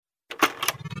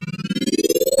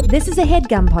This is a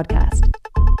HeadGum podcast.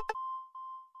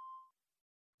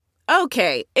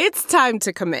 Okay, it's time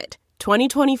to commit.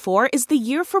 2024 is the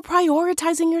year for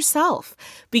prioritizing yourself.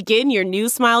 Begin your new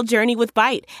smile journey with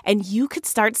Byte, and you could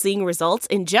start seeing results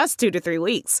in just 2 to 3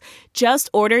 weeks. Just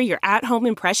order your at-home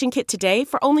impression kit today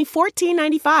for only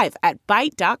 $14.95 at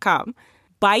Byte.com.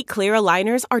 Byte Clear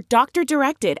aligners are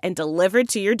doctor-directed and delivered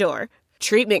to your door.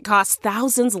 Treatment costs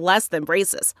thousands less than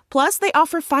braces. Plus, they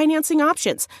offer financing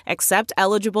options, accept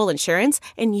eligible insurance,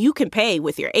 and you can pay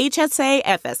with your HSA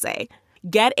FSA.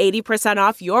 Get 80%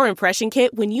 off your impression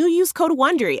kit when you use code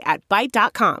WONDERY at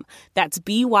Byte.com. That's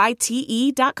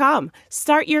BYTE.com.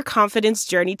 Start your confidence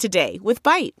journey today with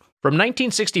Byte. From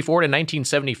 1964 to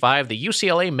 1975, the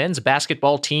UCLA men's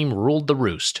basketball team ruled the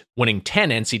roost, winning 10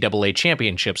 NCAA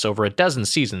championships over a dozen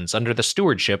seasons under the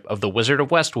stewardship of the Wizard of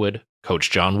Westwood,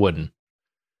 Coach John Wooden.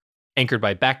 Anchored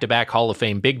by back-to-back Hall of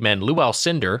Fame big men Lou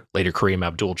Alcindor, later Kareem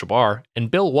Abdul-Jabbar,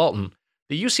 and Bill Walton,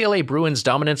 the UCLA Bruins'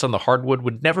 dominance on the hardwood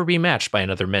would never be matched by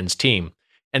another men's team,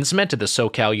 and cemented the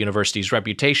SoCal University's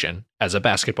reputation as a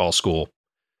basketball school.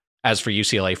 As for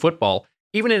UCLA football,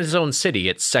 even in his own city,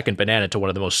 it's second banana to one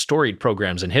of the most storied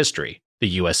programs in history,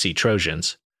 the USC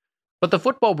Trojans. But the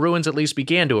football Bruins at least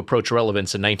began to approach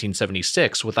relevance in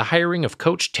 1976 with the hiring of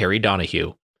Coach Terry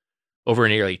Donahue. Over a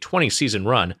nearly 20-season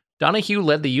run, Donahue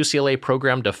led the UCLA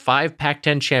program to 5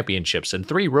 Pac-10 championships and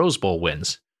 3 Rose Bowl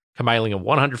wins, compiling a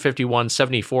 151,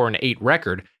 74, and 8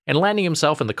 record and landing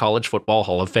himself in the College Football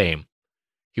Hall of Fame.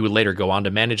 He would later go on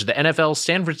to manage the NFL's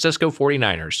San Francisco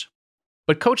 49ers.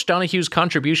 But Coach Donahue's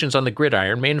contributions on the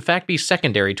gridiron may in fact be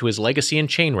secondary to his legacy in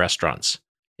chain restaurants.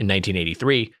 In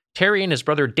 1983, Terry and his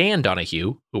brother Dan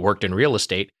Donahue, who worked in real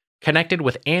estate, connected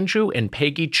with Andrew and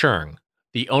Peggy Chung,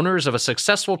 the owners of a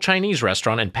successful Chinese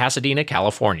restaurant in Pasadena,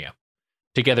 California.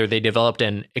 Together, they developed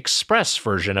an express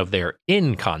version of their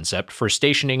inn concept for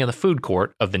stationing in the food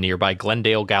court of the nearby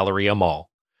Glendale Galleria Mall.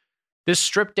 This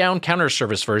stripped-down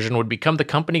counter-service version would become the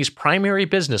company's primary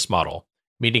business model,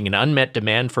 meeting an unmet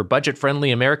demand for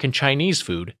budget-friendly American Chinese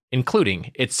food,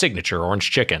 including its signature orange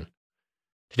chicken.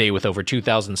 Today, with over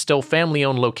 2,000 still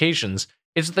family-owned locations,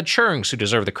 it's the Chungs who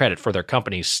deserve the credit for their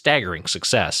company's staggering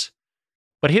success.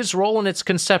 But his role in its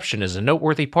conception is a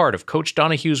noteworthy part of Coach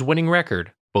Donahue's winning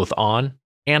record, both on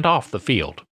and off the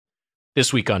field.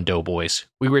 This week on Doughboys,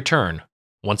 we return,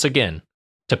 once again,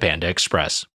 to Panda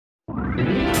Express.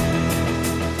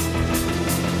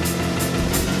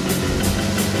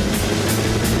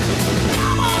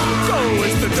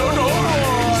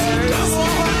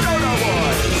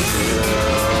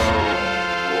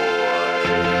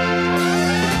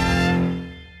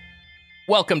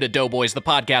 Welcome to Doughboys, the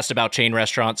podcast about chain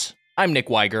restaurants. I'm Nick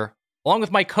Weiger, along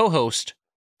with my co-host,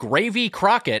 Gravy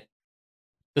Crockett,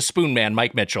 the Spoon Man,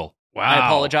 Mike Mitchell. Wow. I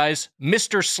apologize,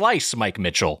 Mr. Slice, Mike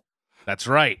Mitchell. That's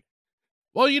right.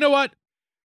 Well, you know what?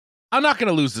 I'm not going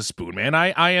to lose the Spoon Man.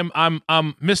 I'm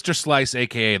Mr. Slice,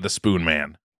 aka the Spoon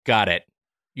Man. Got it.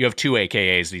 You have 2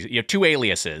 AKAs. You have 2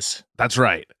 aliases. That's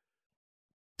right.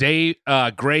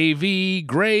 Gravy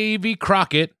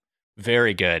Crockett.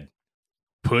 Very good.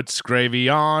 Puts gravy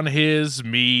on his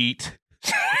meat.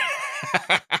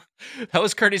 That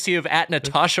was courtesy of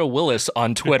 @Natasha Willis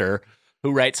on Twitter,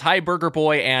 who writes, "Hi, Burger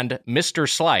Boy and Mr.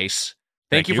 Slice.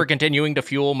 Thank you for continuing to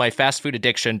fuel my fast food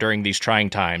addiction during these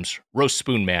trying times.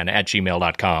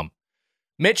 roastspoonman@gmail.com."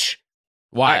 Mitch,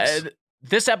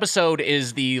 this episode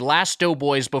is the last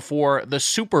Doughboys before the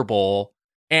Super Bowl,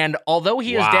 and although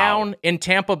he is down in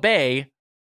Tampa Bay,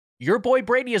 your boy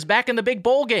Brady is back in the big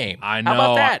bowl game. I know. How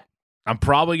about that? I'm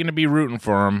probably going to be rooting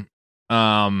for him.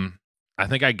 I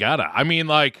think I gotta. I mean,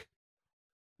 like,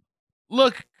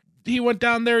 look, he went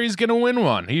down there. He's going to win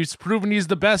one. He's proven he's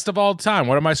the best of all time.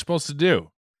 What am I supposed to do?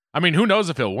 I mean, who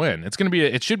knows if he'll win? It's going to be.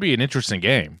 It should be an interesting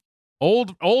game.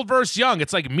 Old versus young.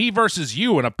 It's like me versus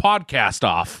you in a podcast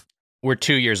off. We're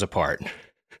 2 years apart.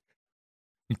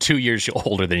 I'm 2 years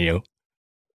older than you.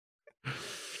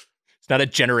 It's not a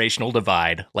generational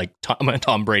divide like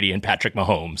Tom Brady and Patrick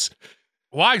Mahomes.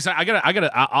 Why?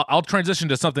 I'll transition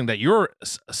to something that you're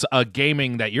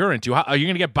gaming that you're into. Are you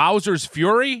going to get Bowser's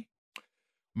Fury?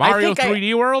 Mario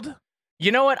 3D World?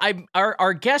 You know what?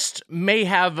 Our guest may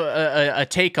have a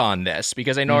take on this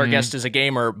because I know our guest is a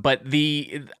gamer, but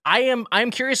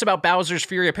I'm curious about Bowser's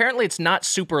Fury. Apparently, it's not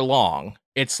super long.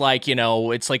 It's like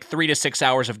 3 to 6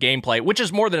 hours of gameplay, which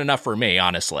is more than enough for me,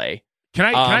 honestly.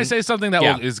 Can I say something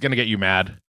that is going to get you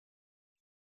mad?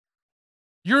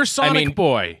 You're a Sonic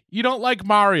boy. You don't like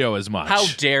Mario as much. How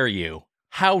dare you?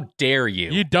 How dare you?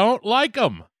 You don't like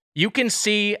him. You can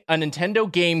see a Nintendo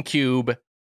GameCube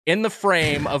in the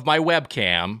frame of my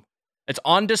webcam. It's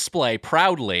on display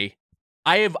proudly.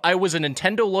 I was a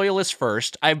Nintendo loyalist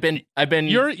first. I've been.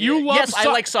 You love. Yes, I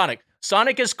like Sonic.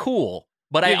 Sonic is cool,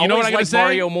 but I know what always like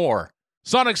Mario more.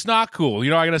 Sonic's not cool.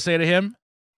 You know what I'm gonna say to him?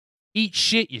 Eat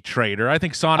shit, you traitor. I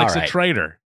think Sonic's a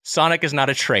traitor. Sonic is not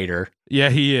a traitor. Yeah,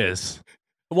 he is.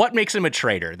 What makes him a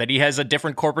traitor? That he has a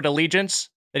different corporate allegiance?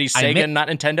 That he's Sega and not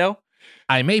Nintendo?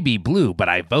 I may be blue, but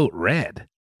I vote red.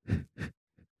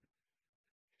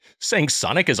 Saying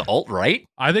Sonic is alt-right?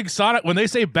 I think Sonic, when they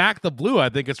say back the blue, I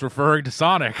think it's referring to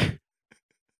Sonic.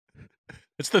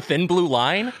 It's the thin blue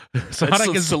line?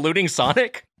 Sonic is saluting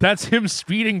Sonic? That's him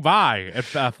speeding by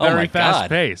at a very fast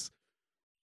pace.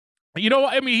 You know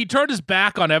what? I mean, he turned his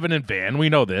back on Evan and Van. We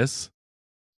know this.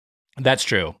 That's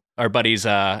true. Our buddies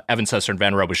Evan Susser and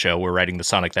Van Robichaux were writing the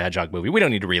Sonic the Hedgehog movie. We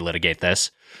don't need to relitigate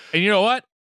this. And you know what?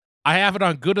 I have it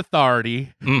on good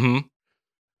authority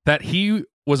that he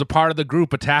was a part of the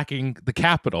group attacking the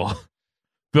Capitol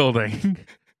building.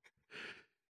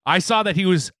 I saw that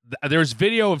there's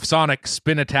video of Sonic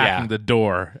spin attacking the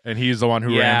door, and he's the one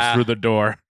who ran through the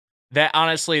door. That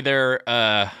honestly, they're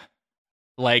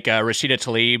like Rashida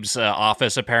Tlaib's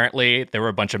office. Apparently, there were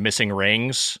a bunch of missing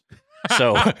rings.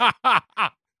 So,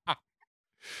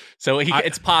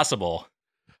 it's possible.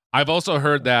 I've also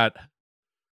heard that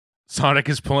Sonic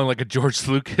is pulling like a George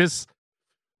Lucas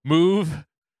move,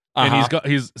 and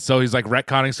he's like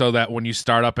retconning so that when you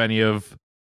start up any of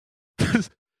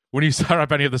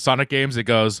the Sonic games, it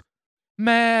goes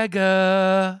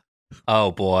Mega.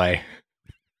 Oh boy!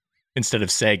 Instead of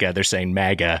Sega, they're saying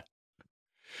MAGA.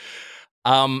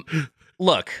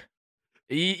 Look,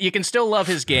 you can still love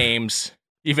his games,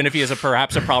 even if he is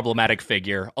perhaps a problematic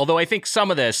figure. Although I think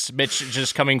some of this, Mitch,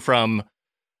 just coming from,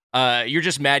 you're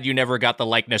just mad you never got the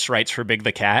likeness rights for Big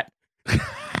the Cat.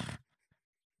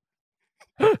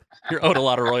 You're owed a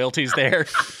lot of royalties there.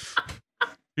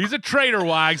 He's a traitor,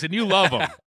 Wags, and you love him.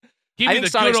 I think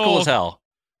Sonic's cool as hell.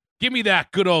 Give me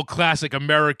that good old classic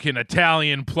American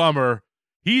Italian plumber.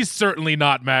 He's certainly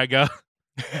not MAGA.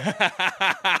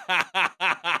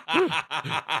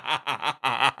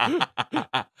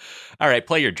 All right,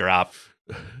 play your drop.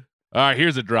 All right,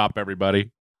 here's a drop,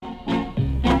 everybody.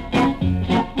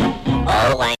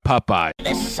 Oh, Popeye.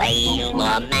 The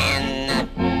sailor man.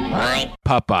 I'm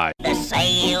Popeye. the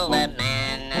sailor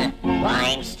man.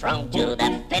 I'm strong to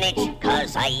the finish,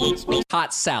 cause I eats me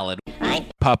Hot salad. I'm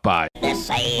Popeye. the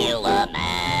sailor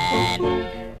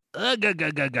man.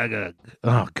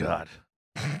 Oh, God.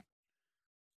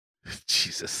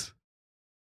 Jesus.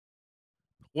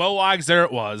 Well, Wags, there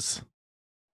it was.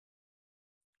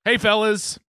 Hey,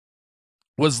 fellas.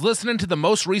 Was listening to the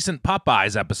most recent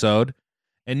Popeyes episode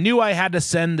and knew I had to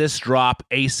send this drop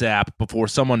ASAP before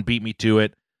someone beat me to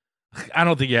it. I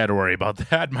don't think you had to worry about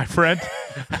that, my friend.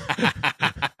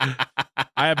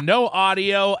 I have no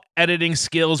audio editing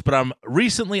skills, but I'm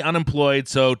recently unemployed,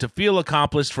 so to feel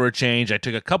accomplished for a change, I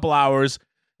took a couple hours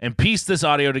and pieced this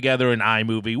audio together in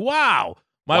iMovie. Wow!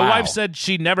 My wife said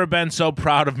she'd never been so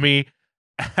proud of me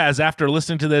as after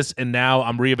listening to this, and now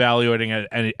I'm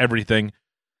reevaluating everything.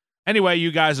 Anyway,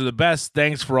 you guys are the best.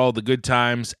 Thanks for all the good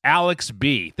times. Alex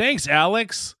B. Thanks,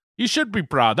 Alex. You should be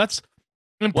proud. That's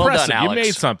impressive. Well done, Alex. You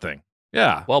made something.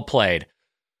 Yeah. Well played.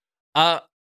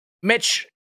 Mitch,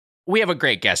 we have a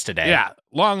great guest today. Yeah.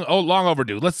 Long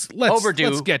overdue. Let's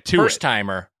get to First it.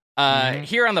 timer.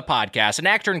 Here on the podcast, an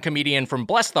actor and comedian from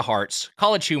Bless the Hearts,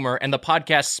 College Humor, and the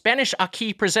podcast Spanish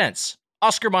Aquí Presents.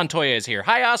 Oscar Montoya is here.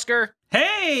 Hi, Oscar.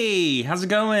 Hey, how's it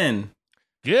going?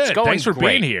 Good. It's going Thanks for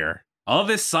great. being here. All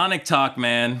this Sonic talk,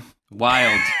 man.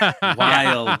 Wild.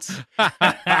 Wild.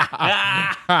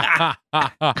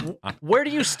 Where do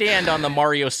you stand on the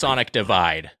Mario Sonic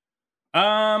divide?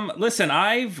 Listen,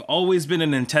 I've always been a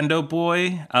Nintendo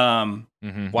boy. Wow.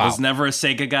 Was never a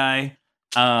Sega guy.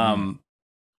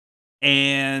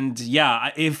 And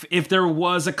yeah, if there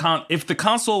was if the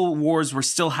console wars were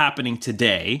still happening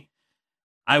today,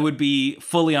 I would be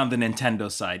fully on the Nintendo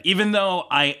side, even though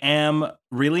I am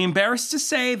really embarrassed to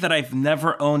say that I've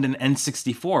never owned an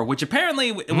N64, which apparently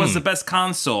it was the best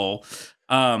console.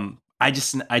 I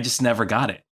just never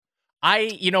got it.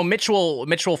 Mitch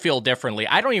will feel differently.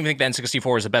 I don't even think the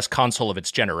N64 is the best console of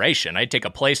its generation. I'd take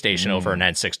a PlayStation over an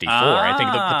N64. I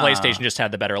think the PlayStation just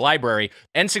had the better library.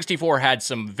 N64 had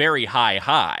some very high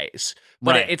highs.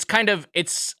 But right.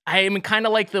 I'm kind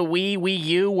of like the Wii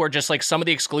U, where just like some of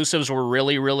the exclusives were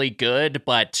really, really good,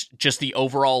 but just the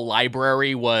overall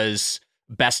library was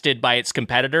bested by its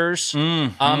competitors.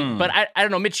 But I don't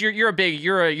know, Mitch, you're an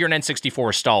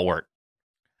N64 stalwart.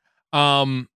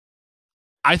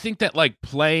 I think that like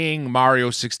playing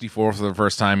Mario 64 for the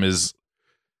first time is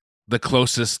the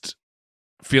closest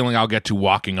feeling I'll get to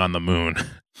walking on the moon.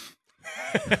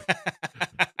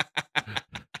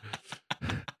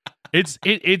 It's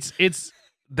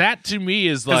that to me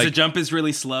is Because like the jump is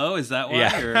really slow. Is that why?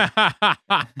 Yeah. Or?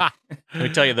 Let me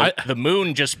tell you, the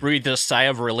moon just breathed a sigh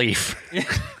of relief.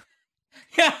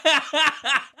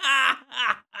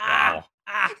 wow.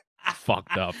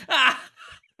 Fucked up.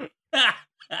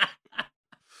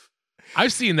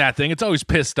 I've seen that thing. It's always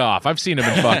pissed off. I've seen him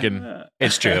in fucking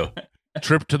It's true.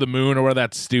 Trip to the Moon or where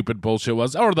that stupid bullshit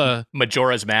was, or the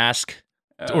Majora's Mask.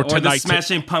 Or Tonight, the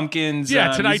Smashing Pumpkins.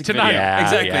 Yeah, Tonight. music video. Yeah,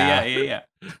 Exactly.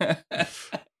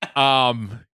 Yeah.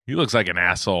 He looks like an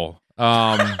asshole.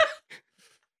 But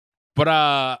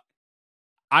I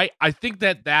think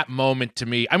that moment to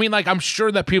me, I mean, like, I'm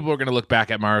sure that people are going to look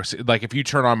back at Mario, like, if you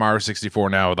turn on Mario 64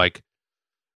 now, like,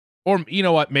 or you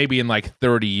know what, maybe in like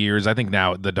 30 years, I think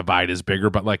now the divide is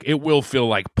bigger, but like, it will feel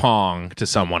like Pong to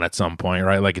someone at some point,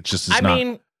 right? Like, it's just, it's not.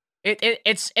 mean,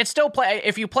 it's still play.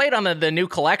 If you played on the new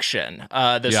collection,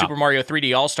 Super Mario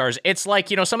 3D All Stars, it's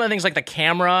like, you know, some of the things like the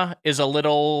camera is a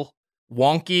little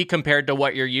wonky compared to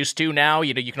what you're used to now.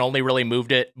 You know, you can only really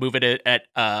move it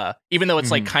at even though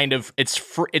it's like kind of it's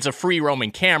a free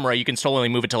roaming camera, you can still only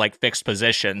move it to like fixed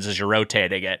positions as you're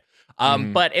rotating it.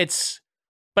 But it's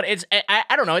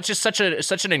I don't know, it's just such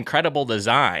an incredible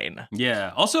design.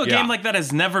 Yeah. Also, a game like that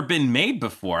has never been made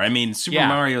before. I mean, Super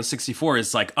Mario 64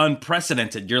 is like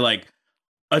unprecedented. You're like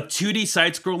a 2D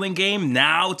side-scrolling game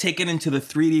now taken into the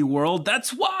 3D world.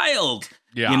 That's wild.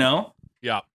 Yeah. You know?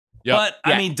 Yeah. But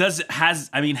I mean,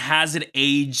 has it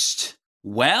aged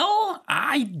well?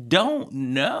 I don't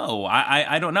know.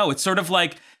 I don't know. It's sort of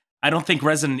like, I don't think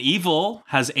Resident Evil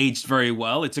has aged very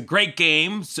well. It's a great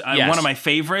game, one of my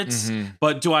favorites.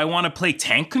 But do I want to play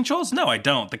tank controls? No, I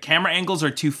don't. The camera angles are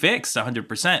too fixed,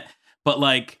 100%. But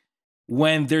like,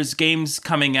 when there's games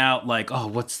coming out, like, oh,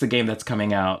 what's the game that's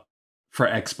coming out for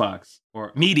Xbox?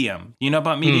 Or Medium. You know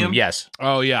about Medium? Yes.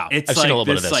 Oh, yeah. It's I've like seen a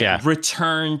little this, bit of this, like,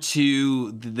 return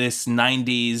to this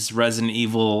 90s Resident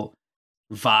Evil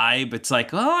vibe. It's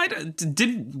like, oh,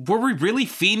 were we really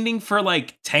fiending for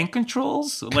like tank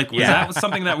controls? Like, was that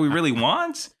something that we really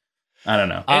want? I don't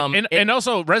know. And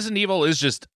also Resident Evil is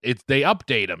just, they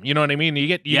update them. You know what I mean? You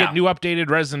get new updated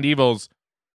Resident Evils,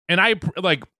 and I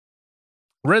like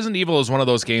Resident Evil is one of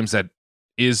those games that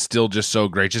is still just so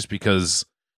great, just because,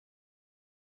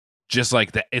 just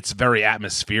like that, it's very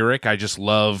atmospheric. I just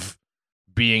love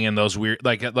being in those weird,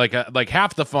 like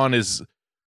half the fun is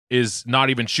not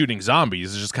even shooting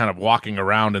zombies. It's just kind of walking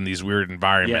around in these weird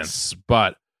environments. Yes.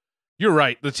 But you're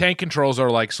right. The tank controls are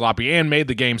like sloppy and made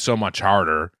the game so much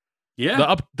harder.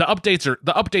 Yeah. The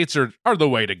updates are the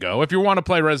way to go. If you want to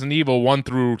play Resident Evil 1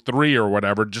 through 3 or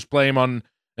whatever, just play them on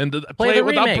play them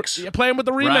with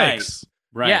the remakes.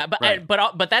 Right. Yeah, but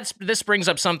this brings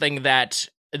up something that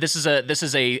this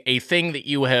is a thing that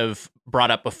you have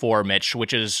brought up before, Mitch,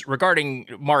 which is regarding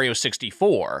Mario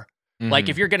 64. Like,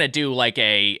 if you're going to do like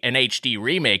an HD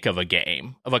remake of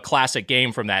a classic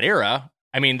game from that era,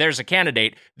 I mean, there's a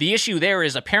candidate. The issue there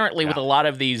is apparently with a lot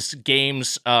of these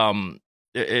games,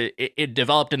 it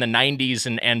developed in the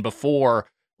 90s and before,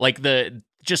 like the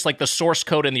source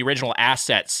code and the original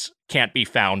assets can't be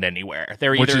found anywhere.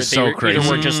 They're either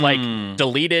were just like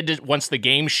deleted once the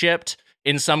game shipped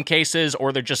in some cases,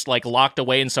 or they're just like locked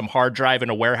away in some hard drive in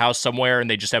a warehouse somewhere and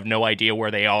they just have no idea where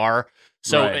they are.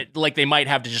 So like they might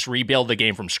have to just rebuild the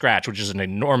game from scratch, which is an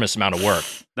enormous amount of work.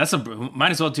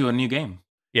 Might as well do a new game.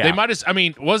 Yeah. They might have, I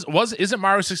mean, isn't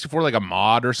Mario 64 like a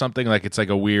mod or something? Like, it's like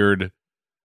a weird,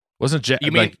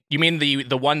 you mean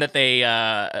the one that they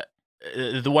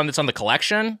the one that's on the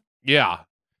collection? Yeah.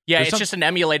 Yeah, it's just an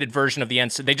emulated version of the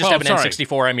They just have an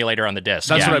N64 emulator on the disc.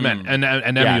 That's what I meant.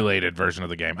 An emulated version of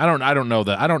the game. I don't know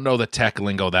the tech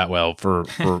lingo that well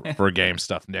for game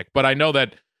stuff, Nick. But I know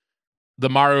that the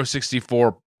Mario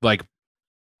 64, like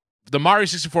the Mario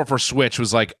 64 for Switch,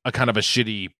 was like a kind of a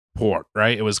shitty port,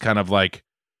 right? It was kind of like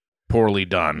poorly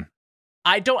done.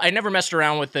 I never messed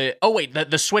around with the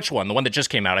Switch one, the one that just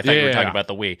came out. I thought you were talking about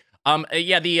the Wii.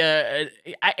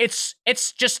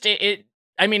 It's just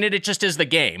I mean, it just is the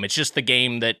game. It's just the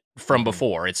game that from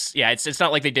before. It's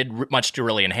not like they did much to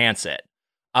really enhance it.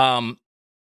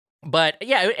 But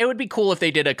yeah, it would be cool if they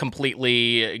did a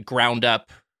completely ground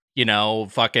up, you know,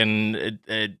 fucking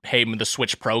hey, the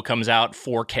Switch Pro comes out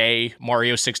 4K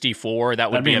Mario 64.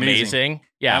 That would be amazing.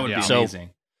 Yeah, that would be amazing.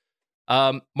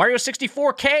 Mario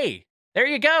 64K. There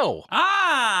you go.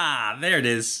 There it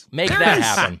is. Make that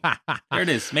happen. There it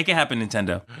is. Make it happen,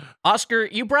 Nintendo. Oscar,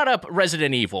 you brought up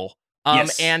Resident Evil.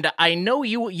 Yes. And I know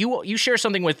you share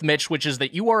something with Mitch, which is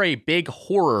that you are a big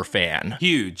horror fan.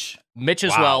 Huge. Mitch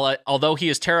as well, although he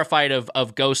is terrified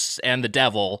of ghosts and the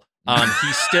devil,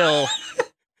 he's still...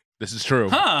 This is true.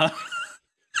 Huh?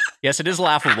 Yes, it is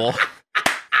laughable.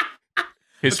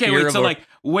 His Okay, fear wait. of So the like,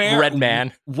 where red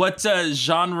man. What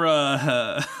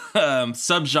genre,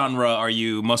 subgenre are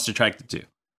you most attracted to?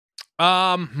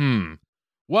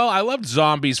 Well, I loved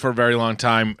zombies for a very long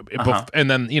time,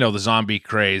 and then the zombie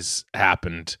craze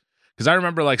happened because I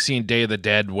remember like seeing Day of the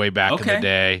Dead way back in the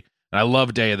day, and I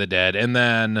love Day of the Dead. And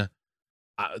then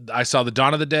I saw the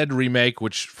Dawn of the Dead remake,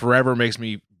 which forever makes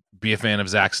me be a fan of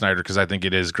Zack Snyder because I think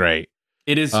it is great.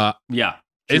 It is, yeah.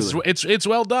 Truly. It's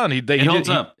well done. It holds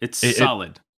up. It's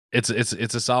solid. It's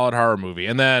a solid horror movie.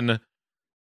 And then,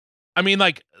 I mean,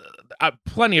 like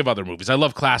plenty of other movies. I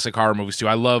love classic horror movies too.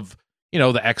 I love.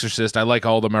 The Exorcist. I like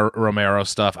all the Romero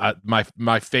stuff. My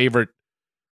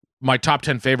top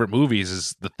 10 favorite movies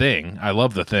is The Thing. I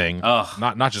love The Thing. Oh,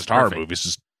 not just horror movies,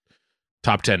 just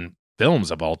top 10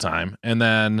 films of all time. And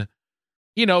then,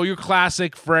 your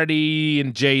classic Freddy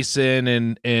and Jason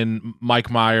and Mike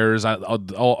Myers,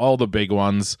 all the big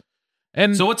ones.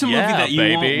 And so what's a movie that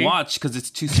you won't watch because it's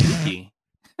too spooky?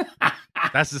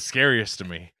 That's the scariest to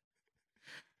me.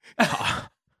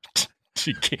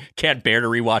 You can't bear to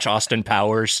rewatch Austin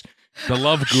Powers. The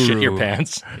Love Guru. Shit your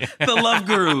pants. The Love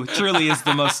Guru truly is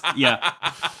the most, yeah,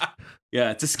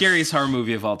 it's the scariest horror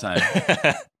movie of all time.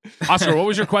 Oscar, what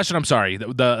was your question? I'm sorry.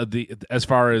 The as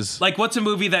far as like, what's a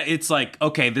movie that it's like,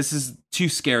 okay, this is too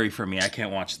scary for me. I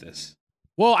can't watch this.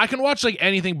 Well, I can watch like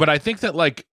anything, but I think that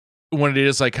like when it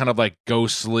is like kind of like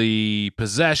ghostly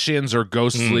possessions or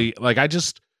ghostly, like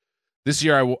this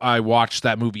year I watched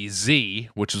that movie Z,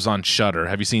 which was on Shudder.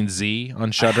 Have you seen Z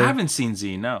on Shudder? I haven't seen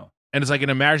Z, no. And it's like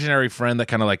an imaginary friend that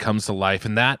kind of like comes to life,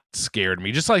 and that scared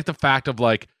me. Just like the fact of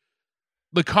like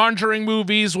the Conjuring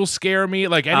movies will scare me.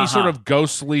 Like any sort of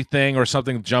ghostly thing or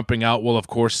something jumping out will of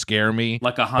course scare me.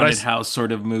 Like a haunted house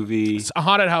sort of movie. It's a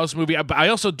haunted house movie. But I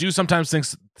also do sometimes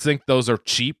think those are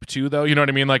cheap too, though. You know what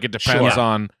I mean? Like it depends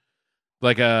on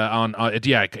like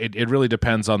it really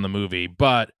depends on the movie.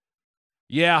 But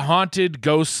yeah, haunted,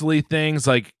 ghostly things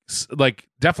like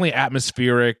definitely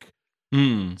atmospheric,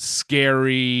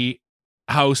 scary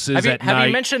houses at night. Have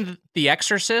you mentioned The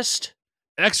Exorcist?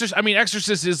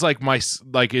 Exorcist is like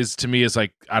is to me is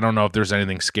like I don't know if there's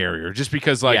anything scarier, just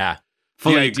because like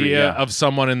the idea of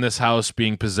someone in this house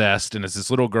being possessed, and it's this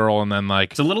little girl, and then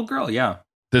like it's a little girl,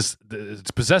 it's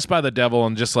possessed by the devil,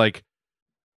 and just like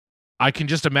I can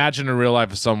just imagine in real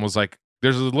life if someone was like,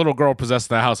 there's a little girl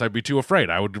possessed in the house, I'd be too afraid.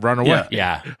 I would run away.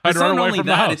 Yeah. I'd run away from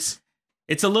the house.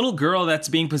 It's a little girl that's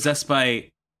being possessed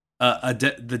by a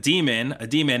demon,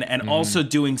 and also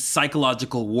doing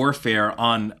psychological warfare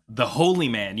on the holy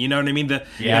man. You know what I mean? The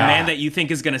man that you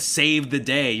think is going to save the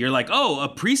day. You're like, oh, a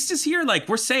priest is here? Like,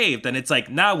 we're saved. And it's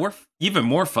like, nah, we're even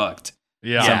more fucked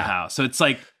somehow. So it's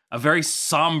like a very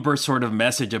somber sort of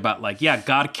message about like,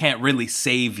 God can't really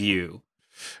save you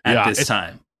at this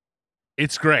time.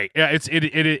 It's great. Yeah,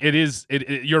 it is.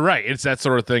 You're right. It's that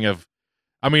sort of thing of,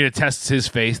 I mean, it tests his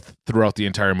faith throughout the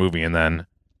entire movie, and then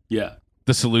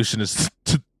the solution is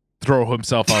to throw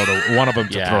himself out. Or one of them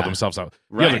to throw themselves out.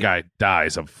 The other guy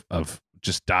dies of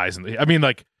just dies. I mean,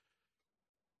 like,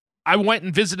 I went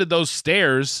and visited those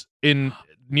stairs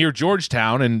near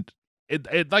Georgetown, and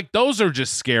it like those are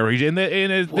just scary, and there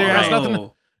has nothing.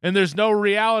 And there's no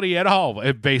reality at all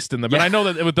based in them. And I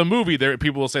know that with the movie,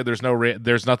 people will say there's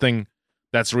nothing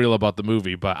that's real about the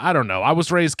movie, but I don't know. I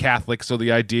was raised Catholic, so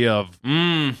the idea of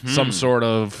some sort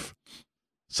of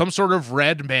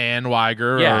red man,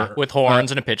 Weiger, with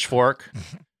horns and a pitchfork.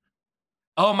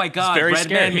 Oh my God, red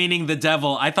scary. Man meaning the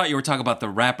devil. I thought you were talking about the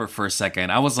rapper for a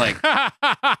second. I was like,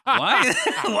 why?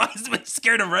 Why is he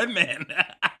scared of Red Man?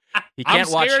 He can't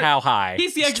watch How High.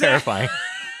 It's terrifying.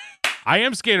 I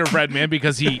am scared of Red Man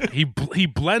because he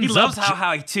blends. He loves How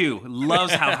High too.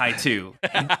 Loves How High too.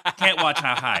 Can't watch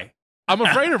How High. I'm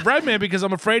afraid of Red Man because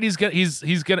I'm afraid he's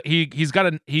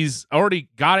already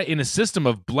got it in a system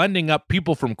of blending up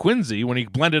people from Quincy when he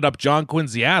blended up John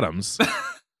Quincy Adams.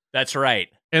 That's right.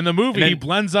 In the movie, he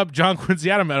blends up John Quincy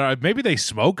Adams. Maybe they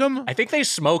smoke him. I think they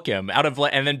smoke him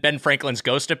and then Ben Franklin's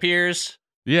ghost appears.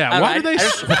 Yeah, why do they?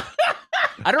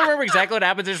 I don't remember exactly what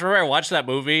happens. I just remember I watched that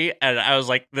movie and I was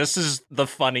like, this is the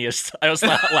funniest. I was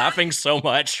laughing so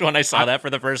much when I saw that for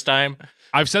the first time.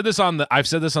 I've said this on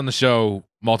the show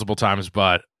multiple times,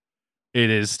 but it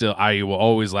is still, I will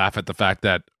always laugh at the fact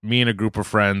that me and a group of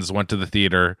friends went to the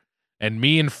theater, and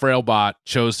me and Frailbot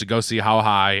chose to go see How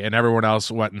High, and everyone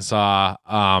else went and saw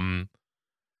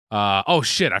oh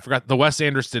shit, I forgot the Wes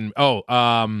Anderson.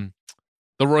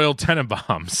 The Royal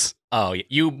Tenenbaums. Oh,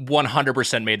 you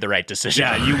 100% made the right decision.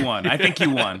 Yeah, you won. I think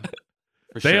you won.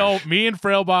 Me and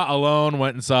Frailbot alone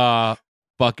went and saw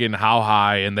fucking How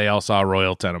High, and they all saw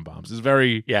Royal Tenenbaums. It's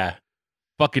very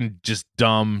fucking just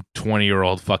dumb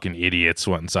 20-year-old fucking idiots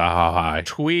went and saw How High.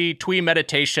 Twee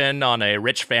meditation on a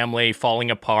rich family falling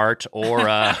apart,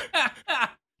 or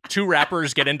two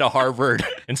rappers get into Harvard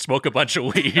and smoke a bunch of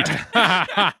weed.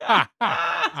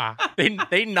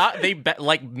 they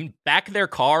back their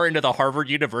car into the Harvard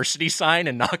University sign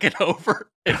and knock it over.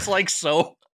 It's like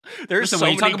so. There's Listen, so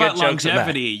when you many talk about good jokes in that.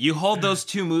 longevity, you hold those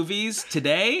two movies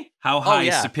today. How High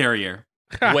is superior?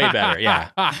 Way better,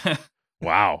 yeah.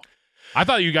 Wow. I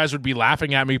thought you guys would be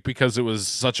laughing at me because it was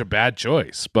such a bad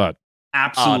choice, but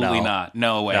Absolutely not.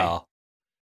 No way. No.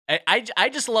 I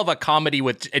just love a comedy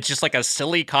with, it's just like a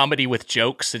silly comedy with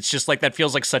jokes. It's just like, that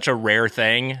feels like such a rare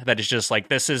thing that it's just like,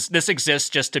 this exists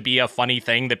just to be a funny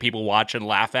thing that people watch and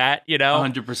laugh at, you know?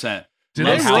 100%. Do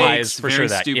Low they stakes, for very sure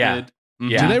that, stupid. yeah.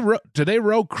 Yeah. Do they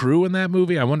row crew in that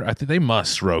movie? I wonder. I think they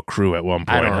must row crew at one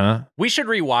point, huh? We should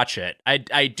rewatch it.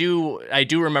 I do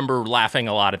remember laughing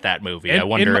a lot at that movie. I In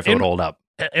wonder if it would hold up.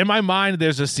 In my mind,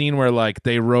 there's a scene where like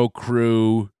they row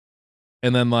crew,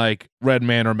 and then like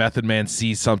Redman or Method Man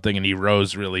sees something and he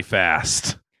rows really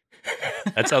fast.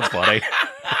 That sounds funny.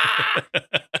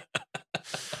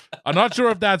 I'm not sure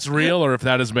if that's real or if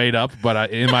that is made up, but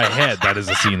in my head, that is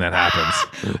a scene that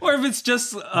happens. Or if it's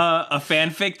just a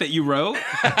fanfic that you wrote.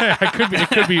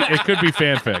 It could be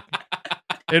fanfic.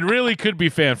 It really could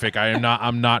be fanfic.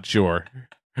 I'm not sure.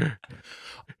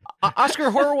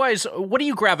 Oscar, horror-wise, what do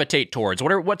you gravitate towards?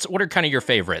 What are kind of your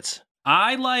favorites?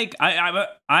 I'm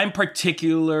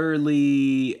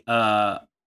particularly I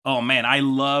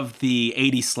love the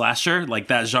 80s slasher. Like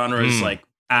that genre is like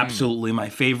absolutely my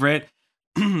favorite.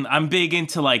 I'm big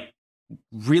into like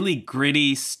really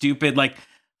gritty, stupid, like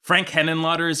Frank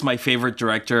Henenlotter is my favorite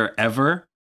director ever.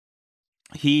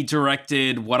 He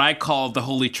directed what I call the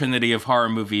holy trinity of horror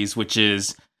movies, which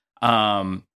is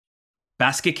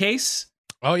Basket Case,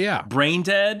 Oh yeah, Brain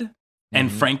Dead, and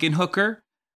Frankenhooker.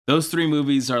 Those three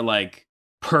movies are like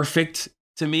perfect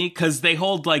to me because they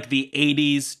hold like the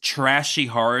 80s trashy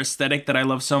horror aesthetic that I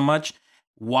love so much,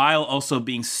 while also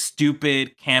being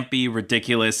stupid, campy,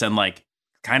 ridiculous, and like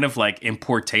kind of like in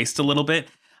poor taste a little bit.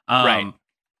 Right.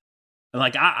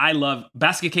 Like I love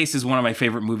Basket Case is one of my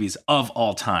favorite movies of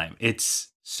all time. It's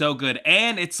so good.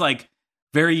 And it's like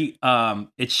very,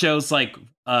 it shows like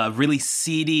really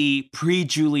seedy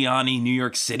pre-Giuliani New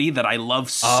York City that I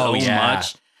love so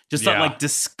much. Just that like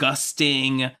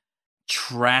disgusting,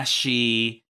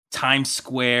 trashy Times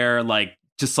Square, like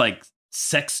just like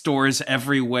sex stores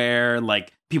everywhere,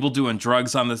 like people doing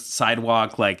drugs on the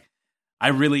sidewalk. Like I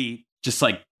really just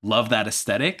like love that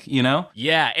aesthetic, you know?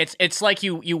 Yeah, it's like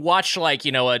you watch like,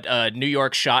 you know, a New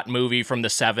York shot movie from the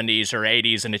 70s or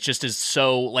 80s, and it just is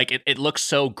so like it looks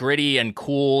so gritty and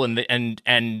cool, and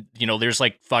you know, there's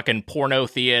like fucking porno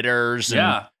theaters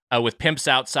and with pimps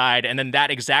outside, and then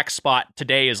that exact spot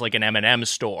today is like an M&M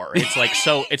store. It's like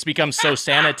so it's become so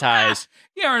sanitized.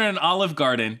 Yeah, or in an Olive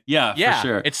Garden. Yeah, for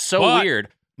sure. It's so weird.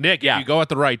 Nick, if you go at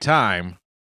the right time,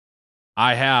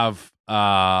 I have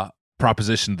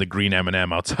propositioned the green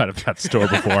M&M outside of that store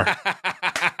before.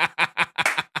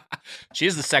 She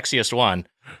is the sexiest one.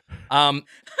 I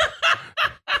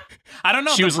don't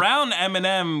know. The brown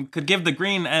M&M could give the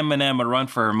green M&M a run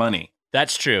for her money.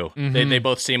 That's true. They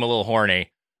both seem a little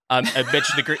horny.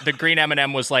 Bitch, the green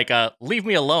M&M was like, leave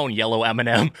me alone, yellow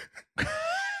M&M.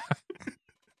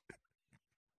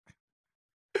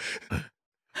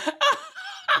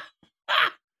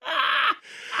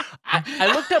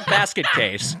 I looked up Basket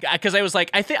Case because I was like,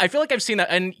 I feel like I've seen that,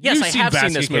 and yes, You've I seen have seen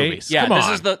Basket this movie. Case. Yeah, Come this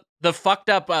on. is the fucked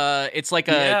up. It's like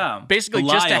basically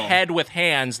just a head with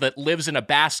hands that lives in a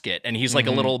basket, and he's like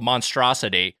a little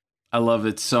monstrosity. I love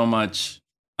it so much.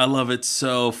 I love it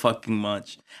so fucking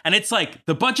much. And it's like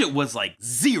the budget was like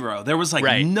zero. There was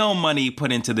like no money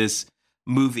put into this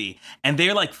movie, and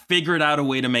they're like figured out a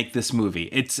way to make this movie.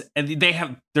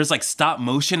 There's like stop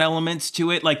motion elements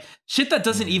to it, like shit that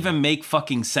doesn't even make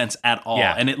fucking sense at all.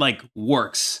 And it like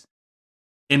works,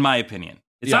 in my opinion.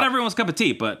 It's not everyone's cup of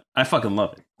tea, but I fucking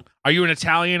love it. Are you an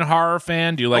Italian horror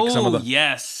fan? Do you like some of the?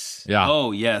 Yes. Yeah.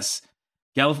 Oh yes.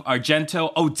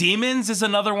 Argento. Oh, Demons is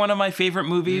another one of my favorite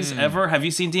movies ever. Have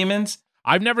you seen Demons?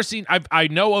 I've never seen. I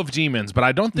know of Demons, but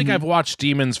I don't think I've watched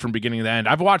Demons from beginning to end.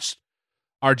 I've watched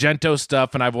Argento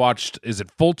stuff, and I've watched, is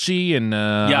it Fulci and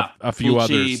a few Fulci,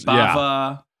 others.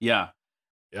 Bava,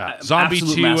 Zombie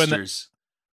absolute 2 masters.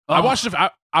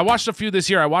 I watched a few this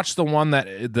year. I watched the one that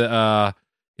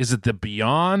is it The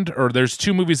Beyond, or there's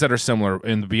two movies that are similar,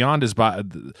 and The Beyond is I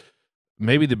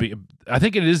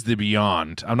think it is The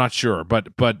Beyond. I'm not sure, but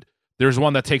there's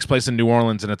one that takes place in New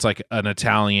Orleans, and it's like an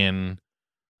Italian,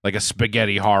 like a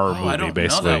spaghetti horror movie, I don't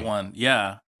basically. know that one.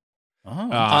 Yeah.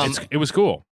 It was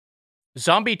cool.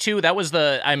 Zombie 2, that was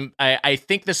I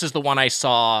think this is the one I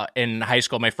saw in high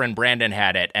school. My friend Brandon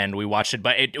had it, and we watched it,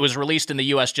 but it was released in the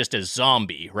U.S. just as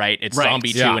Zombie, right? It's Right.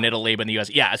 Zombie 2 in Italy, but in the U.S.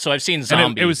 Yeah, so I've seen And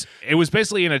Zombie. it was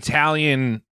basically an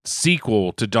Italian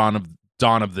sequel to Dawn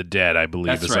of the Dead, I believe.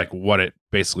 That's is right. like what it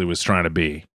basically was trying to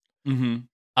be. Mm-hmm.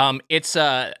 It's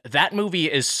that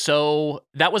movie is so,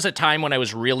 that was a time when I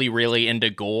was really, really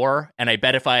into gore, and I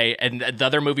bet and the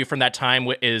other movie from that time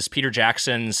is Peter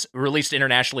Jackson's, released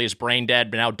internationally as Brain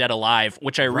Dead, but now Dead Alive,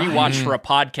 which I rewatched for a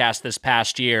podcast this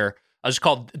past year. It was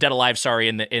called Dead Alive, sorry,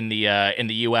 in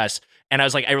the US. And I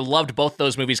was like, I loved both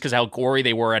those movies because how gory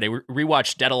they were. And I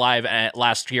rewatched Dead Alive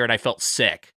last year, and I felt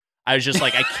sick. I was just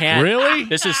like, I can't. Really?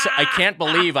 I can't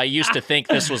believe I used to think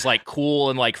this was like cool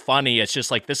and like funny. It's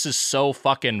just like, this is so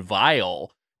fucking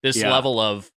vile. This level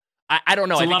of, I don't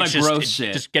know. It's I a think lot it's of just, gross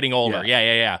shit. just getting older.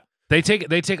 Yeah. They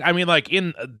take. I mean, like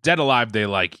in Dead Alive, they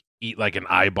like eat like an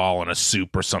eyeball in a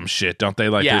soup or some shit, don't they?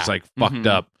 Like there's like fucked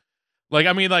up. Like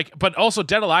I mean, like, but also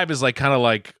Dead Alive is like kind of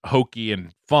like hokey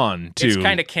and fun too. It's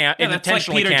kind of camp. Yeah, that's like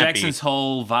intentionally Peter campy. Jackson's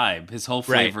whole vibe. His whole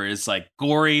flavor is like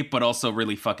gory, but also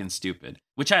really fucking stupid,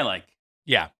 which I like.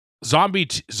 Yeah. Zombie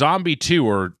 2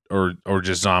 or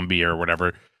just Zombie or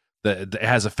whatever. That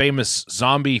has a famous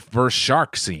zombie versus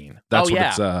shark scene. That's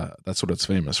what it's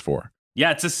famous for.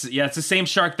 Yeah, it's the same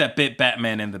shark that bit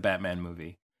Batman in the Batman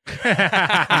movie.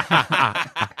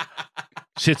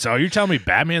 Shit, so you're telling me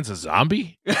Batman's a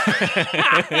zombie?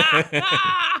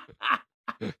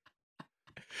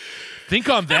 Think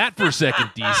on that for a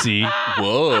second, DC.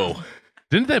 Whoa.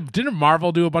 Didn't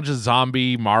Marvel do a bunch of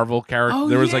zombie Marvel characters? Oh,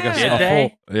 There was like a yeah. Did they?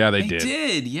 whole, yeah, they They did.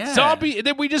 did, yeah. Zombie.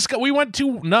 Then we went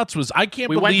too nuts. I can't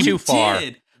We believe went too far.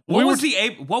 Did. What was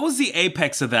the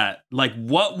apex of that? Like,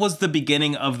 what was the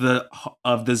beginning of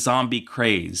the zombie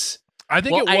craze? I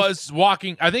think was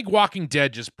Walking. I think Walking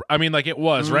Dead just. I mean, like it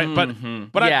was right, but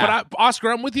Yeah.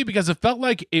 Oscar, I'm with you because it felt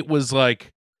like it was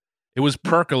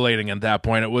percolating at that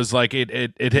point. It was like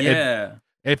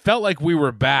it felt like we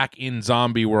were back in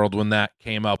zombie world when that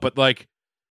came out. But like,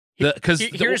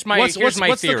 here's my what's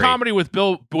theory. the comedy with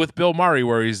Bill Murray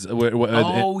where he's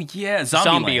Zombieland.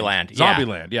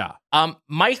 Zombieland, yeah.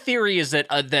 My theory is that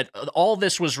that all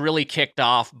this was really kicked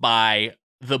off by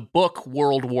the book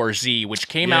World War Z, which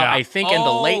came out, I think, in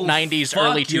the late 90s,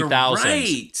 early 2000s.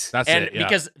 Right. That's And it. Yeah.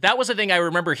 because that was the thing I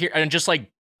remember here, and just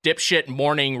like dipshit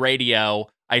morning radio,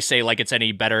 I say like it's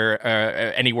any better,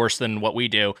 any worse than what we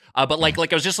do. But like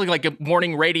I was just like a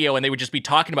morning radio, and they would just be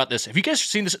talking about this. Have you guys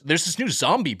seen this? There's this new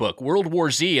zombie book, World War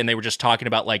Z, and they were just talking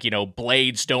about like,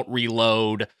 blades don't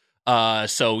reload.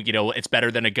 So it's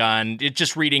better than a gun. It's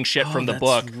just reading shit from the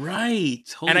book.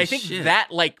 Right. Holy And I think shit.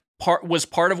 that like was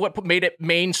part of what made it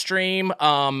mainstream.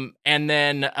 And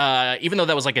then even though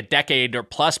that was like a decade or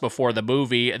plus before the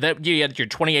movie, that you had your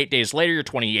 28 Days Later, your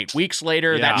 28 Weeks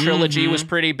Later. Yeah. That trilogy was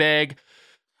pretty big.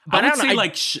 But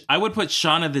I would put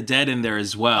Shaun of the Dead in there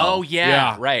as well. Oh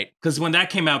yeah, right. Because when that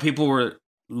came out, people were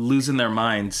losing their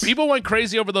minds. People went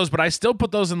crazy over those, but I still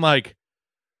put those in like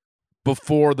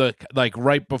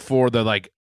right before the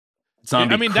like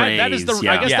Zombie I mean craze. that is the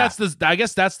I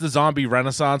guess that's the zombie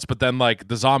renaissance, but then like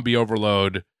the zombie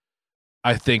overload,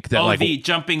 I think that the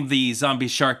jumping the zombie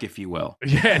shark, if you will,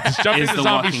 it's jumping is the the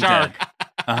zombie Walking shark. Dead.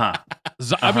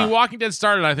 I mean, Walking Dead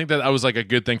started. I think that was like a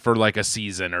good thing for like a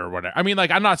season or whatever. I mean, like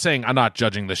I'm not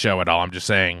judging the show at all. I'm just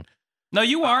saying. No,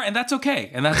 you are, and that's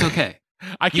okay.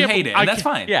 I can't hate it, and that's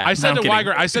fine. Yeah. I said No, to I'm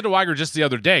kidding. Weiger just the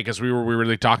other day because we were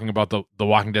really talking about the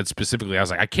Walking Dead specifically. I was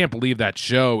like, I can't believe that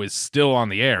show is still on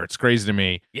the air. It's crazy to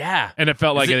me. Yeah. And it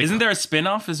felt like Isn't there a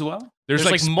spin-off as well? There's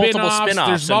like multiple spin-offs.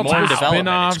 There's and multiple more development.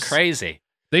 spin-offs. It's crazy.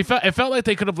 It felt like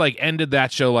they could have like ended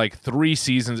that show like 3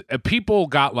 seasons. People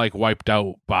got like wiped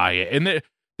out by it, and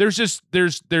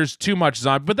there's too much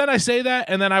zombie. But then I say that,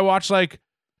 and then I watch like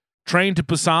Train to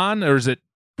Busan, or is it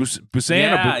Busan?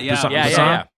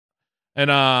 Busan?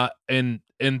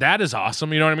 And that is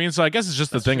awesome. You know what I mean? So I guess it's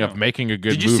just the thing of making a good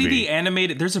movie. Did you see the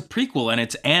animated? There's a prequel, and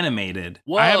it's animated.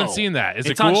 Whoa. I haven't seen that. Is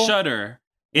It's it cool? on Shudder.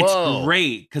 It's Whoa.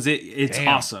 great because it's Damn.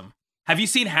 awesome. Have you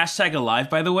seen #Alive,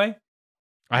 by the way?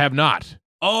 I have not.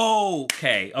 Oh,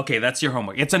 okay, that's your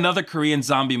homework. It's another Korean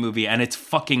zombie movie, and it's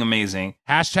fucking amazing.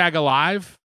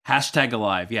 #Alive.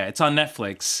 #Alive, yeah, it's on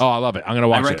Netflix. Oh, I love it. I'm gonna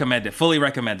watch I recommend it. Fully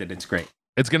recommend it. It's great.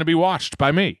 It's gonna be watched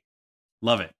by me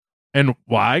Love it. and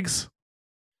Wags.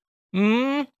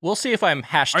 We'll see if I'm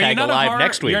Are you not #alive a horror?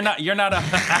 next week. You're not a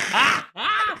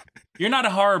You're not a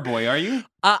horror boy, are you?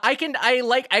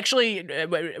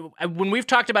 When we've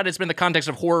talked about it, it's been the context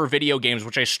of horror video games,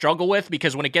 which I struggle with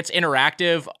because when it gets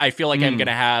interactive, I feel like I'm going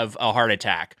to have a heart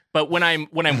attack. But when I'm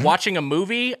watching a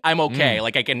movie, I'm okay.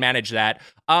 Like I can manage that.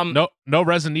 No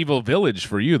Resident Evil Village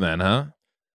for you then, huh?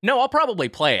 No, I'll probably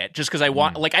play it just because I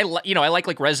want, I like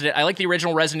the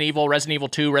original Resident Evil, Resident Evil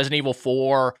 2, Resident Evil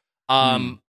 4.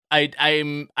 I'm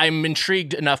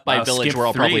intrigued enough by Village where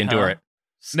I'll probably endure it.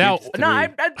 Now,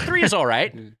 3 is all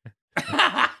right.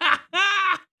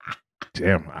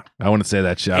 Damn, I want to say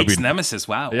that shit. Hates Nemesis,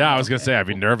 wow. Yeah, I was going to say, I'd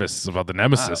be nervous about the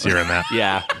Nemesis here and that.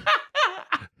 Yeah.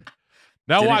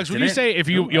 Now, Wags, when you say if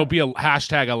you'll be a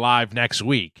hashtag alive next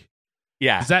week,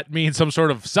 does that mean some sort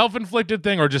of self-inflicted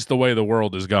thing or just the way the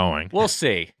world is going? We'll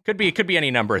see. Could be any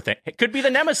number of things. It could be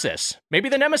the Nemesis. Maybe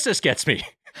the Nemesis gets me.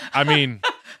 I mean,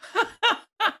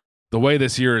 the way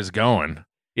this year is going.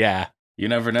 Yeah. You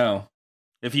never know.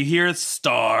 If you hear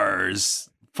stars,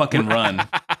 fucking run.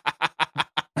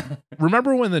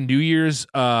 Remember when the New Year's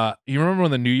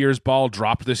ball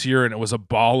dropped this year and it was a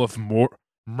ball of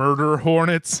murder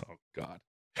hornets? Oh God.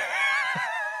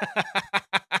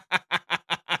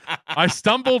 I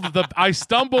stumbled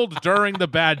during the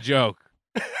bad joke.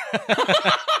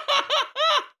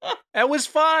 That was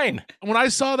fine. When I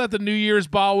saw that the New Year's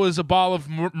ball was a ball of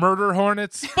murder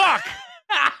hornets, fuck!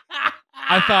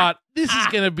 I thought, this is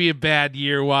going to be a bad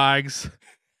year, Wags.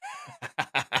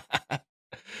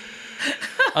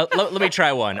 Let me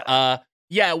try one.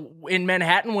 In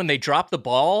Manhattan, when they dropped the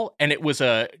ball and it was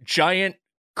a giant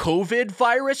COVID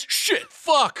virus, shit,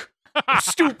 fuck. I'm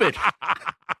stupid.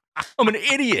 I'm an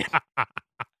idiot.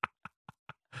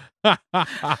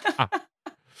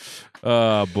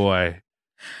 Oh, boy.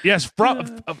 Yes,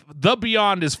 The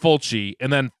Beyond is Fulci,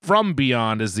 and then From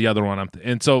Beyond is the other one.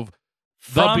 And so...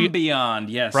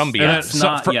 Beyond, yes. From Beyond. That's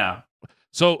not, yeah.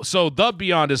 So The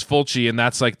Beyond is Fulci, and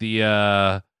that's like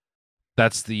the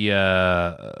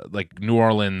like New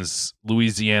Orleans,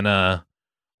 Louisiana,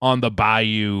 on the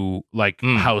bayou, like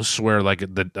house where like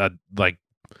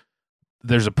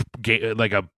there's a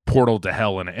portal to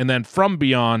hell in it. And then From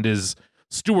Beyond is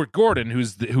Stuart Gordon, who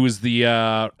is the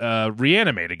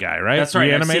Reanimator guy, right? That's right.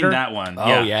 Reanimator? I've seen that one.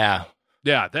 Oh yeah.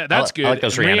 Yeah, that's good. I like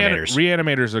those Reanimators.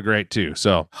 Reanimators are great too.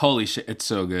 So holy shit, it's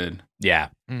so good. Yeah.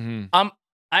 Mm-hmm.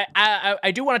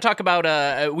 I do want to talk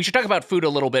about we should talk about food a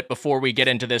little bit before we get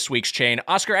into this week's chain.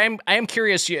 Oscar, I am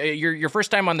curious. Your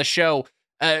first time on the show.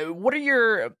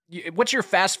 What's your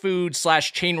fast food /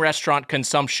 chain restaurant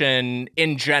consumption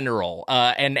in general?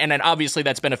 And then obviously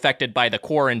that's been affected by the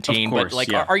quarantine. Of course,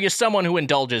 but are you someone who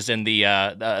indulges in the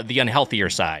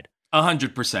unhealthier side?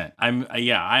 100%. I'm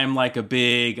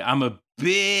a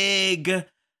big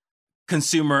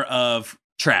consumer of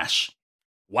trash.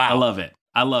 Wow.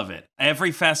 I love it.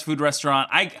 Every fast food restaurant,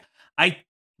 I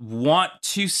want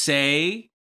to say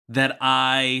that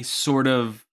I sort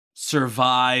of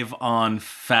survive on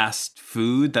fast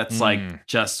food. That's like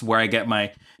just where I get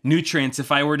my nutrients.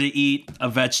 If I were to eat a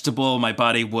vegetable, my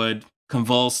body would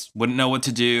convulse, wouldn't know what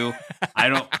to do. I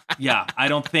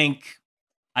don't think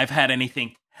I've had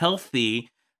anything healthy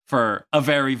for a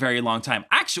very, very long time.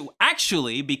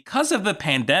 Actually, because of the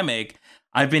pandemic,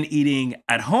 I've been eating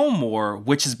at home more,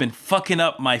 which has been fucking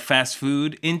up my fast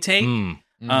food intake.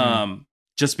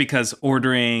 Just because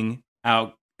ordering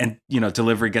out and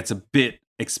delivery gets a bit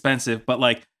expensive. But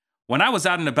like when I was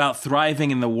out and about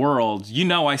thriving in the world,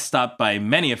 I stopped by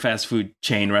many a fast food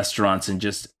chain restaurants and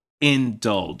just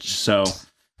indulge. So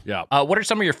yeah. What are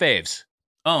some of your faves?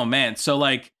 Oh man, so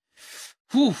like,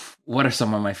 what are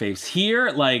some of my faves here?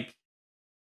 Like,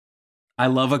 I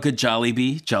love a good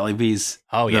Jollibee. Jollibee's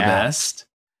the best.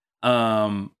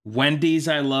 Wendy's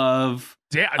I love.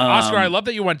 Damn, Oscar, I love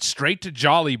that you went straight to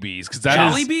Jollibee's because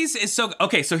Jollibee's is so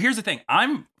okay. So here's the thing: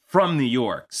 I'm from New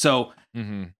York, so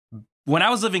when I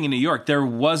was living in New York, there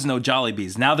was no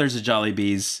Jollibee's. Now there's a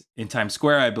Jollibee's in Times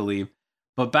Square, I believe.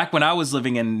 But back when I was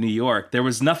living in New York, there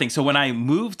was nothing. So when I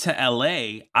moved to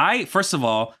LA, I first of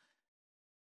all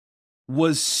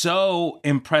was so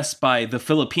impressed by the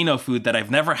Filipino food that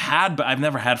I've never had, but I've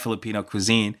never had Filipino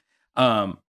cuisine.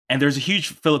 And there's a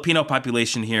huge Filipino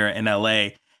population here in LA.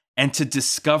 And to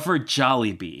discover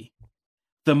Jollibee,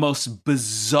 the most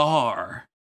bizarre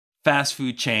fast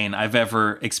food chain I've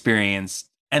ever experienced.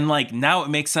 And like now it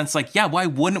makes sense. Like, yeah, why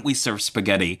wouldn't we serve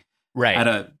spaghetti at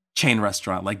a chain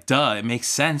restaurant? Like, duh, it makes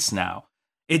sense now.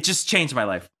 It just changed my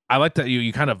life. I like that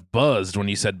you kind of buzzed when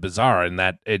you said bizarre, and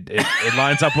that it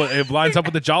lines up with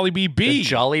the Jollibee bee. The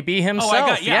Jollibee himself.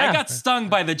 Oh, I got stung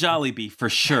by the Jollibee for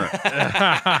sure.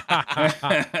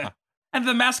 And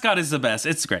the mascot is the best.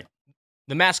 It's great.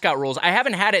 The mascot rules. I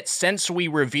haven't had it since we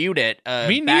reviewed it.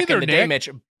 Me neither, back in the day, Nick. Mitch.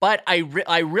 but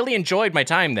I really enjoyed my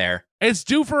time there. It's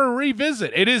due for a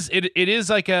revisit. It is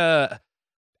like I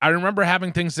remember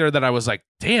having things there that I was like,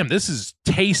 damn, this is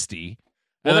tasty.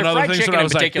 Well, and their then other fried things chicken that I in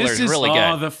was like, particular this is really good.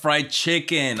 Oh, the fried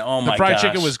chicken. Oh my The fried gosh.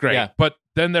 chicken was great. Yeah. But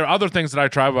then there are other things that I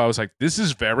tried where I was like, this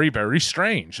is very, very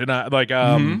strange. And I like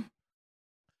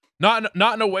not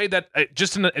in a way that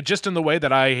just in the way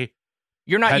that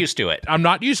You're not used to it. I'm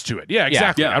not used to it. Yeah,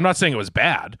 exactly. Yeah. I'm not saying it was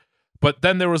bad, but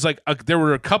then there was like there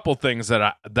were a couple things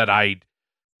that I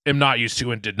am not used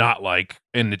to and did not like,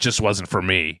 and it just wasn't for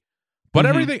me. But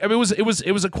everything, I mean,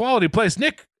 it was a quality place.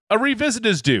 Nick, a revisit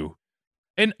is due.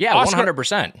 And Yeah, Oscar,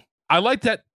 100%. I like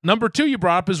that. Number 2 you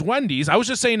brought up is Wendy's. I was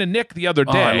just saying to Nick the other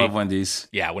Oh, day. I love Wendy's.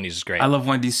 Yeah, Wendy's is great. I love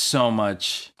Wendy's so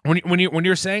much. When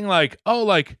you're saying like, oh,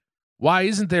 like, why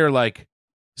isn't there like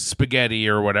spaghetti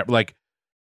or whatever? Like,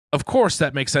 of course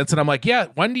that makes sense. And I'm like, yeah,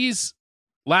 Wendy's.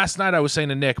 Last night I was saying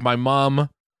to Nick, my mom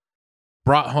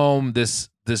brought home this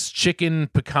chicken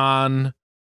pecan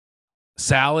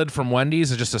salad from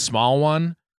Wendy's, just a small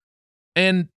one,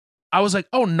 and I was like,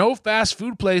 oh, no fast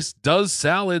food place does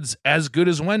salads as good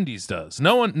as Wendy's does.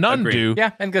 None Agreed. do.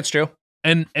 Yeah, and that's true.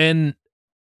 And then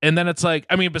it's like,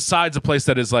 I mean, besides a place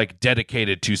that is like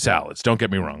dedicated to salads, don't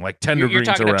get me wrong, like Tender You're Greens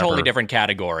talking or a whatever. totally different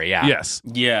category, yeah. Yes.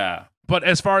 Yeah. But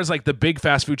as far as like the big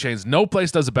fast food chains, no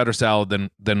place does a better salad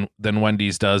than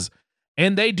Wendy's does.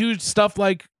 And they do stuff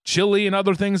like chili and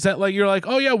other things that like you're like,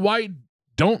 oh yeah, why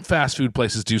don't fast food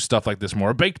places do stuff like this more?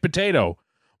 A baked potato.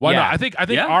 Why not? I think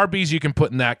Arby's you can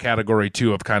put in that category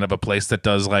too, of kind of a place that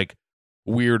does like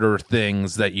weirder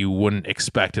things that you wouldn't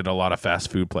expect at a lot of fast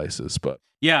food places. But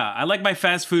Yeah, I like my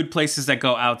fast food places that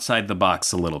go outside the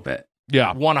box a little bit.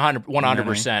 yeah,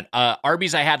 100%.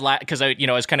 Arby's I had because I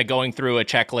was kind of going through a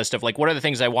checklist of like what are the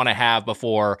things I want to have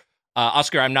before.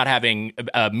 Oscar, I'm not having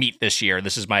meat this year.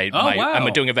 This is wow.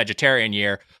 I'm doing a vegetarian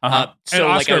year. And So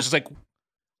like Oscar- I was just like,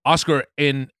 Oscar,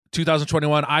 in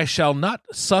 2021, I shall not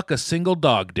suck a single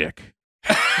dog dick.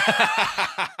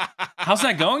 How's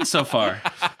that going so far?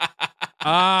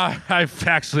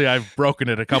 I've broken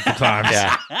it a couple times.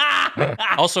 yeah.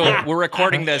 Also, we're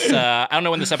recording this. I don't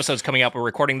know when this episode's coming out. We're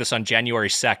recording this on January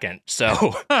 2nd.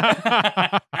 So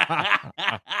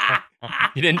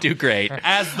you didn't do great.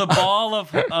 As the ball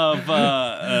of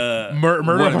Murder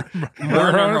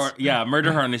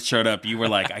murder hornets showed up, you were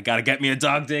like, I gotta get me a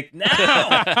dog dick now.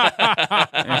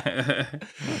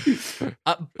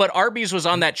 But Arby's was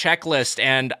on that checklist,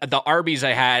 and the Arby's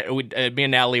I had, me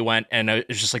and Natalie went, and it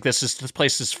was just like, this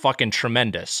place is fucking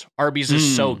tremendous. Arby's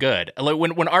is so good. Like,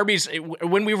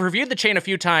 when we've reviewed the chain a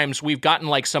few times, we've gotten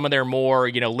like some of their more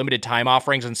limited time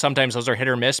offerings, and sometimes those are hit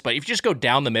or miss. But if you just go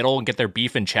down the middle and get their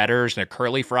beef and cheddars and their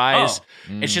curly fries,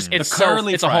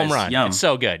 it's a home run. Yum. It's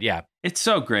so good. Yeah. It's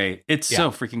so great. It's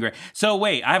so freaking great. So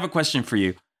wait, I have a question for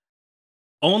you.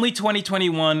 Only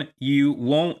 2021, you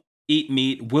won't eat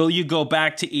meat. Will you go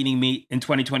back to eating meat in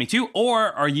 2022?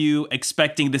 Or are you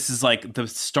expecting this is like the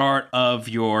start of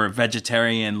your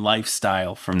vegetarian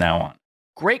lifestyle from now on?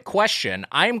 Great question.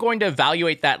 I'm going to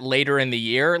evaluate that later in the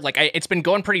year. Like it's been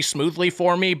going pretty smoothly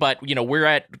for me, but we're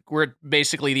at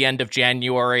basically the end of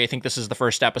January. I think this is the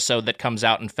first episode that comes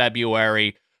out in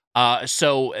February.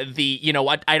 So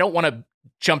I don't want to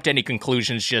jump to any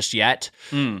conclusions just yet.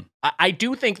 I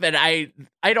do think that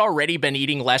I'd already been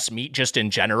eating less meat just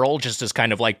in general, just as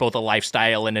kind of like both a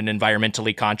lifestyle and an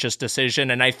environmentally conscious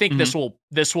decision. And I think this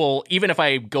will, even if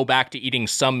I go back to eating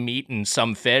some meat and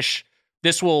some fish,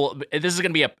 this is going to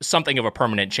be something of a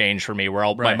permanent change for me,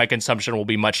 where my consumption will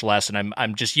be much less, and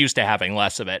I'm just used to having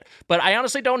less of it. But I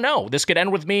honestly don't know. This could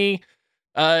end with me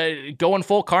going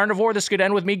full carnivore. This could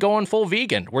end with me going full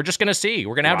vegan. We're just going to see.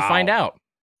 We're going to have to find out.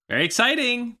 Very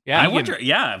exciting. Yeah, I wonder.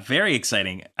 Yeah, very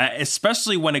exciting.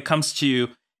 Especially when it comes to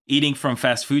eating from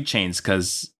fast food chains,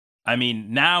 because I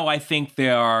mean, now I think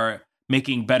they are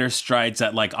making better strides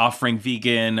at like offering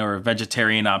vegan or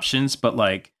vegetarian options, but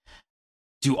like,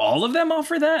 do all of them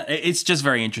offer that? It's just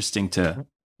very interesting to.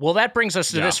 Well, that brings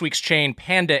us to this week's chain,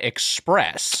 Panda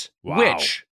Express, Wow.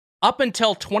 which up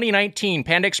until 2019,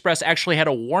 Panda Express actually had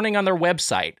a warning on their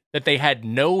website that they had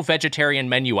no vegetarian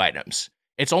menu items.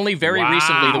 It's only very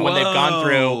recently when they've gone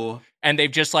through and they've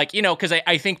just like, because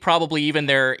I think probably even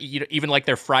even like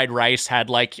their fried rice had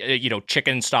like,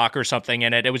 chicken stock or something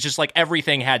in it. It was just like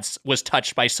everything was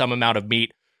touched by some amount of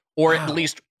meat, or at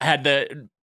least had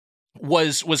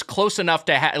was close enough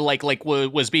to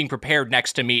was being prepared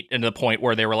next to meat, and to the point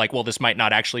where they were like, well, this might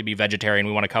not actually be vegetarian.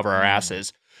 We want to cover our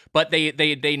asses. But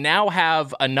they now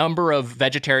have a number of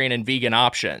vegetarian and vegan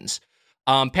options.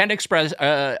 Panda Express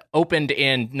opened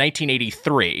in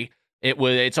 1983.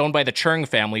 It's owned by the Chung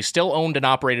family, still owned and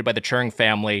operated by the Chung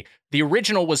family. The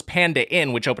original was Panda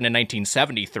Inn, which opened in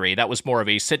 1973. That was more of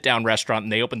a sit-down restaurant,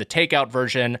 and they opened the takeout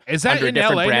version under a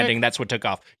different branding. Nick? That's what took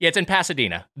off. Yeah, it's in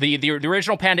Pasadena. The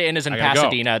original Panda Inn is in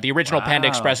Pasadena. The original Panda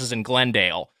Express is in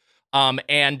Glendale.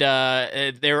 And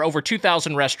there are over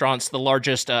 2,000 restaurants, the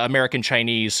largest American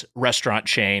Chinese restaurant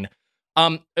chain.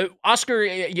 Oscar,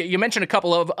 you mentioned a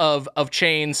couple of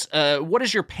chains. What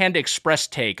is your Panda Express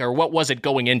take, or what was it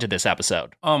going into this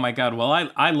episode? Oh my God. Well,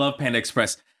 I love Panda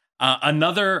Express.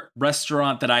 Another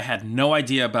restaurant that I had no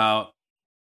idea about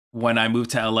when I moved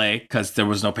to LA, because there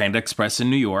was no Panda Express in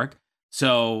New York.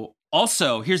 So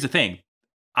also, here's the thing.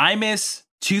 I miss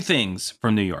two things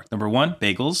from New York. Number one,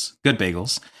 bagels, good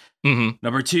bagels. Mm-hmm.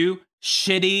 Number two,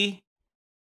 shitty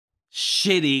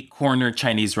corner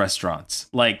Chinese restaurants.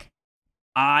 Like,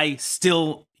 I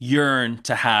still yearn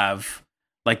to have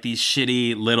like these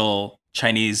shitty little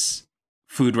Chinese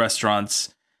food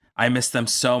restaurants. I miss them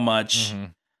so much. Mm-hmm.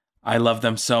 I love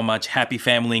them so much. Happy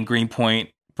Family in Greenpoint,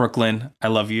 Brooklyn. I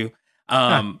love you.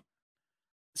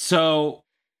 So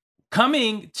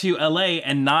coming to LA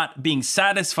and not being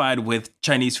satisfied with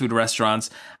Chinese food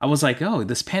restaurants, I was like, oh,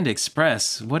 this Panda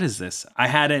Express, what is this? I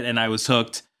had it and I was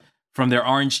hooked from their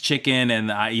orange chicken,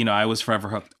 and I was forever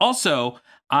hooked. Also,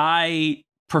 I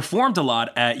performed a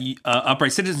lot at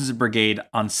Upright Citizens Brigade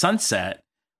on Sunset,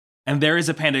 and there is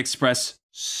a Panda Express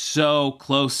so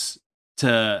close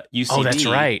to UCB. Oh, that's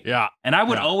right. Yeah. And I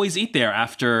would always eat there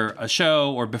after a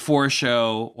show or before a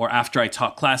show or after I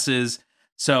taught classes.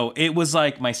 So it was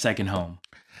like my second home.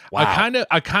 Wow.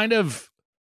 I kind of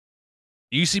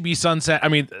UCB Sunset. I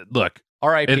mean, look,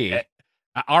 R.I.P.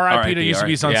 R.I.P. to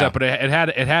UCB Sunset, yeah. but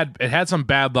it had some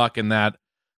bad luck in that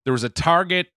there was a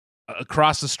Target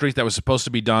across the street that was supposed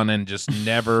to be done and just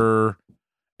never.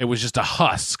 It was just a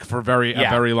husk for a very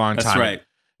long time. That's right.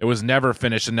 It was never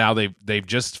finished, and now they've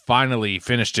just finally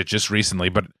finished it just recently.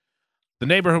 But the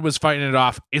neighborhood was fighting it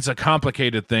off. It's a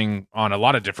complicated thing on a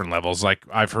lot of different levels. Like,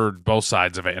 I've heard both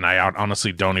sides of it, and I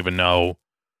honestly don't even know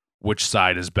which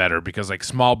side is better, because like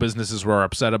small businesses were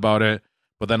upset about it,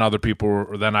 but then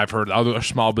I've heard other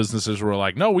small businesses were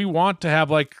like, no, we want to have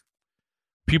like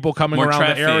people coming more around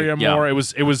traffic, the area more. yeah.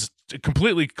 It was a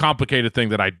completely complicated thing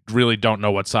that I really don't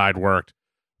know what side worked.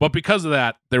 But because of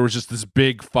that, there was just this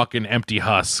big fucking empty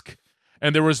husk.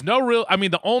 And there was no real, I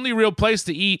mean, the only real place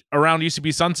to eat around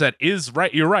UCB Sunset is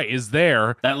is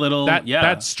there. That little,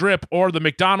 that strip, or the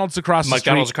McDonald's across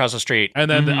the street.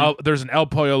 And then there's an El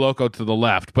Pollo Loco to the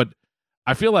left. But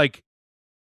I feel like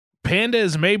Panda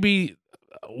is maybe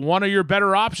one of your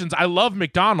better options. I love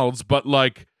McDonald's, but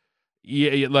like,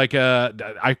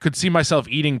 I could see myself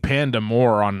eating Panda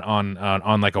more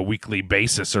on like a weekly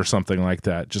basis or something like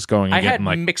that. Just going. And I had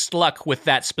like mixed luck with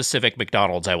that specific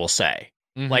McDonald's, I will say.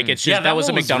 Mm-hmm. Like, it's just that was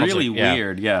a one McDonald's. Really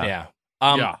weird. Yeah.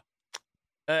 Yeah.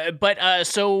 Yeah.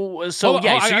 So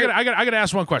I gotta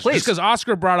ask one question. Please. Just because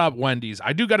Oscar brought up Wendy's,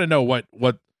 I do gotta know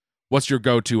what's your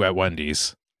go-to at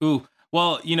Wendy's. Ooh,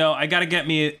 well, I gotta get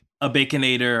me a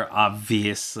Baconator,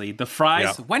 obviously. The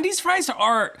fries, Yeah. Wendy's fries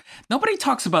nobody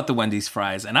talks about the Wendy's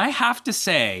fries, and I have to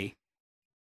say,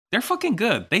 they're fucking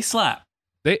good. They slap.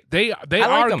 They like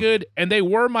are them. good, and they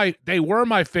were my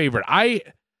favorite.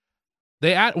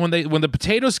 When the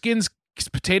potato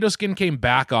skin came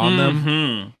back on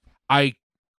them,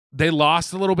 they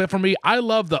lost a little bit for me. I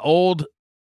love the old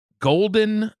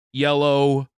golden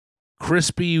yellow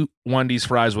crispy Wendy's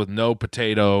fries with no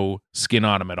potato skin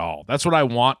on them at all. That's what I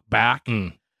want back.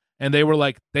 And they were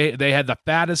like, they had the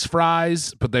fattest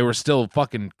fries, but they were still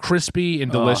fucking crispy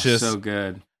and delicious. Oh, so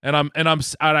good. And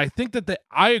I think that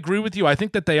I agree with you. I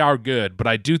think that they are good, but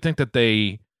I do think that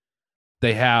they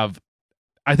have.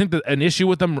 I think that an issue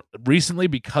with them recently,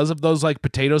 because of those like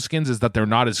potato skins, is that they're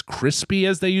not as crispy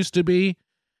as they used to be.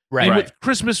 Right. And with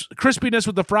crispiness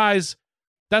with the fries,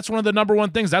 that's one of the number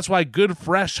one things. That's why good,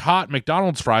 fresh, hot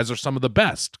McDonald's fries are some of the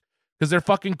best, because they're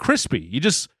fucking crispy.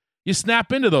 You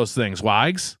snap into those things,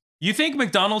 Wags. You think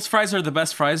McDonald's fries are the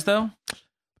best fries, though?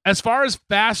 As far as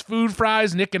fast food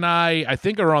fries, Nick and I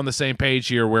think are on the same page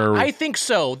here. Where I think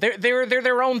so. They're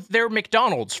they're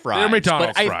McDonald's fries. They're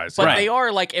McDonald's fries, but right. They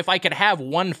are like, if I could have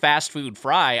one fast food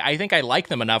fry, I think I like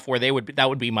them enough where that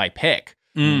would be my pick.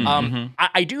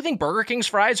 I do think Burger King's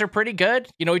fries are pretty good.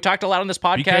 We talked a lot on this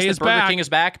podcast that Burger King is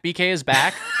back. BK is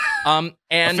back. And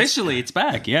officially, it's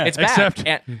back. Yeah, it's back.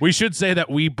 Except we should say that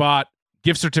we bought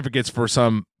gift certificates for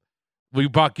we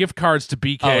bought gift cards to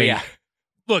BK. Oh yeah.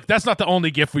 Look, that's not the only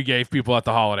gift we gave people at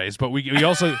the holidays, but we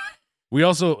also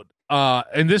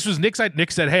and this was Nick said,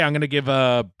 hey, I'm going to give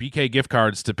BK gift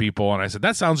cards to people, and I said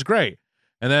that sounds great.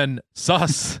 And then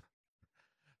Sus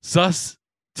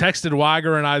texted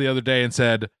Weiger and I the other day and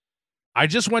said, I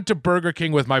just went to Burger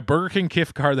King with my Burger King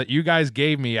gift card that you guys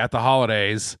gave me at the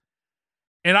holidays,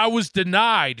 and I was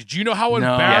denied. Do you know how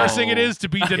embarrassing it is to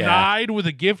be denied with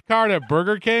a gift card at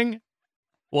Burger King?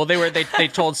 Well, they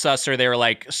told Susser, they were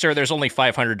like, sir, there's only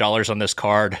 $500 on this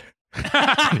card.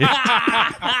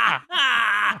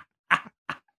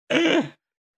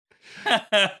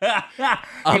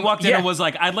 He walked in and was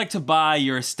like, I'd like to buy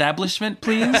your establishment,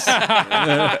 please.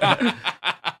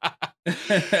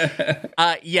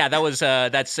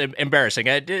 That's embarrassing.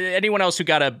 Anyone else who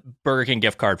got a Burger King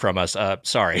gift card from us,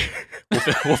 sorry.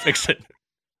 We'll fix it.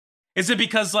 Is it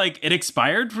because like it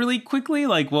expired really quickly?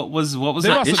 Like what was They the must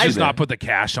have issue just there? not put the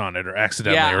cash on it or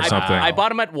accidentally or something. I bought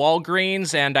them at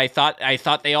Walgreens, and I thought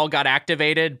they all got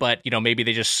activated, but maybe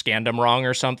they just scanned them wrong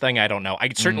or something. I don't know.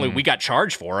 We got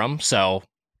charged for them, so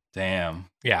Damn.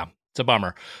 yeah, it's a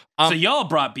bummer. So y'all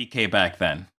brought BK back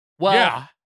then. Well, yeah.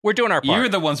 We're doing our part. You're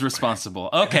the ones responsible.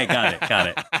 Okay, got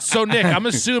it. So Nick, I'm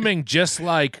assuming just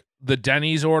like the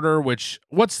Denny's order, which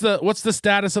what's the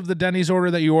status of the Denny's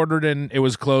order that you ordered and it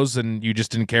was closed and you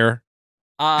just didn't care?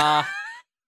 I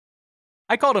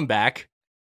called him back.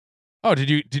 Oh, did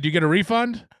you get a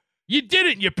refund? You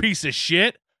didn't, you piece of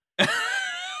shit.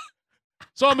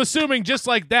 So I'm assuming just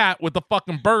like that with the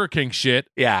fucking Burger King shit,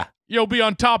 Yeah, you'll be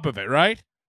on top of it, right?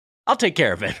 I'll take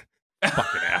care of it.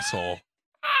 Fucking asshole.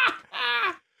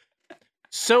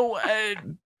 So,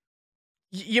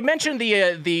 you mentioned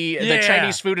the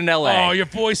Chinese food in LA. Oh, your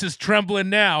voice is trembling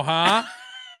now, huh?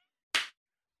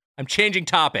 I'm changing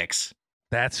topics.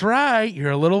 That's right.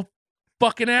 You're a little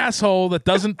fucking asshole that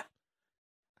doesn't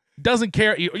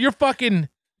care. You're fucking,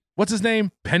 what's his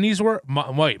name? Pennyworth?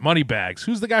 Wait, Moneybags.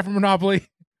 Who's the guy from Monopoly?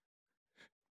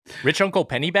 Rich Uncle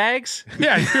Pennybags?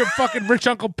 Yeah, you're fucking rich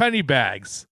Uncle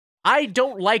Pennybags. I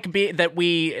don't like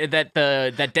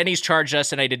that Denny's charged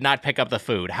us and I did not pick up the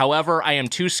food. However, I am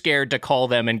too scared to call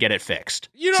them and get it fixed.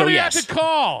 You don't even have to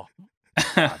call.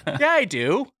 Yeah, I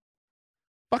do.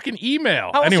 Fucking email.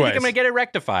 How else do you Anyways. think I'm going to get it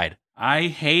rectified? I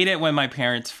hate it when my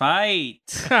parents fight.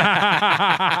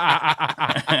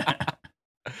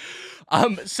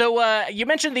 So you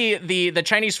mentioned the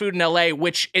Chinese food in LA,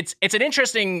 which it's an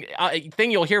interesting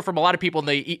thing you'll hear from a lot of people,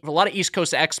 a lot of East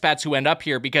Coast expats who end up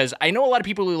here, because I know a lot of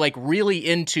people who like really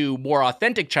into more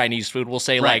authentic Chinese food will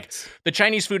say like the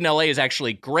Chinese food in LA is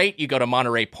actually great. You go to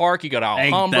Monterey Park, you go to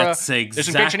Alhambra, That's exactly there's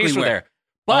some great Chinese food there.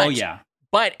 Oh yeah.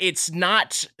 But it's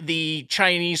not the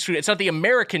Chinese food. It's not the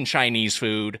American Chinese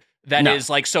food that is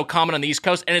like so common on the East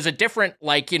Coast, and is a different,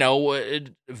 like,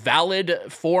 valid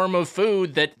form of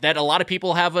food that a lot of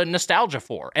people have a nostalgia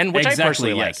for, and which I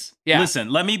personally like. Yeah. Listen,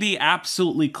 let me be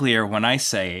absolutely clear when I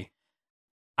say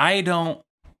I don't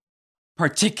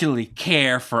particularly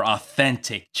care for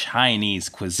authentic Chinese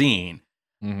cuisine.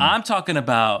 Mhm. I'm talking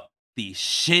about the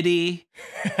shitty,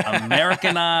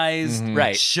 Americanized,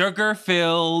 Mhm.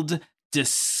 sugar-filled,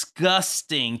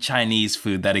 disgusting Chinese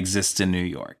food that exists in New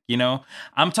York.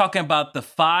 I'm talking about the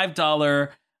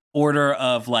 $5 order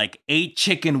of like 8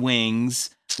 chicken wings.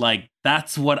 Like,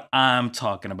 that's what I'm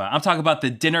talking about. I'm talking about the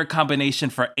dinner combination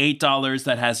for $8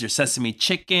 that has your sesame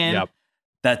chicken. Yep.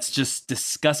 That's just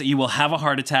disgusting. You will have a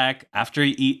heart attack after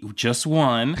you eat just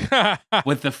one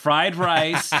with the fried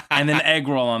rice and an egg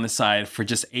roll on the side for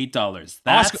just $8.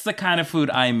 That's the kind of food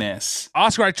I miss.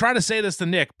 Oscar, I try to say this to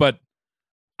Nick, but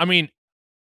I mean,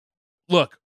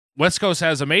 look, West Coast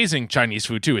has amazing Chinese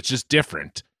food too. It's just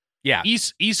different. Yeah.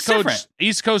 East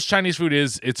Coast Chinese food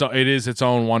is its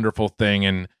own wonderful thing,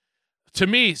 and to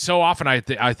me, so often I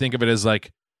think of it as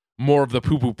like more of the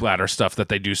poo-poo platter stuff that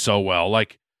they do so well.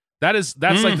 Like that's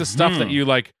like the stuff that you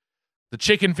like, the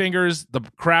chicken fingers, the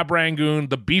crab rangoon,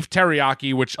 the beef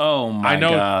teriyaki, which I know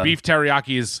God. beef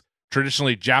teriyaki is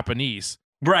traditionally Japanese.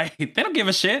 Right. They don't give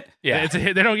a shit. Yeah.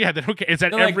 They don't care. It's at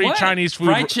They're like, every "What? Chinese food.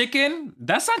 Fried chicken?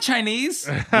 That's not Chinese.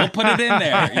 We'll put it in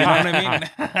there. You know what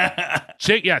I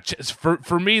mean?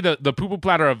 For me, the poo-poo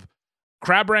platter of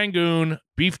crab rangoon,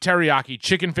 beef teriyaki,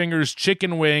 chicken fingers,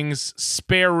 chicken wings,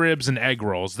 spare ribs, and egg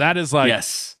rolls. That is like,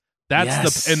 yes.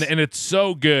 that's and it's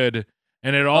so good,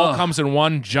 and it all comes in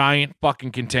one giant fucking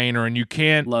container, and you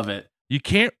can't Love it. you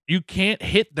can't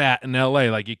hit that in LA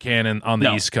like you can on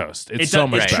the East Coast. It's so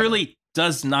much It better. truly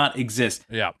does not exist.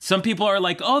 Yeah. Some people are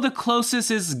like, oh, the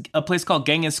closest is a place called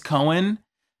Genghis Cohen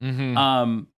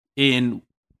Mm-hmm. in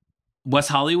West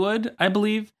Hollywood, I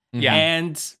believe. Yeah.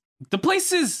 And the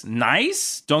place is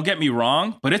nice, don't get me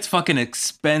wrong, but it's fucking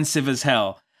expensive as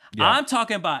hell. Yeah. I'm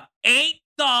talking about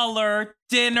 $8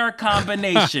 dinner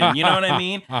combination. You know what I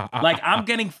mean? Like, I'm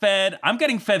getting fed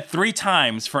 3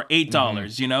 times for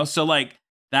 $8, So like,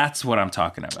 that's what I'm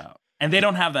talking about. And they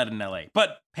don't have that in LA.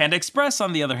 But Panda Express,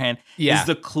 on the other hand, Yeah. is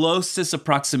the closest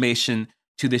approximation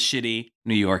to the shitty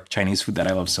New York Chinese food that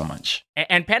I love so much.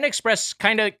 And Panda Express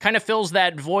kind of fills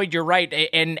that void. You're right,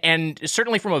 and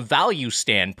certainly from a value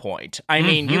standpoint. I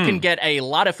mean, you can get a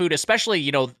lot of food, especially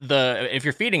if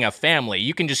you're feeding a family,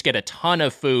 you can just get a ton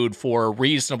of food for a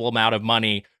reasonable amount of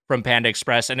money from Panda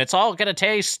Express, and it's all gonna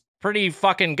taste pretty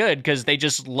fucking good because they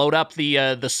just load up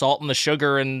the salt and the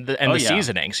sugar and the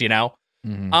seasonings.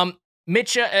 Mm-hmm.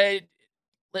 Mitch.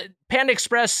 Panda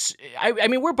Express, I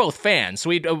mean, we're both fans.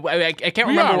 I can't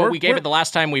remember what we gave it the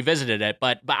last time we visited it,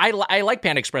 but I like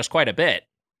Panda Express quite a bit.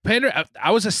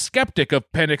 I was a skeptic of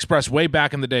Panda Express way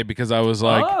back in the day because I was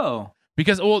like,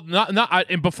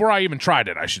 and before I even tried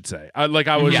it, I should say, I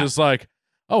was just like,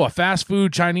 a fast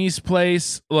food Chinese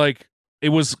place. Like, it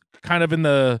was kind of in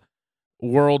the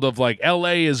world of like,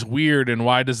 LA is weird, and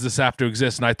why does this have to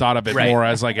exist? And I thought of it more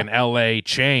as like an LA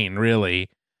chain, really.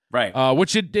 Right.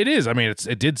 Which it is. I mean,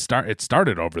 it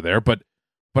started over there, but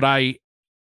I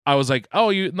was like,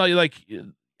 I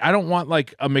don't want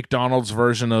like a McDonald's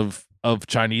version of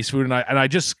Chinese food, and I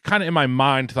just kind of in my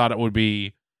mind thought it would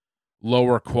be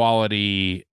lower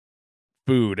quality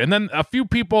food. And then a few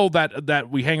people that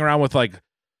we hang around with like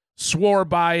swore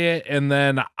by it, and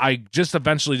then I just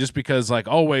eventually, just because like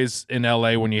always in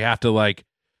LA when you have to like,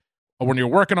 when you're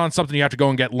working on something, you have to go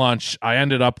and get lunch. I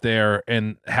ended up there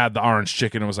and had the orange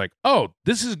chicken and was like, oh,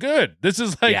 this is good. This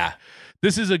is like,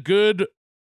 this is a good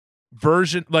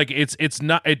version. Like it's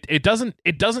not, it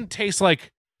doesn't taste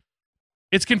like,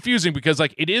 it's confusing because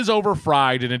like it is over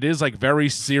fried and it is like very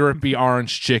syrupy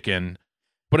orange chicken,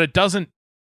 but it doesn't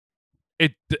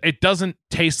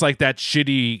taste like that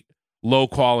shitty low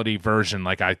quality version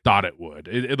like I thought it would.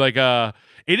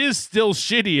 It is still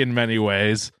shitty in many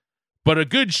ways, but a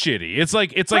good shitty.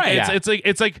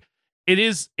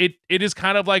 It is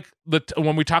kind of like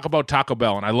when we talk about Taco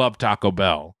Bell, and I love Taco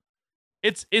Bell.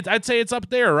 I'd say it's up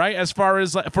there, right? As far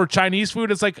as like, for Chinese food,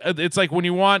 it's like when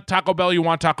you want Taco Bell, you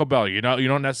want Taco Bell. You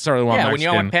don't necessarily want Mexican. When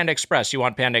you want Panda Express, you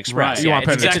want Panda Express. Right. You want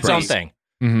Panda Express. It's its own thing.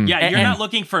 Mm-hmm. Yeah, you're not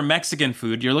looking for Mexican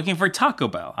food. You're looking for Taco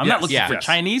Bell. I'm not looking for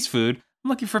Chinese food. I'm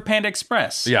looking for Panda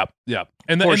Express. Yeah.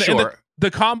 And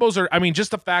the combos are, I mean, just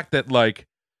the fact that like,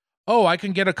 I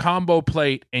can get a combo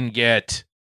plate and get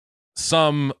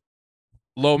some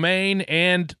lo mein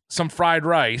and some fried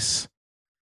rice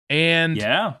and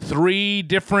 3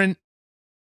 different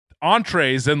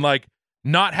entrees and like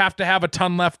not have to have a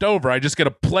ton left over. I just get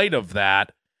a plate of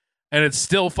that and it's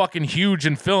still fucking huge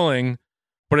and filling,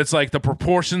 but it's like the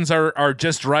proportions are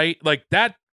just right. Like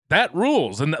that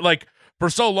rules. And like for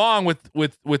so long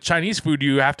with Chinese food,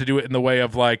 you have to do it in the way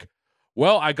of like,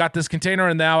 well, I got this container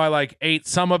and now I like ate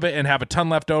some of it and have a ton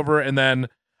left over, and then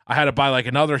I had to buy like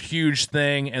another huge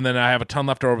thing and then I have a ton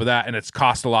left over that, and it's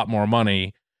cost a lot more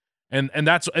money. And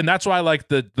that's why like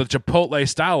the Chipotle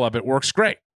style of it works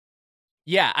great.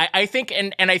 Yeah, I think,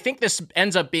 and I think this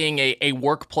ends up being a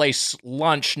workplace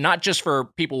lunch, not just for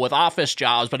people with office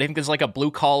jobs, but I think it's like a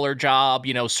blue collar job,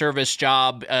 service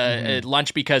job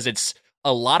lunch, because it's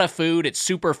a lot of food, it's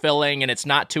super filling, and it's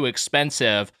not too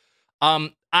expensive.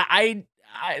 I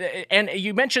and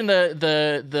you mentioned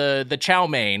the chow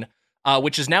mein,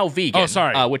 which is now vegan. Oh,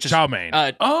 sorry, which is chow mein.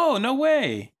 Oh, no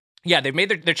way. Yeah, they've made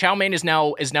their chow mein is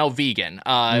now vegan,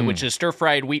 which is stir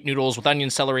fried wheat noodles with onion,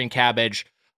 celery, and cabbage.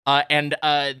 And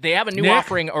they have a new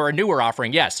offering, or a newer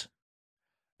offering. Yes,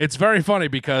 it's very funny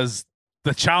because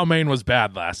the chow mein was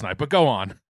bad last night. But go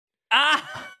on. I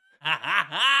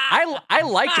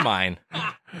liked mine.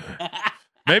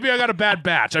 Maybe I got a bad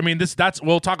batch. I mean,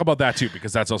 we'll talk about that too,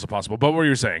 because that's also possible. But what were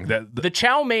you saying? The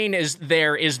chow mein is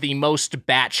the most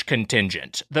batch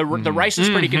contingent. The rice is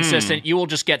pretty consistent. You will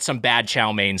just get some bad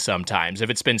chow mein sometimes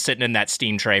if it's been sitting in that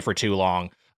steam tray for too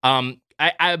long. But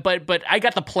I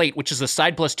got the plate, which is the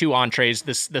side plus 2 entrees.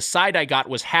 The side I got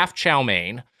was half chow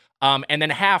mein, and then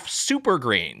half super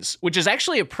greens, which is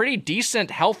actually a pretty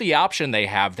decent, healthy option they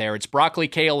have there. It's broccoli,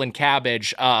 kale, and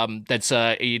cabbage. That's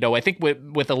I think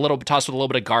with a little tossed with a little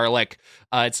bit of garlic.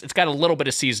 It's got a little bit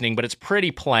of seasoning, but it's pretty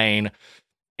plain.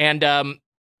 And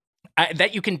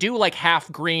that you can do like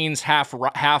half greens, half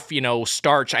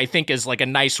starch, I think is like a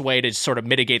nice way to sort of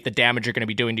mitigate the damage you're going to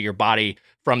be doing to your body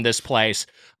from this place.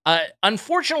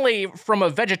 Unfortunately, from a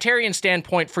vegetarian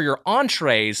standpoint, for your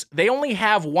entrees, they only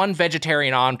have one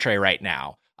vegetarian entree right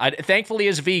now. Thankfully,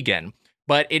 is vegan,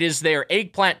 but it is their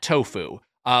eggplant tofu,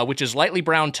 which is lightly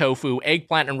browned tofu,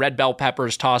 eggplant and red bell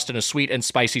peppers tossed in a sweet and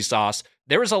spicy sauce.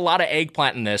 There is a lot of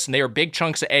eggplant in this, and they are big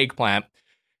chunks of eggplant.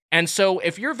 And so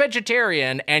if you're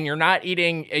vegetarian and you're not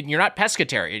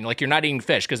pescatarian, like you're not eating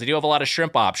fish, because they do have a lot of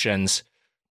shrimp options,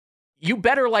 you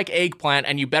better like eggplant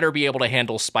and you better be able to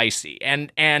handle spicy.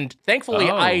 And thankfully,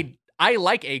 I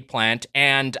like eggplant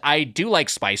and I do like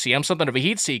spicy. I'm something of a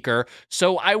heat seeker.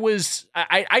 So I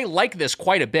like this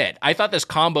quite a bit. I thought this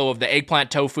combo of the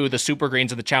eggplant tofu, the super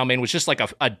greens, and the chow mein was just like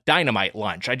a dynamite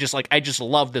lunch. I just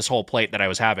love this whole plate that I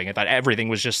was having. I thought everything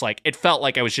was just like, it felt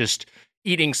like I was just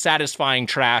eating satisfying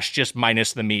trash, just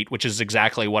minus the meat, which is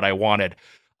exactly what I wanted.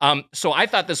 So I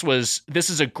thought this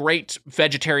is a great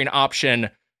vegetarian option,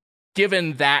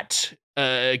 given that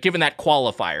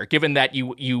qualifier, given that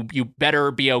you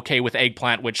better be okay with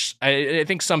eggplant, which I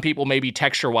think some people, maybe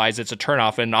texture-wise, it's a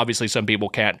turnoff, and obviously some people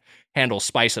can't handle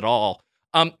spice at all.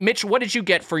 Mitch, what did you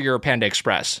get for your Panda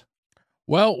Express?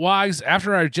 Well, Wags,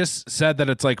 after I just said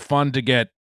that it's like fun to get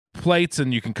plates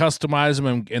and you can customize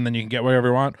them and then you can get whatever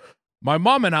you want, my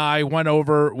mom and I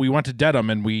we went to Dedham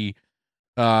and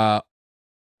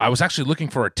I was actually looking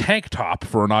for a tank top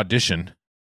for an audition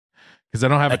because I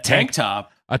don't have a tank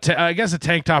top. I guess a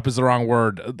tank top is the wrong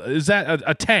word. Is that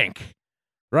a tank,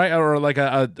 right? Or like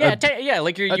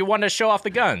like you want to show off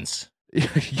the guns.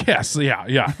 Yes,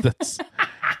 yeah. That's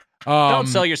don't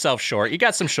sell yourself short. You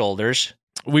got some shoulders.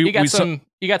 You got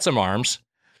some arms.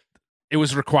 It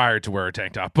was required to wear a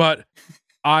tank top, but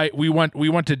we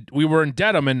were in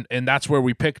Dedham and that's where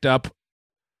we picked up.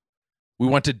 We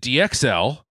went to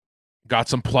DXL, got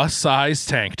some plus size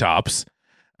tank tops,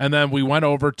 and then we went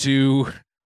over to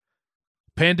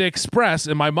Panda Express,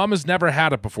 and my mom has never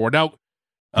had it before. Now,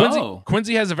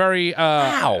 Quincy has a very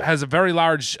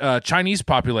large Chinese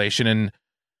population, and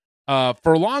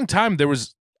for a long time there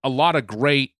was a lot of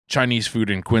great Chinese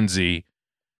food in Quincy,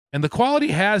 and the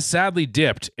quality has sadly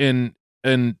dipped in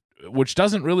which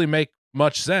doesn't really make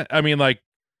much sense. I mean, like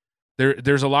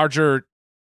there's a larger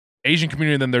Asian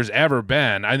community than there's ever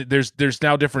been. There's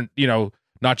now different,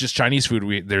 not just Chinese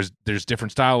food. There's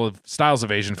different styles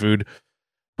of Asian food,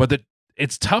 but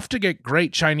it's tough to get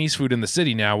great Chinese food in the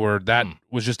city now, where that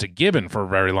was just a given for a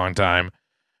very long time.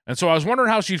 And so I was wondering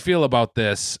how she'd feel about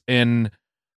this. And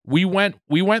we went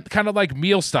kind of like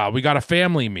meal style. We got a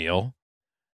family meal,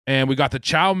 and we got the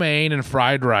chow mein and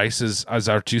fried rice as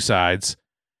our two sides.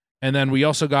 And then we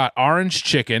also got orange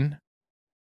chicken,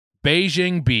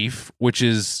 Beijing beef, which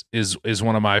is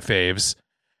one of my faves.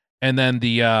 And then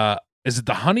is it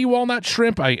the honey walnut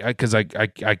shrimp? Because I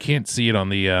can't see it on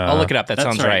the. I'll look it up. That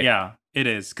sounds right. Yeah, it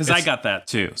is, because I got that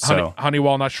too. So honey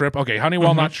walnut shrimp. Okay, honey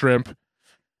walnut shrimp.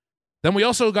 Then we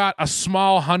also got a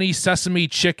small honey sesame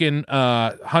chicken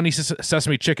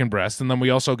breast, and then we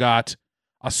also got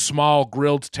a small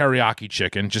grilled teriyaki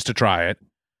chicken just to try it.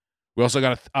 We also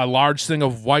got a large thing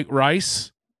of white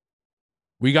rice.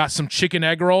 We got some chicken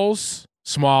egg rolls,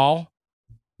 small,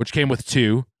 which came with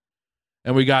 2.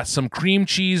 And we got some cream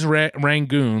cheese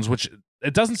rangoons, which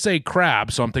it doesn't say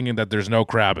crab, so I'm thinking that there's no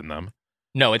crab in them.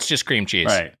 No, it's just cream cheese.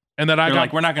 Right. And then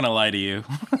we're not going to lie to you.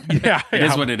 Yeah. It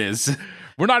is what it is.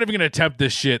 We're not even going to attempt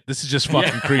this shit. This is just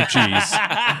fucking cream cheese.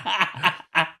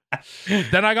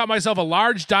 Then I got myself a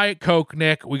large Diet Coke,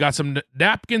 Nick. We got some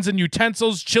napkins and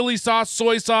utensils, chili sauce,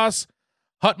 soy sauce,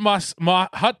 hot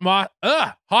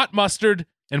mustard,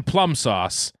 and plum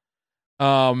sauce.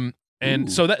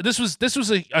 And so this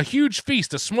was a huge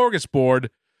feast, a smorgasbord,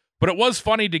 but it was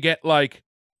funny to get, like,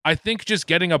 I think just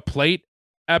getting a plate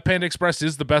at Panda Express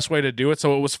is the best way to do it.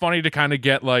 So it was funny to kind of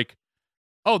get like,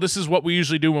 oh, this is what we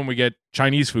usually do when we get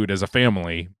Chinese food as a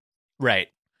family. Right.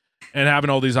 And having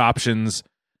all these options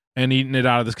and eating it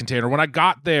out of this container. When I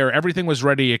got there, everything was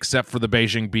ready except for the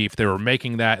Beijing beef. They were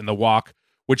making that in the wok,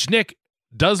 which, Nick,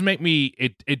 does make me,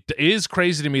 it is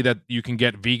crazy to me that you can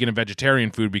get vegan and vegetarian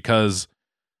food, because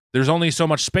there's only so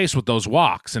much space with those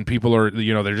woks, and people are,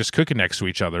 they're just cooking next to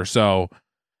each other. So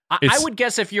I would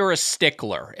guess if you're a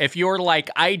stickler, if you're like,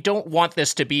 I don't want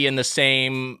this to be in the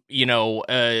same,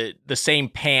 the same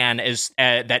pan as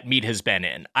that meat has been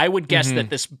in, I would guess that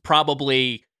this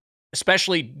probably,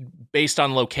 especially based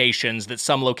on locations, that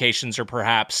some locations are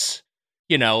perhaps,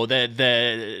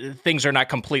 the things are not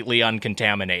completely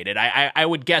uncontaminated. I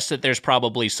would guess that there's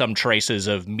probably some traces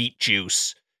of meat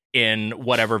juice in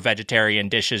whatever vegetarian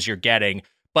dishes you're getting.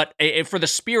 But for the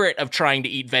spirit of trying to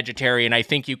eat vegetarian, I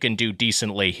think you can do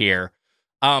decently here.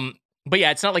 But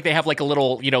yeah, it's not like they have like a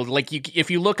little, if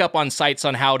you look up on sites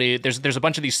on how to, there's a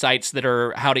bunch of these sites that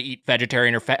are how to eat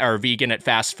vegetarian or vegan at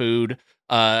fast food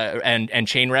and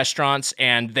chain restaurants,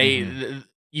 and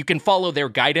you can follow their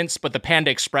guidance, but the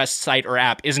Panda Express site or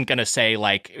app isn't going to say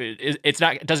like, it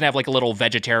doesn't have like a little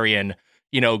vegetarian,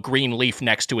 green leaf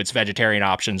next to its vegetarian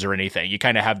options or anything. You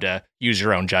kind of have to use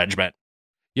your own judgment.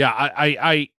 Yeah,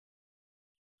 I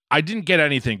didn't get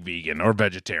anything vegan or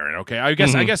vegetarian. Okay, I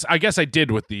guess I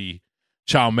did with the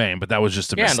chow mein, but that was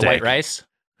just a mistake. And the white rice.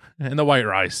 and the white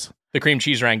rice. The cream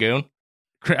cheese rangoon.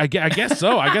 I guess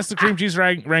so. I guess the cream cheese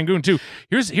rangoon too.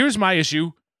 Here's my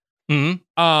issue.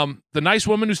 Mm-hmm. The nice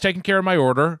woman who's taking care of my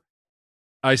order,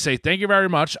 I say thank you very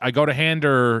much. I go to hand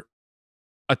her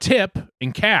a tip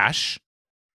in cash,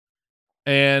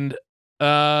 and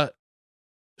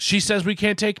she says we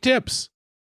can't take tips.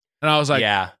 And I was like,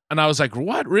 yeah. And I was like,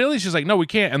 what? Really? She's like, no, we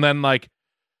can't. And then like,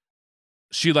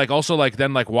 she like also like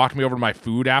then like walked me over to my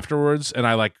food afterwards, and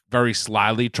I like very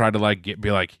slyly tried to like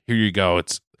be like, here you go.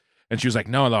 And she was like,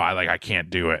 no, I can't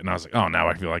do it. And I was like, oh, now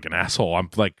I feel like an asshole. I'm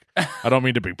like, I don't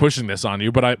mean to be pushing this on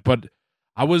you, but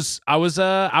I was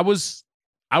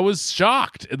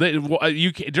shocked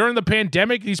that during the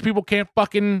pandemic, these people can't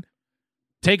fucking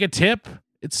take a tip.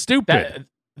 It's stupid.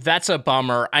 That's a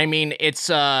bummer. I mean, it's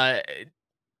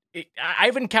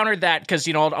I've encountered that because,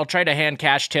 you know, I'll try to hand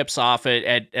cash tips off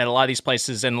at a lot of these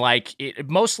places, and like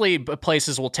mostly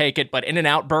places will take it, but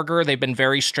In-N-Out Burger, they've been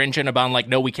very stringent about like,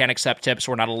 no, we can't accept tips.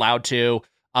 We're not allowed to.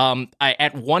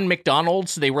 At one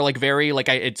McDonald's, they were like very like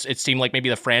it seemed like maybe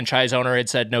the franchise owner had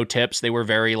said no tips. They were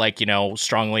very like, you know,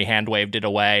 strongly hand waved it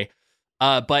away.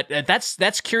 But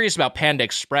that's curious about Panda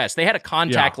Express. They had a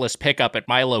contactless pickup at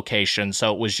my location,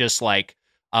 so it was just like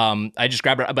I just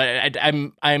grabbed it. But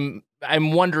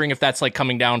I'm wondering if that's like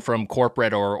coming down from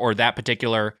corporate or that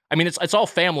particular. I mean, it's all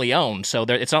family owned, so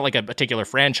it's not like a particular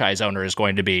franchise owner is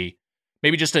going to be.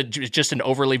 Maybe just an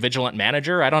overly vigilant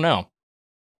manager. I don't know.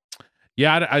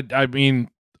 Yeah, I mean,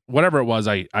 whatever it was,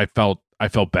 I felt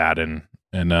bad, and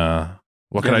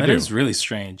what can I do? That is really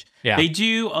strange. Yeah, they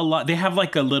do a lot. They have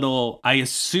like a little, I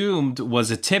assumed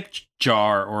was a tip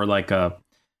jar or like a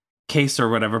case or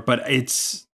whatever, but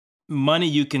it's money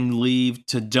you can leave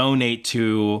to donate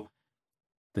to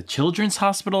the children's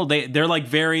hospital. They're like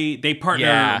they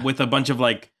partner with a bunch of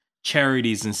like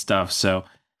charities and stuff. So,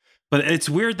 but it's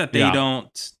weird that they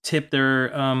don't tip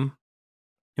their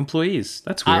employees.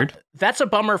 That's weird. That's a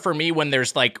bummer for me when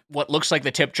there's like what looks like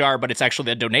the tip jar, but it's actually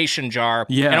the donation jar.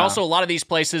 Yeah. And also a lot of these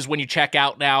places when you check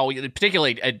out now,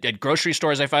 particularly at grocery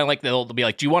stores, I find like they'll be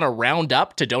like, do you want to round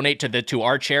up to donate to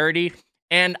our charity?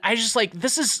 And I just like,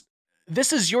 this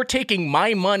is you're taking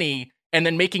my money and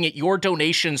then making it your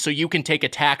donation so you can take a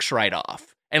tax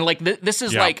write-off. And like, this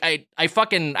is like, I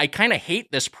kind of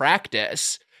hate this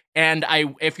practice. And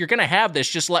if you're going to have this,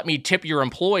 just let me tip your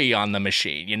employee on the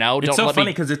machine, you know? It's so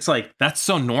funny because it's like, that's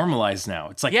so normalized now.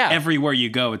 It's like everywhere you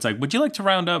go, it's like, would you like to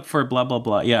round up for blah, blah,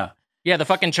 blah? Yeah. Yeah, the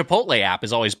fucking Chipotle app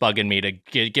is always bugging me to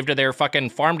give to their fucking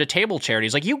farm-to-table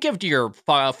charities. Like, you give to your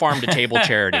farm-to-table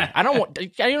charity. I don't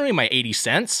need my 80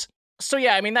 cents. So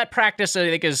yeah, I mean, that practice I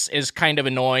think is kind of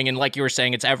annoying, and like you were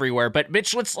saying, it's everywhere. But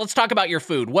Mitch, let's talk about your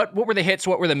food. What were the hits?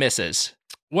 What were the misses?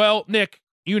 Well, Nick,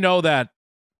 you know that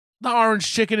the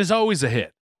orange chicken is always a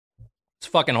hit. It's a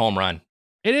fucking home run.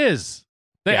 It is.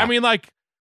 I mean, like,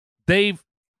 they've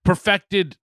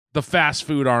perfected the fast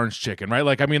food orange chicken, right?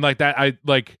 Like, I mean, like that.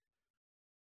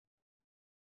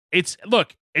 Is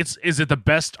it the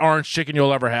best orange chicken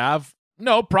you'll ever have?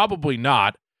 No, probably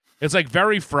not. It's like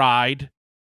very fried.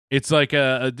 It's like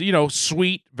a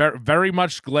sweet, very, very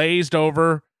much glazed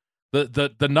over.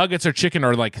 The nuggets or chicken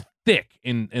are like thick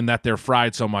in that they're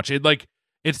fried so much.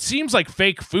 It seems like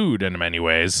fake food in many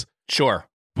ways. Sure.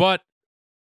 But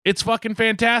it's fucking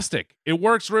fantastic. It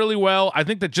works really well. I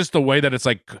think that just the way that it's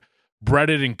like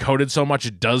breaded and coated so much,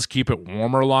 it does keep it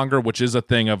warmer longer, which is a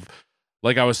thing of,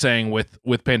 like I was saying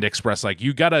with Panda Express, like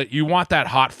you want that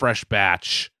hot, fresh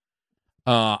batch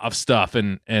of stuff.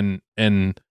 And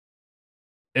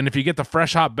if you get the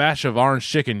fresh hot batch of orange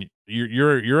chicken,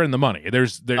 you're in the money.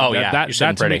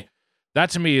 That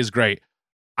to me is great.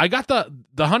 I got the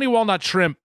honey walnut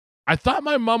shrimp. I thought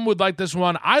my mom would like this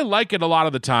one. I like it a lot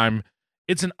of the time.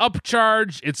 It's an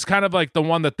upcharge. It's kind of like the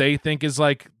one that they think is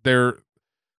like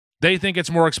they think it's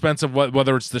more expensive,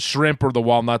 whether it's the shrimp or the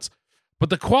walnuts. But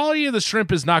the quality of the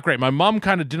shrimp is not great. My mom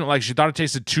kind of didn't like. She thought it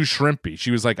tasted too shrimpy. She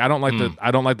was like, I don't like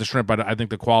the shrimp. But I think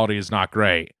the quality is not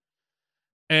great.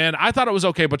 And I thought it was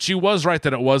okay, but she was right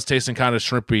that it was tasting kind of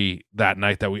shrimpy that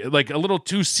night. That we like a little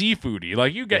too seafoody.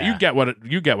 Like you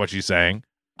get what she's saying.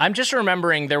 I'm just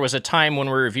remembering there was a time when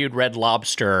we reviewed Red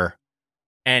Lobster,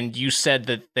 and you said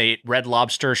that Red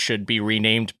Lobster should be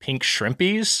renamed Pink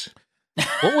Shrimpies.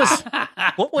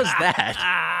 What was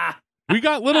that? We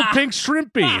got little pink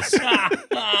shrimpies.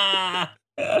 I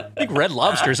think Red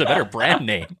Lobster is a better brand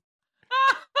name.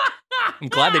 I'm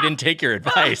glad they didn't take your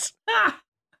advice.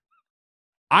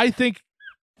 I think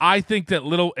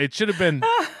that it should have been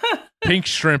pink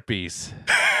shrimpies.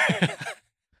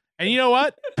 And you know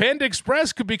what? Panda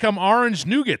Express could become orange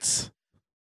nougats.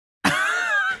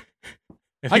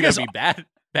 I guess that'd be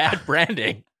bad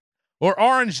branding. Or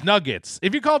orange nuggets.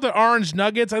 If you called it orange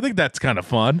nuggets, I think that's kind of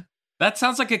fun. That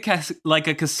sounds like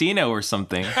a casino or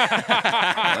something.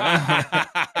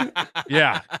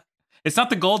 Yeah. It's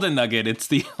not the golden nugget, it's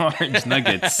the orange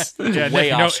nuggets. Yeah, Way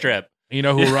off strip. You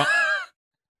know who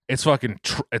it's fucking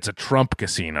it's a Trump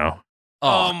casino.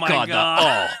 Oh my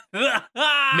God.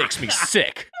 Makes me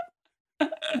sick.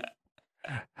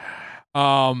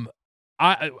 I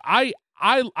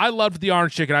loved the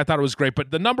orange chicken. I thought it was great,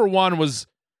 but the number one was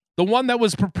the one that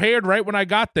was prepared right when I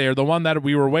got there, the one that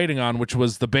we were waiting on, which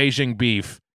was the Beijing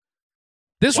beef.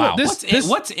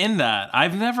 What's in that?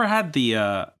 I've never had the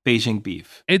Beijing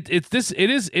beef. It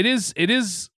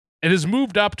has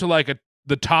moved up to like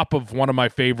the top of one of my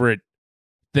favorite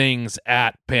things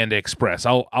at Panda Express.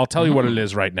 I'll tell you what it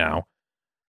is right now.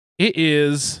 It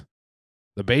is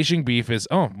the Beijing beef is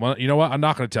well, you know what? I'm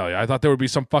not going to tell you. I thought there would be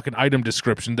some fucking item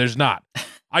description. There's not.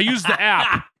 I use the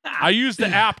app. I use the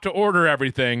app to order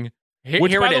everything. Here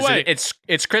it is.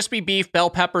 It's crispy beef, bell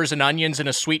peppers, and onions in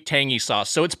a sweet tangy sauce.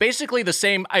 So it's basically the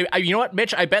same. You know what,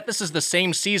 Mitch? I bet this is the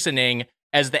same seasoning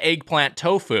as the eggplant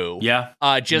tofu. Yeah.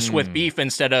 Just with beef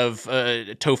instead of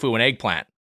tofu and eggplant.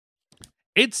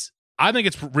 I think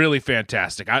it's really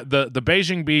fantastic. The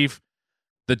Beijing beef,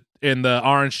 and the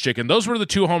orange chicken, those were the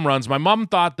two home runs. My mom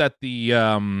thought that the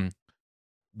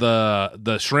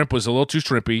shrimp was a little too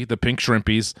shrimpy, the pink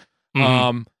shrimpies.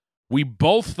 Mm-hmm. We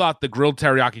both thought the grilled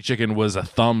teriyaki chicken was a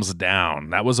thumbs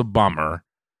down. That was a bummer.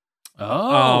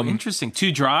 Oh, interesting.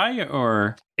 Too dry,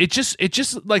 or it just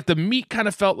like the meat kind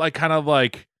of felt like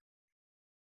a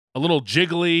little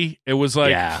jiggly. It was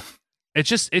like, yeah. It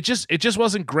just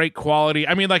wasn't great quality.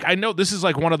 I mean, like, I know this is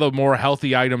like one of the more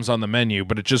healthy items on the menu,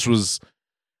 but it just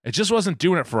wasn't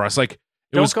doing it for us. Like,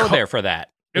 don't go there for that.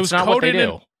 It's not what they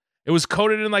do. It was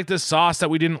coated in like this sauce that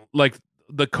we didn't like.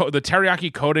 The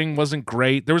teriyaki coating wasn't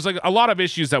great. There was like a lot of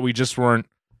issues that we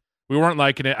weren't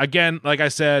liking it. Again, like I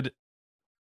said,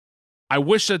 I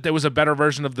wish that there was a better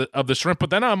version of the shrimp, but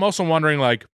then I'm also wondering,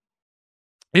 like,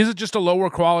 is it just a lower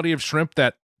quality of shrimp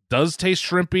that does taste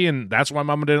shrimpy and that's why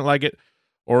Mama didn't like it?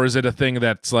 Or is it a thing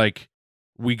that's like,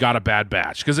 we got a bad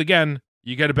batch? Because again,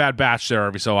 you get a bad batch there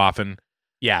every so often.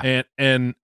 Yeah.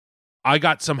 And I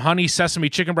got some honey sesame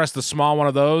chicken breast, the small one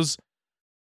of those.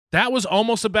 That was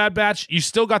almost a bad batch. You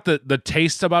still got the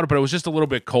taste about it, but it was just a little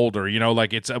bit colder. You know,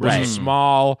 like it was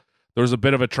small. There was a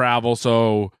bit of a travel.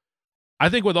 So I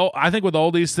think with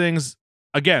all these things,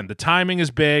 again, the timing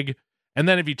is big. And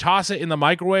then if you toss it in the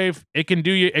microwave, it can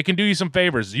do you some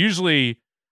favors. Usually,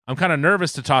 I'm kind of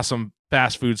nervous to toss some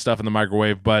fast food stuff in the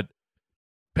microwave, but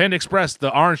Panda Express,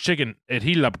 the orange chicken, it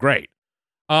heated up great.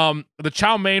 The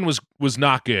chow mein was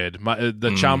not good.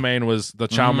 The chow mein was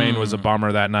a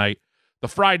bummer that night. The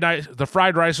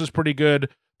fried rice was pretty good.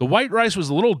 The white rice was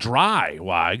a little dry,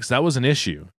 Wags. That was an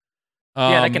issue.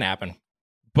 Yeah, that can happen.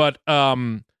 But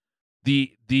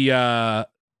the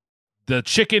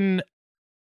chicken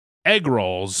egg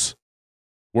rolls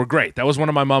were great. That was one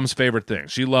of my mom's favorite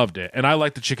things. She loved it, and I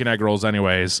like the chicken egg rolls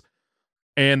anyways.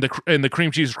 And the cream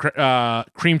cheese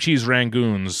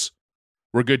rangoons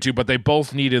were good too, but they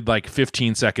both needed like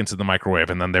 15 seconds in the microwave,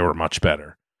 and then they were much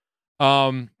better.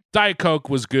 Diet Coke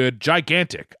was good.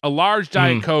 Gigantic. A large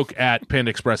Diet Coke at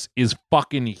Panda Express is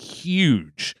fucking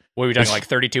huge. What are we talking, like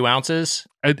 32 ounces?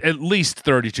 At least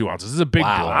 32 ounces. It's a big boy.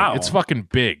 Wow. It's fucking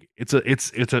big. It's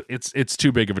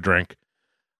too big of a drink.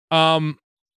 And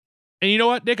you know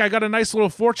what, Nick? I got a nice little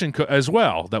fortune as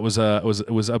well. That was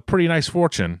a pretty nice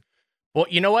fortune. Well,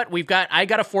 you know what? I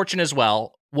got a fortune as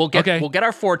well. We'll get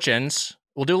our fortunes.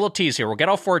 We'll do a little tease here. We'll get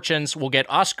our fortunes. We'll get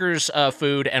Oscar's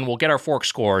food, and we'll get our fork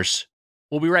scores.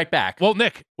 We'll be right back. Well,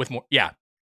 Nick, with more. Yeah.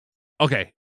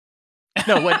 Okay.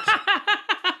 No, what?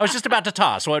 I was just about to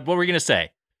toss. What were you going to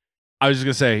say? I was just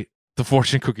going to say the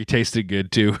fortune cookie tasted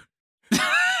good too.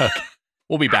 Okay.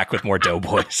 We'll be back with more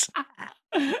Doughboys.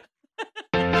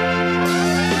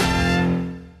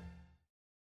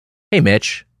 Hey,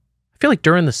 Mitch. I feel like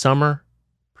during the summer,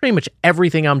 pretty much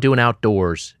everything I'm doing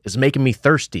outdoors is making me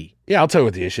thirsty. Yeah, I'll tell you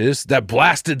what the issue is. That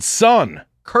blasted sun.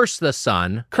 Curse the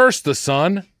sun. Curse the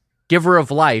sun. Giver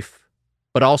of life,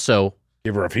 but also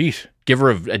giver of heat. Giver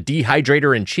of a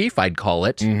dehydrator in chief, I'd call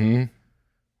it. Mm-hmm.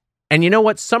 And you know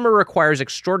what? Summer requires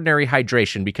extraordinary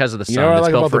hydration because of the sun. It's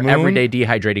built for everyday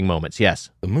dehydrating moments. Yes.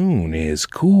 The moon is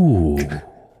cool.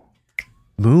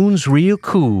 Moon's real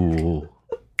cool.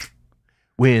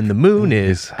 When the moon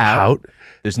is out,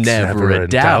 there's never a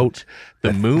doubt.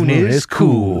 The moon is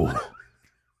cool.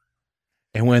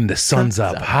 And when the sun's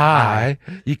up high,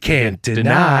 you can't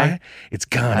deny it's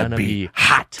gonna be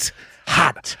hot,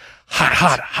 hot, hot,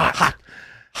 hot, hot,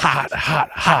 hot, hot,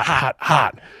 hot, hot,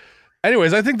 hot.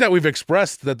 Anyways, I think that we've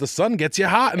expressed that the sun gets you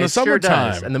hot in the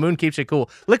summertime. Does, and the moon keeps you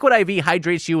cool. Liquid IV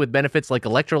hydrates you with benefits like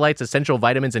electrolytes, essential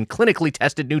vitamins, and clinically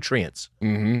tested nutrients.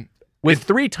 Mm-hmm. With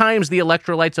 3 times the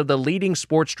electrolytes of the leading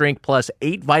sports drink plus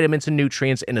 8 vitamins and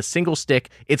nutrients in a single stick,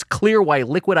 it's clear why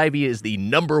Liquid IV is the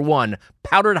 #1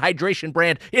 powdered hydration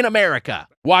brand in America.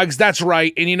 Wags, that's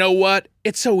right. And you know what?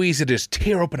 It's so easy to just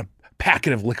tear open a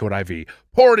packet of Liquid IV,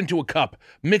 pour it into a cup,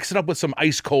 mix it up with some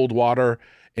ice cold water,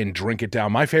 and drink it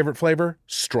down. My favorite flavor,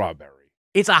 strawberry.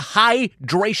 It's a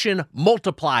hydration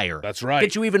multiplier. That's right.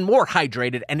 Gets you even more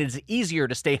hydrated, and it's easier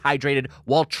to stay hydrated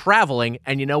while traveling.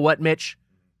 And you know what, Mitch?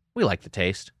 We like the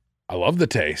taste. I love the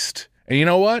taste. And you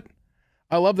know what?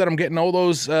 I love that I'm getting all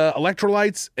those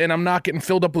electrolytes, and I'm not getting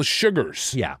filled up with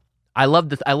sugars. Yeah. I love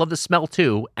the smell,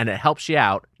 too, and it helps you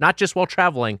out, not just while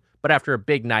traveling, but after a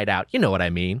big night out. You know what I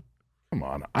mean. Come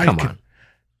on. Come on.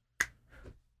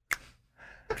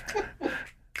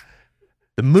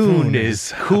 The moon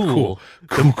is cool.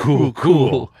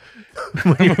 Cool.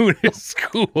 The moon is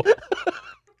cool.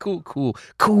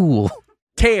 Cool.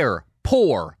 Tear,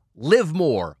 pour, live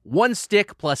more. 1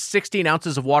 stick plus 16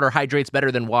 ounces of water hydrates better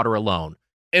than water alone.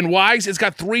 And Wags, it's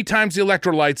got 3 times the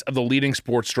electrolytes of the leading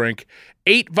sports drink,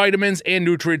 8 vitamins and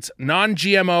nutrients,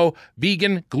 non-GMO,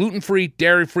 vegan, gluten-free,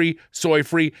 dairy-free,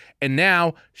 soy-free, and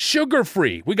now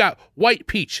sugar-free. We got white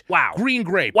peach, wow, green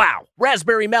grape, wow,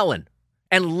 raspberry melon,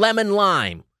 and lemon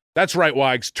lime. That's right,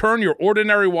 Wags. Turn your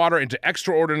ordinary water into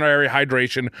extraordinary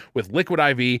hydration with Liquid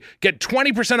IV. Get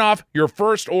 20% off your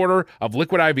first order of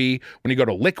Liquid IV when you go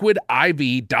to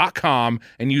liquidiv.com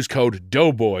and use code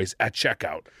Doughboys at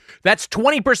checkout. That's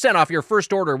 20% off your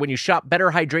first order when you shop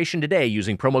Better Hydration today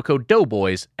using promo code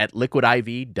Doughboys at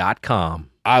liquidiv.com.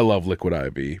 I love Liquid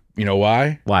IV. You know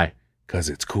why? Why? Because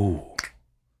it's cool.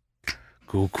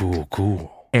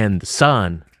 Cool. And the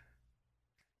sun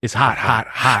is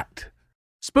hot.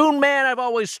 Spoon Man, I've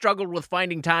always struggled with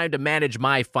finding time to manage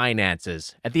my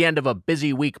finances. At the end of a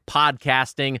busy week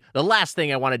podcasting, the last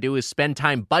thing I want to do is spend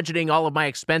time budgeting all of my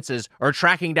expenses or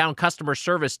tracking down customer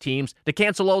service teams to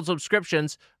cancel old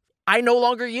subscriptions I no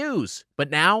longer use. But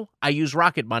now I use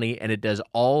Rocket Money, and it does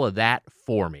all of that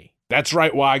for me. That's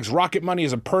right, Wags. Rocket Money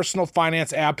is a personal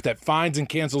finance app that finds and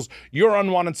cancels your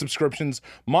unwanted subscriptions,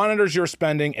 monitors your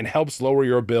spending, and helps lower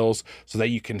your bills so that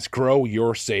you can grow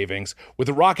your savings. With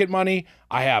Rocket Money,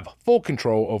 I have full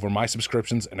control over my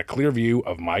subscriptions and a clear view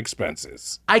of my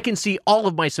expenses. I can see all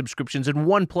of my subscriptions in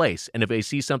one place, and if I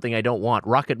see something I don't want,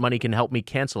 Rocket Money can help me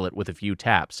cancel it with a few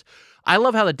taps. I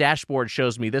love how the dashboard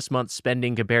shows me this month's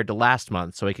spending compared to last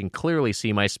month, so I can clearly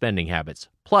see my spending habits.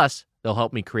 Plus, they'll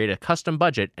help me create a custom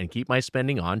budget and keep my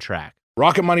spending on track.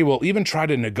 Rocket Money will even try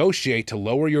to negotiate to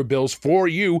lower your bills for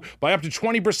you by up to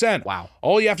 20%. Wow.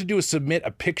 All you have to do is submit a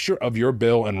picture of your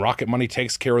bill, and Rocket Money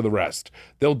takes care of the rest.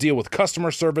 They'll deal with customer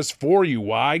service for you,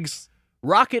 Wags.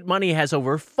 Rocket Money has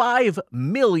over 5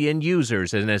 million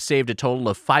users and has saved a total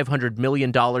of $500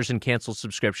 million in canceled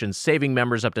subscriptions, saving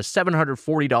members up to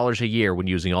 $740 a year when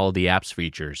using all of the app's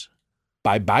features.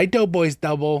 Bye-bye, Doughboys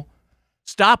Double.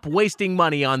 Stop wasting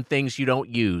money on things you don't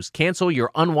use. Cancel your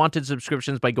unwanted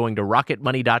subscriptions by going to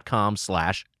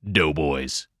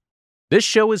rocketmoney.com/doughboys. This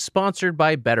show is sponsored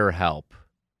by BetterHelp.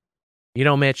 You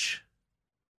know, Mitch,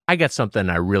 I got something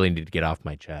I really need to get off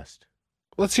my chest.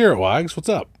 Let's hear it, Wags. What's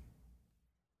up?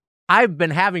 I've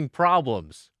been having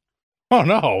problems. Oh,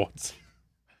 no.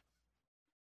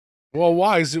 Well,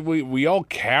 Wags, we all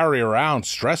carry around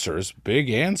stressors, big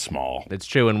and small. It's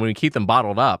true, and when we keep them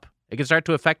bottled up, it can start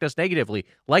to affect us negatively,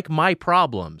 like my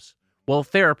problems. Well,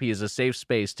 therapy is a safe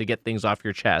space to get things off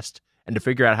your chest and to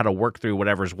figure out how to work through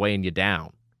whatever's weighing you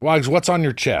down. Wags, what's on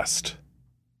your chest?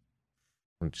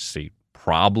 Let's see.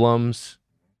 Problems,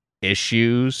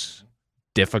 issues,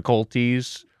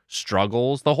 difficulties,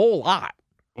 struggles, the whole lot.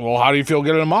 Well, how do you feel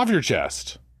getting them off your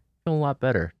chest? I feel a lot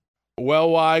better. Well,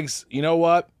 Wags, you know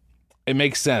what? It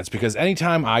makes sense because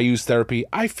anytime I use therapy,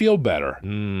 I feel better.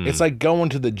 It's like going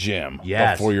to the gym,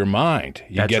 yes, but for your mind.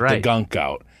 You That's get right. the gunk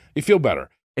out. You feel better.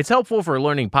 It's helpful for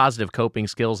learning positive coping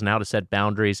skills and how to set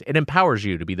boundaries. It empowers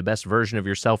you to be the best version of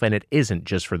yourself, and it isn't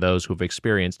just for those who've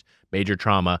experienced major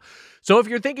trauma. So if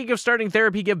you're thinking of starting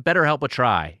therapy, give BetterHelp a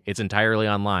try. It's entirely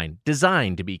online,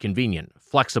 designed to be convenient,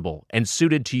 flexible, and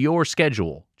suited to your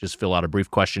schedule. Just fill out a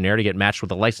brief questionnaire to get matched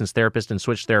with a licensed therapist and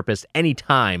switch therapists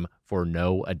anytime for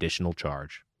no additional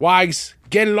charge. Wags,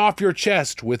 get it off your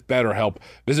chest with BetterHelp.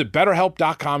 Visit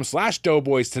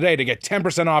BetterHelp.com/Doughboys today to get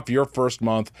 10% off your first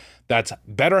month. That's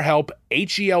BetterHelp,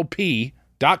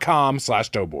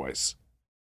 HELP.com/Doughboys.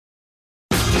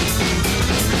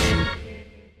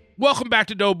 Welcome back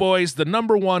to Doughboys, the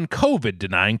 #1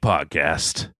 COVID-denying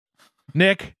podcast.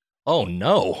 Nick? Oh,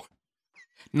 no.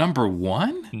 Number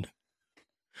one?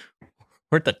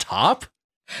 We're at the top?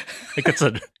 Like it's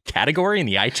a category in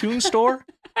the iTunes store?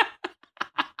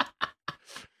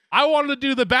 I wanted to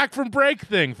do the back from break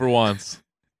thing for once.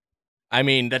 I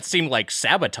mean, that seemed like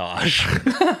sabotage.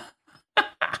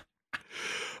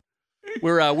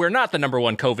 We're not the number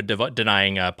one COVID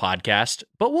denying podcast,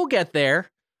 but we'll get there.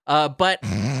 But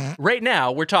right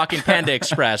now, we're talking Panda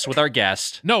Express with our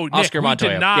guest, No, Nick, Oscar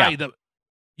Montoya. deny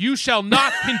you shall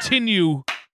not continue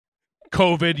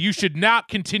COVID. You should not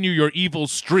continue your evil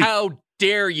streak. How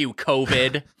dare you,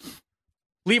 COVID?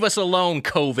 Leave us alone,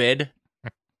 COVID.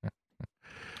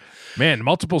 Man,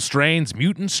 multiple strains,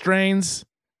 mutant strains.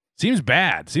 Seems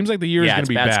bad. Seems like the year is going to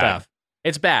be bad. Stuff.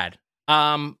 It's bad.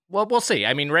 Well, we'll see.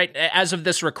 I mean, right as of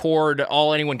this record,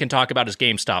 all anyone can talk about is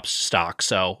GameStop stock.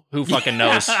 So who fucking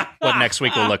knows what next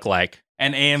week will look like?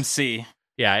 And AMC.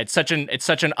 Yeah, it's such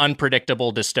an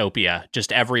unpredictable dystopia.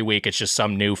 Just every week, it's just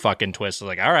some new fucking twist. It's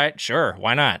like, all right, sure,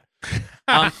 why not?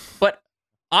 But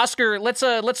Oscar, let's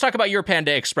talk about your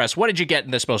Panda Express. What did you get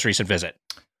in this most recent visit?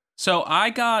 So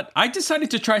I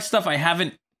decided to try stuff I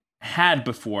haven't had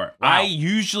before. Wow. I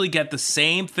usually get the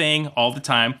same thing all the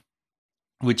time,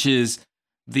 which is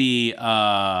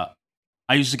I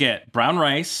used to get brown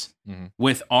rice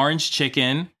with orange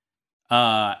chicken,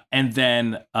 and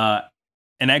then an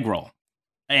egg roll.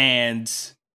 And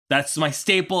that's my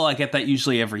staple. I get that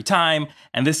usually every time.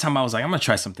 And this time I was like, I'm going to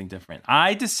try something different.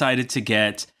 I decided to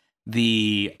get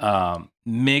the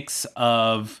mix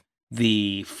of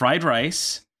the fried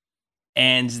rice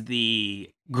and the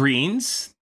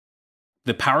greens,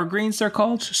 the power greens they're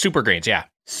called. Super greens, yeah.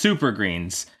 Super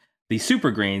greens. The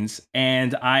super greens.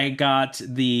 And I got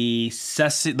the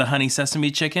honey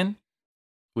sesame chicken,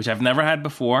 which I've never had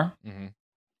before. Mm-hmm.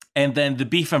 And then the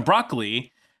beef and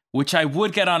broccoli, which I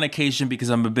would get on occasion because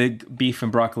I'm a big beef and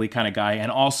broccoli kind of guy.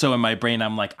 And also in my brain,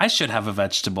 I'm like, I should have a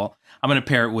vegetable. I'm going to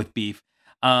pair it with beef.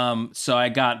 So I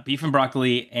got beef and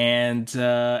broccoli, and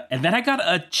then I got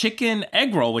a chicken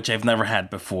egg roll, which I've never had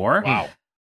before. Wow.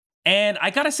 And I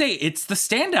got to say, it's the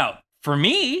standout. For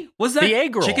me, was that the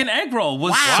egg roll. Chicken egg roll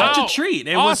was Wow. such a treat.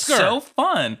 It Oscar, was so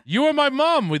fun. You and my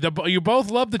mom, you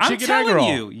both love the chicken I'm egg roll.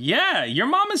 telling you, yeah, your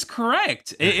mom is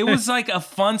correct. It was like a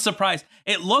fun surprise.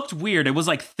 It looked weird. It was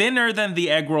like thinner than the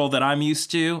egg roll that I'm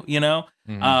used to, you know?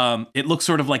 Mm-hmm. It looked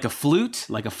sort of like a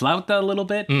flauta a little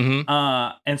bit.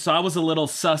 Mm-hmm. And so I was a little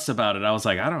sus about it. I was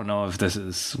like, I don't know if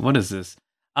what is this?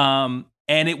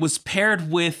 And it was paired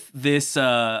with this,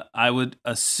 I would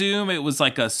assume it was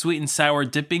like a sweet and sour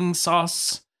dipping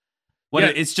sauce.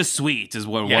 It's just sweet is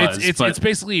what it was. It's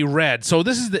basically red. So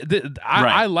this is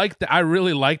I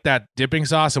really like that dipping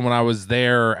sauce. And when I was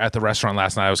there at the restaurant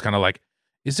last night, I was kind of like,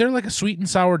 is there like a sweet and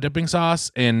sour dipping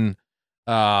sauce? And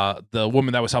the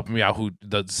woman that was helping me out,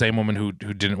 the same woman who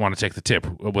didn't want to take the tip,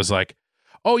 was like,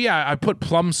 oh yeah, I put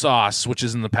plum sauce, which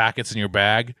is in the packets in your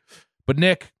bag. But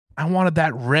Nick, I wanted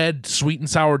that red sweet and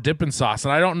sour dipping sauce,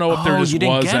 and I don't know if there just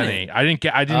was any. I didn't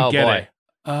get it.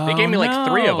 They gave me like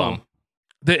 3 of them.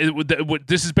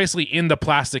 This is basically in the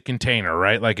plastic container,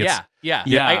 right? Like it's yeah.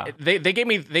 They gave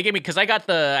me because I got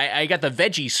the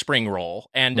veggie spring roll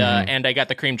and and I got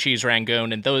the cream cheese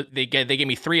rangoon, and they gave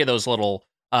me 3 of those little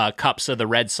cups of the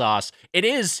red sauce. It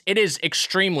is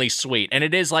extremely sweet, and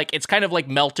it is like it's kind of like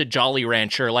melted Jolly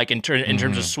Rancher, like in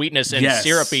terms of sweetness and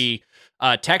syrupy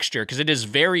texture, because it is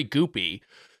very goopy.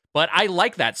 But I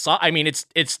like that sauce. I mean,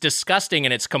 it's disgusting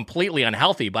and it's completely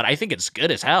unhealthy, but I think it's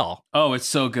good as hell. Oh, it's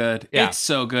so good. Yeah. It's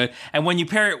so good. And when you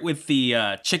pair it with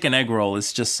the chicken egg roll,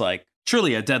 it's just like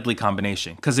truly a deadly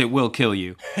combination, because it will kill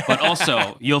you, but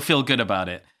also you'll feel good about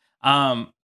it.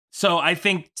 So I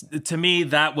think to me,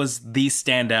 that was the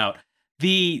standout.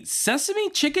 The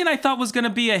sesame chicken I thought was going to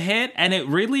be a hit, and it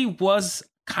really was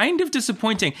kind of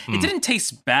disappointing. It didn't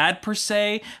taste bad per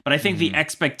se, but I think the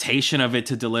expectation of it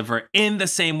to deliver in the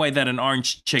same way that an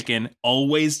orange chicken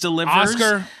always delivers,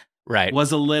 Oscar, right,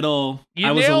 was a little.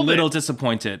 I was a little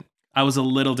disappointed.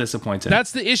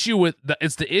 That's the issue with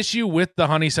the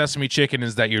honey sesame chicken,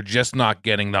 is that you're just not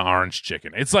getting the orange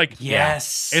chicken. It's like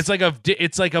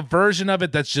it's like a version of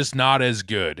it that's just not as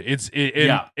good.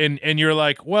 And you're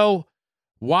like, well,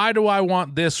 why do I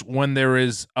want this when there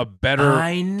is a better?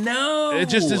 I know. It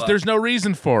just is. There's no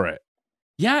reason for it.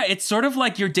 Yeah, it's sort of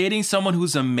like you're dating someone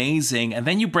who's amazing, and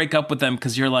then you break up with them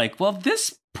because you're like, well,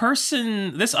 this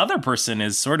other person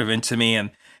is sort of into me,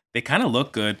 and they kind of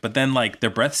look good, but then like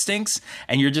their breath stinks,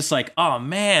 and you're just like, oh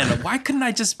man, why couldn't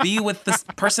I just be with this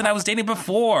person I was dating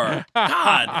before?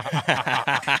 God,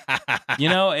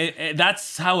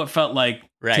 that's how it felt like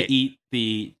to eat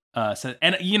the.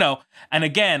 And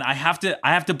again, I have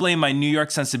to blame my New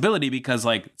York sensibility, because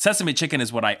like sesame chicken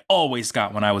is what I always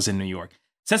got when I was in New York.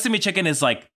 sesame chicken is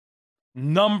like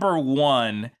number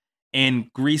one in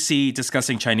greasy,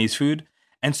 disgusting Chinese food.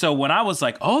 And so when I was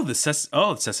like,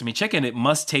 sesame chicken, it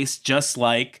must taste just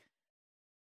like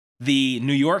the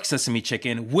New York sesame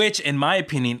chicken, which in my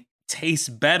opinion tastes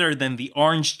better than the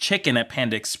orange chicken at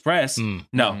Panda Express.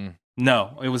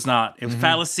 No, it was not. It was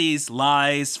fallacies,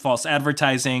 lies, false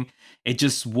advertising. It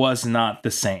just was not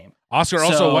the same. Oscar,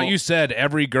 also, what you said,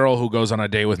 every girl who goes on a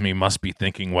date with me must be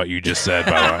thinking what you just said,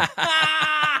 by the way.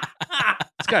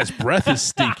 This guy's breath is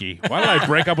stinky. Why did I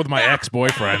break up with my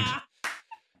ex-boyfriend?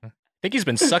 I think he's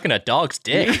been sucking a dog's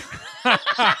dick.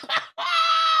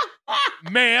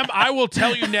 Ma'am, I will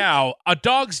tell you now, a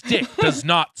dog's dick does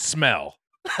not smell.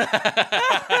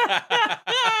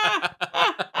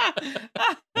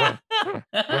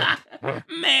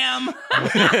 Ma'am.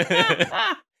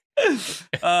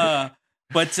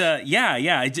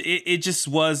 It just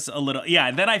was a little,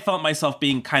 and then I felt myself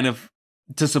being kind of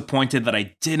disappointed that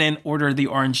I didn't order the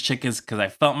orange chickens because I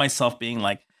felt myself being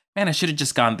like, man, I should have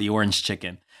just gone the orange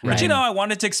chicken. Right. But I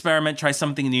wanted to experiment, try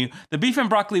something new. The beef and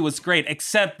broccoli was great,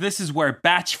 except this is where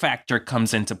batch factor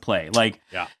comes into play.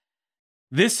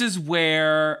 This is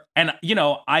where, and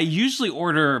I usually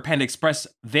order Panda Express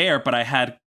there, but I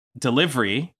had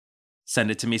delivery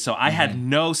send it to me. So I had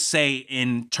no say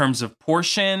in terms of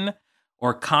portion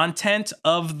or content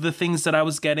of the things that I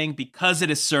was getting because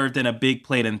it is served in a big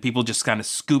plate and people just kind of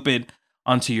scoop it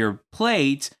onto your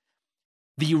plate.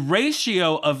 The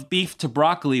ratio of beef to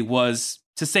broccoli was,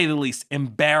 to say the least,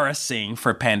 embarrassing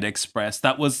for Panda Express.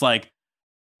 That was like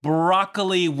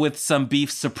broccoli with some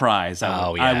beef surprise.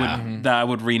 I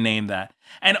would rename that.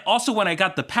 And also when I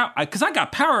got the power, because I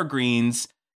got power greens,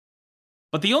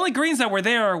 but the only greens that were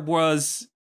there was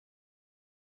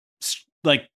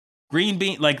like green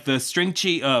bean, like the string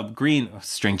cheese,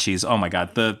 string cheese. Oh my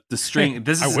God. The string.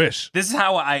 This is, I wish. This is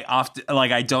how I often,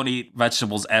 I don't eat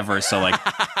vegetables ever. So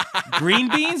green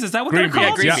beans, is that what they're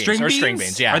called? Green beans or string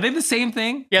beans. Yeah. Are they the same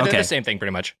thing? Yeah, they're the same thing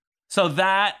pretty much. So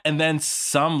that, and then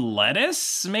some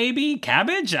lettuce, maybe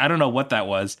cabbage. I don't know what that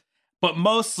was, but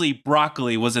mostly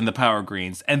broccoli was in the power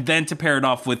greens. And then to pair it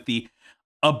off with the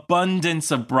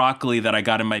abundance of broccoli that I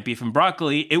got in my beef and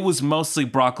broccoli, it was mostly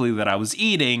broccoli that I was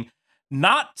eating.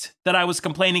 Not that I was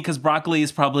complaining because broccoli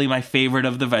is probably my favorite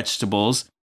of the vegetables,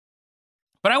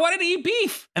 but I wanted to eat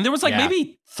beef. And there was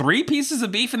maybe 3 pieces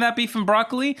of beef in that beef and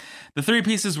broccoli. The 3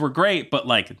 pieces were great, but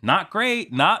not great.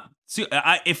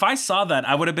 If I saw that,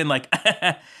 I would have been like,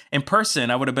 in person,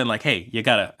 I would have been like, hey, you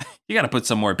gotta put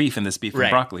some more beef in this beef and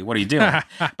broccoli. What are you doing?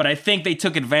 But I think they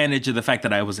took advantage of the fact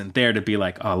that I wasn't there to be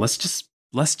like, oh, let's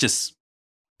just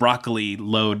broccoli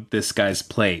load this guy's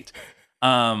plate.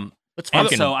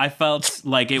 So I felt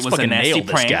like it was a nasty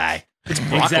prank. Guy. It's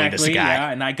broccoli this guy.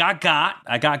 Yeah, and I got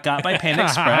got by Panda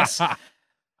Express.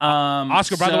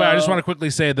 Oscar, by the way, I just want to quickly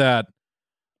say that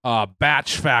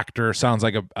Batch Factor sounds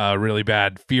like a really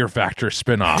bad Fear Factor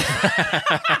spinoff.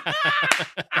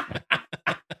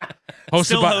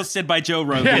 Hosted by Joe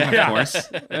Rogan, of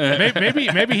course.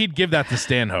 Maybe he'd give that to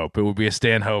Stanhope. It would be a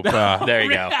Stanhope. There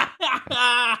you go.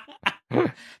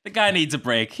 The guy needs a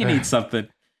break. He needs something.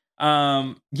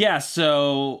 It was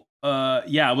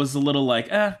a little like,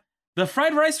 the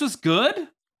fried rice was good,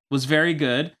 was very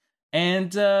good.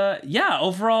 And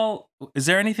overall, is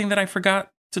there anything that I forgot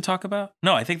to talk about?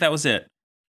 No, I think that was it.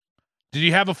 Did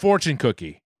you have a fortune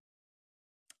cookie?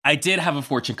 I did have a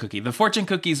fortune cookie. The fortune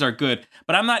cookies are good,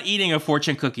 but I'm not eating a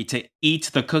fortune cookie to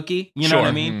eat the cookie. You know what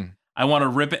I mean? I want to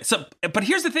rip it. So, but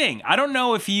here's the thing. I don't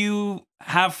know if you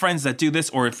have friends that do this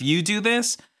or if you do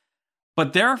this,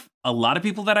 but there are a lot of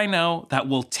people that I know that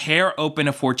will tear open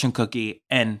a fortune cookie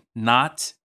and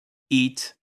not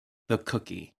eat the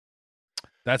cookie.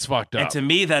 That's fucked up. And to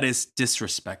me, that is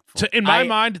disrespectful. So in my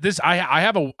mind, this I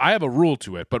have a rule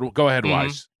to it, but go ahead,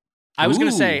 Wise. I was going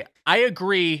to say, I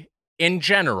agree in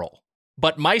general,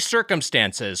 but my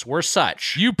circumstances were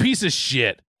such. You piece of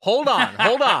shit. Hold on.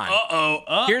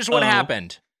 Uh-oh. Here's what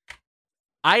happened.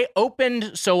 I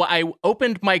opened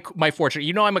my fortune.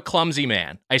 You know I'm a clumsy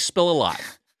man. I spill a lot.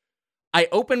 I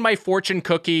opened my fortune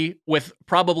cookie with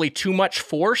probably too much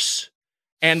force,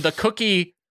 and the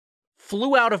cookie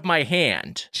flew out of my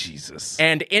hand. Jesus.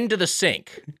 And into the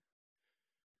sink.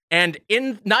 And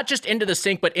not just into the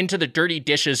sink, but into the dirty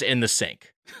dishes in the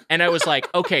sink. And I was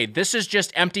like, okay, this is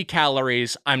just empty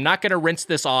calories. I'm not going to rinse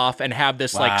this off and have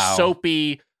this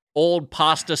soapy old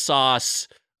pasta sauce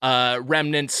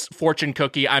remnants fortune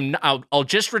cookie. I'll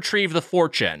just retrieve the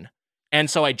fortune. And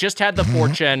so I just had the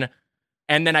fortune,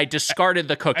 and then I discarded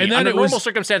the cookie. Under normal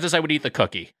circumstances, I would eat the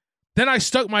cookie. Then I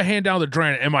stuck my hand down the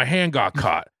drain, and my hand got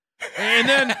caught. And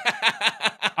then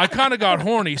I kind of got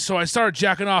horny, so I started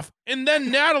jacking off. And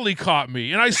then Natalie caught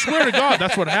me. And I swear to God,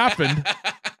 that's what happened.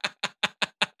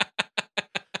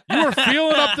 You were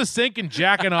feeling up the sink and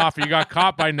jacking off, and you got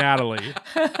caught by Natalie.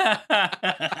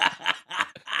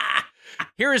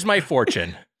 Here is my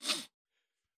fortune.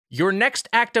 Your next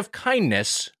act of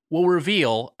kindness will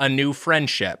reveal a new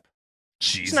friendship.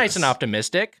 Jesus. It's nice and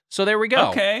optimistic. So there we go.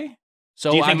 Okay.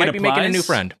 So I might be making a new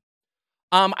friend.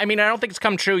 I mean, I don't think it's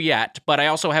come true yet, but I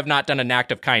also have not done an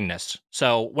act of kindness.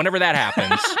 So whenever that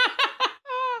happens,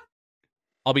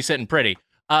 I'll be sitting pretty.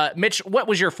 Mitch, what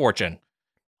was your fortune?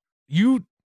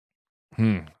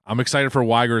 I'm excited for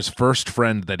Weiger's first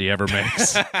friend that he ever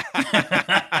makes.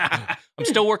 I'm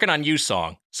still working on You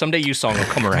Song. Someday You Song will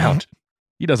come around.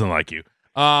 He doesn't like you.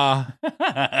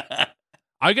 I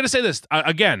gotta say this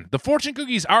again. The fortune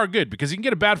cookies are good because you can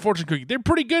get a bad fortune cookie. They're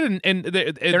pretty good, and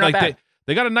they're not bad.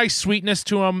 They got a nice sweetness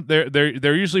to them.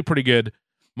 They're usually pretty good.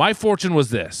 My fortune was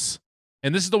this,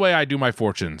 and this is the way I do my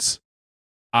fortunes.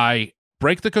 I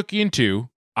break the cookie in two.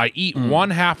 I eat one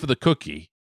half of the cookie,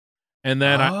 and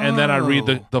then I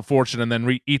read the fortune, and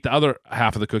then eat the other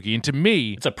half of the cookie. And to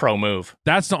me, it's a pro move.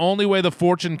 That's the only way the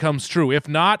fortune comes true. If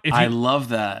not, I love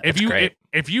that.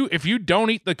 If you don't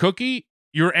eat the cookie,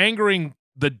 you're angering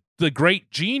the great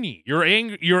genie. You're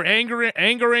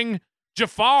angering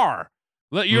Jafar.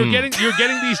 You're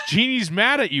getting these genies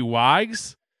mad at you,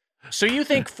 Wags. So you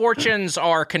think fortunes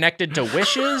are connected to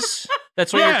wishes?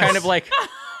 That's what you're kind of like.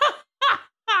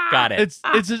 Got it.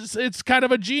 It's kind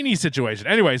of a genie situation.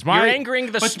 Anyways, you're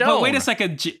angering the stone. But wait a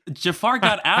second, Jafar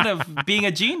got out of being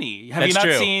a genie. Have you not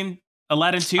true. seen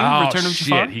Aladdin 2, Oh, Return of shit,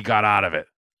 Jafar? he got out of it.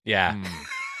 Yeah.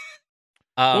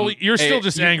 Well, you're still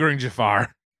just angering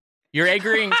Jafar. You're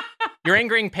angering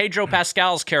Pedro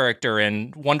Pascal's character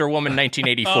in Wonder Woman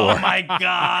 1984. Oh my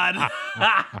God.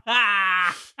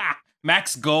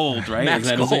 Max Gold, right? Max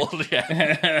Gold,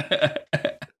 yeah.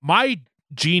 My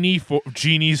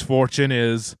genie's fortune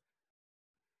is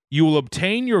you will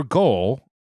obtain your goal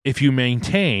if you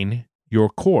maintain your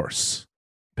course.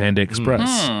 Panda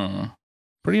Express.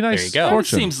 Pretty nice there you go.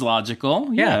 fortune. That seems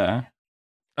logical. Yeah.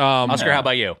 Oscar, how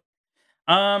about you?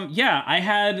 Yeah, I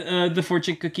had the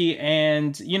fortune cookie,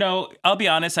 and I'll be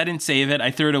honest, I didn't save it.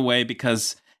 I threw it away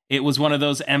because it was one of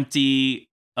those empty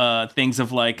things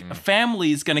of like, a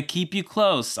family's gonna keep you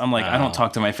close. I'm like, I don't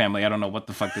talk to my family. I don't know what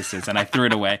the fuck this is, and I threw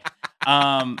it away.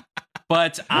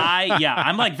 But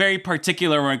I'm like very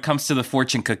particular when it comes to the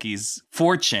fortune cookies.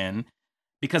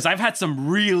 Because I've had some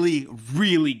really,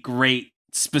 really great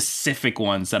specific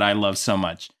ones that I love so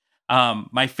much.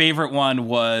 My favorite one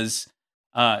was,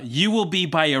 you will be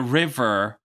by a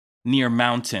river near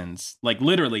mountains. Like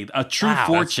literally a true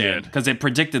fortune because it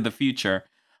predicted the future.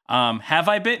 Have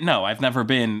I been? No, I've never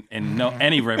been in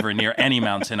any river near any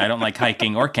mountain. I don't like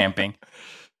hiking or camping.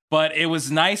 But it was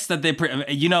nice that they,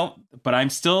 but I'm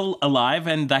still alive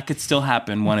and that could still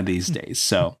happen one of these days.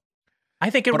 So I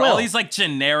think it will. All these like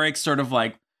generic sort of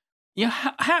like,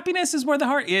 happiness is where the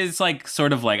heart is, like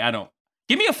sort of like,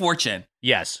 give me a fortune.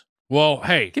 Yes. Well,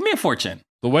 hey. Give me a fortune.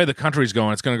 The way the country's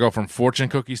going, it's going to go from fortune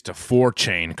cookies to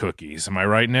 4-chain cookies. Am I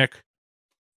right, Nick?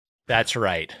 That's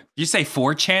right. Did you say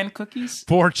 4chan cookies?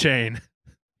 4-chain.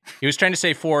 He was trying to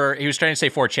say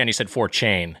 4chan. He said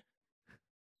 4-chain.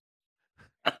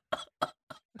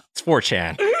 It's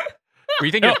 4chan. Were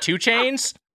you thinking of 2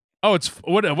 chains? Oh, it's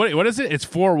what is it? It's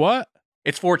 4 what?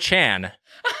 It's 4chan.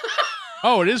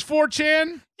 Oh, it is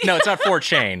 4chan? No, it's not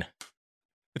 4chain.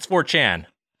 It's 4chan.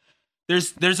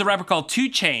 There's a rapper called 2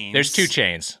 Chainz. There's 2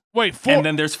 chains. Wait, and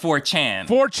then there's 4chan.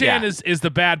 4chan is the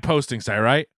bad posting site,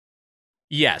 right?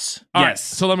 Yes. All yes. Right,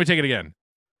 so let me take it again.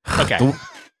 Okay.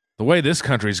 The way this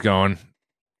country's going,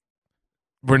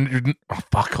 hold on.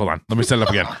 Let me set it up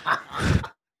again.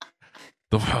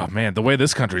 The way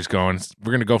this country's going,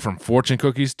 we're gonna go from fortune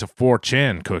cookies to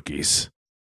 4chan cookies.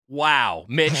 Wow,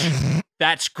 Mitch,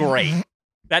 that's great.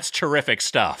 That's terrific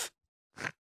stuff.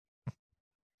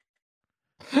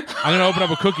 I'm gonna open up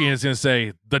a cookie and it's gonna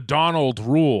say the Donald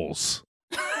rules.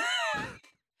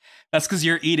 That's because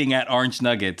you're eating at Orange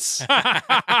Nuggets.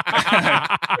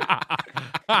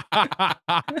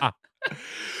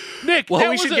 Nick, mine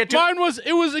was a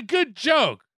good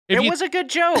joke. It was a good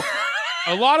joke.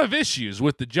 A lot of issues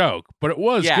with the joke, but it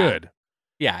was good.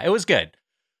 Yeah, it was good.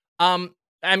 I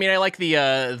mean, I like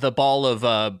the ball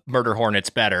of murder hornets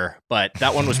better, but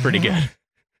that one was pretty good.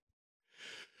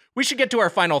 We should get to our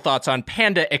final thoughts on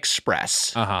Panda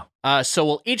Express. So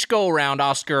we'll each go around,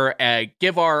 Oscar,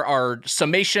 give our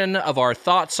summation of our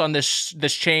thoughts on this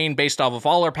chain based off of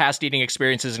all our past eating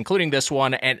experiences, including this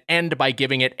one, and end by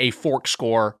giving it a fork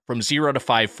score from 0 to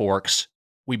 5 forks.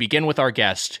 We begin with our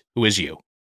guest, who is you.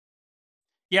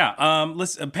 Yeah.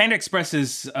 Listen, Panda Express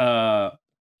is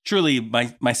truly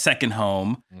my second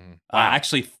home. Wow.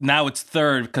 Actually, now it's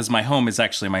third because my home is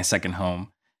actually my second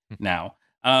home now.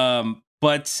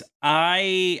 But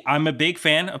I'm a big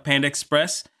fan of Panda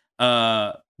Express.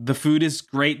 The food is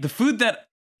great. The food that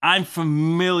I'm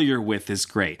familiar with is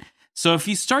great. So if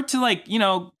you start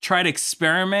to try to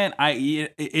experiment,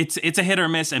 it's a hit or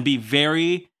miss, and be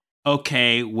very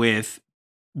okay with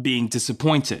being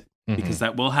disappointed. Because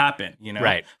that will happen,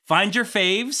 Right. Find your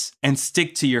faves and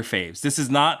stick to your faves.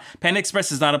 Panda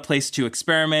Express is not a place to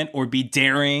experiment or be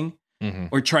daring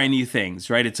or try new things,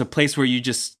 right? It's a place where you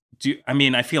just do. I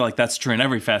mean, I feel like that's true in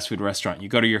every fast food restaurant. You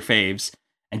go to your faves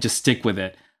and just stick with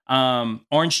it.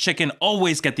 Orange chicken,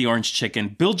 always get the orange chicken.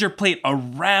 Build your plate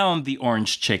around the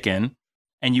orange chicken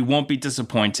and you won't be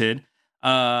disappointed.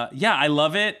 Yeah, I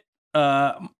love it.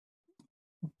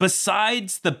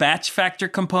 Besides the batch factor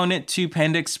component to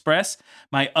Panda Express,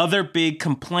 my other big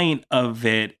complaint of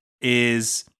it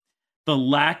is the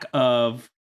lack of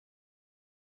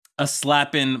a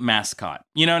slap-in mascot.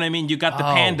 You know what I mean? You got the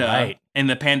panda in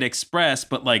the Panda Express,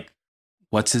 but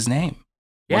what's his name?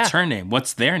 Yeah. What's her name?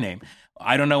 What's their name?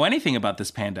 I don't know anything about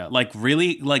this panda.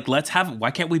 Really,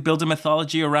 why can't we build a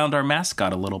mythology around our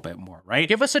mascot a little bit more, right?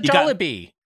 Give us a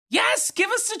Jollibee. Yes, give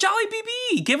us the Jolly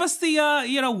BB. Give us the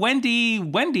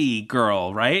Wendy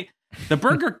girl, right? The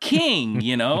Burger King,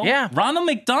 Yeah. Ronald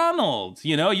McDonald,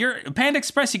 you're Panda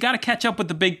Express. You got to catch up with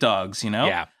the big dogs,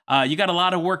 Yeah. You got a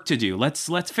lot of work to do. Let's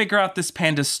figure out this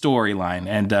panda storyline,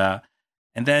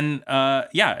 and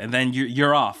then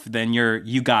you're off. Then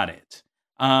you got it.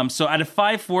 So out of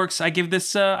 5 forks, I give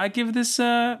this. I'll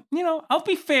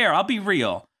be fair. I'll be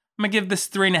real. I'm going to give this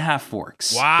 3.5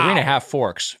 forks. Wow. 3.5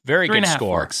 forks. Very good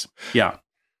score. Forks. Yeah.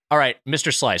 All right,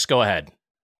 Mr. Slice, go ahead.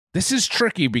 This is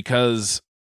tricky because,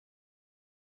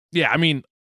 I mean,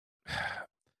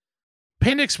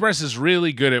 Panda Express is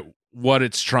really good at what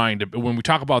it's trying to. When we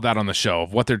talk about that on the show,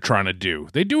 of what they're trying to do,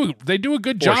 they do a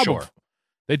good job. Sure.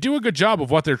 They do a good job of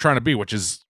what they're trying to be, which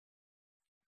is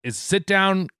sit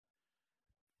down,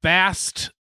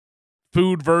 fast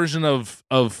food version of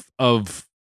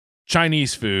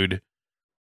Chinese food,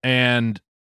 and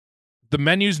the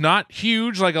menu's not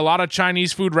huge like a lot of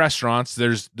Chinese food restaurants.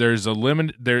 There's a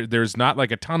limit. There's not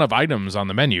like a ton of items on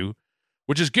the menu,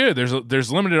 which is good.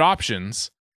 There's limited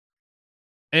options,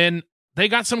 and they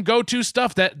got some go-to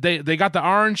stuff that they got the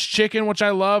orange chicken, which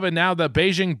I love, and now the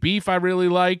Beijing beef I really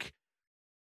like.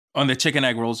 On the chicken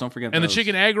egg rolls, don't forget. And those. The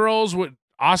chicken egg rolls with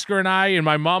Oscar and I and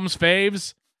my mom's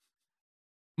faves.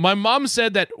 My mom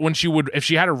said that if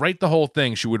she had to rate the whole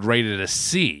thing, she would rate it a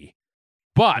C.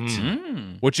 But,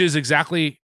 which is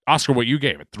exactly, Oscar, what you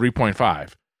gave it,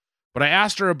 3.5. But I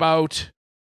asked her about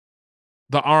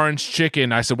the orange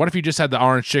chicken. I said, what if you just had the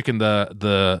orange chicken,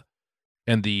 the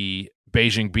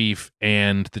Beijing beef,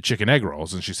 and the chicken egg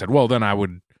rolls? And she said, well, then I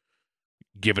would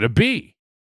give it a B.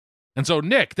 And so,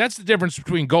 Nick, that's the difference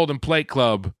between Golden Plate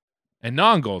Club and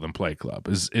non-Golden Plate Club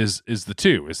is the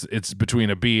two. It's between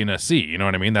a B and a C. You know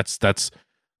what I mean? That's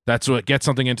what gets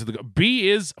something into the B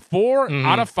is 4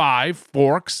 out of 5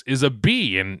 forks is a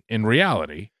B in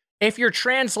reality. If you're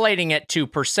translating it to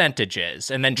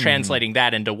percentages and then translating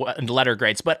that into letter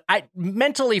grades, but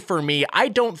mentally for me, I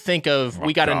don't think of.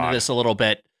 We got into this a little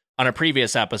bit on a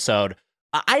previous episode.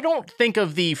 I don't think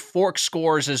of the fork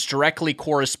scores as directly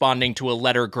corresponding to a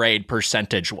letter grade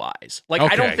percentage wise.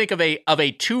 I don't think of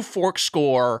a 2 fork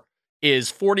score is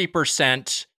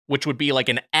 40%, which would be like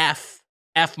an F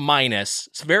minus.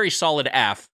 It's a very solid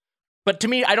F. But to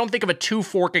me, I don't think of a 2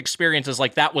 fork experience as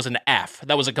like that was an F.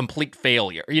 That was a complete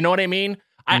failure. You know what I mean?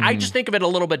 I just think of it a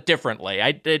little bit differently.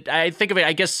 I think of it,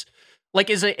 I guess, like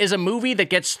is a movie that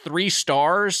gets 3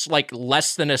 stars like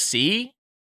less than a C?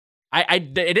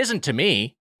 It isn't to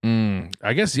me.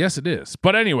 I guess, yes, it is.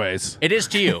 But anyways. It is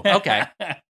to you. Okay.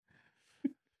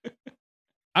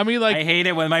 I mean, I hate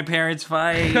it when my parents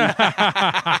fight.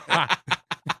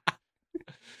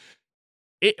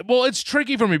 It's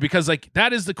tricky for me because,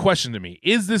 that is the question to me.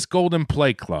 Is this Golden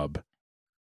Plate Club?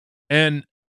 And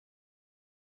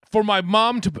for my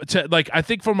mom to I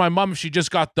think for my mom, if she just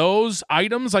got those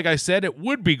items, like I said, it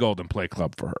would be Golden Plate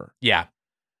Club for her. Yeah.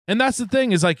 And that's the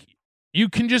thing is, you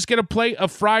can just get a plate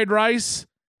of fried rice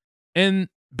and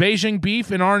Beijing beef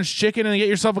and orange chicken and get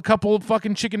yourself a couple of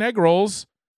fucking chicken egg rolls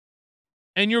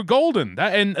and you're golden.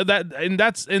 And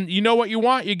you know what you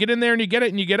want. You get in there and you get it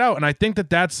and you get out. And I think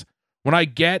that's when I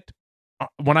get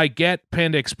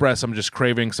Panda Express, I'm just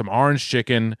craving some orange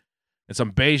chicken and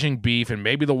some Beijing beef and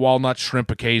maybe the walnut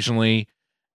shrimp occasionally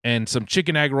and some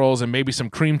chicken egg rolls and maybe some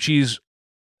cream cheese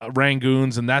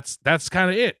rangoons, and that's kind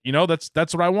of it.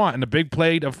 That's what I want. And a big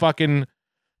plate of fucking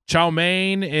chow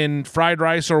mein in fried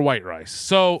rice or white rice.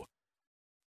 So,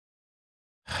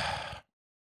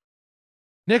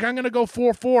 Nick, I'm going to go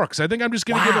 4 forks. I think I'm just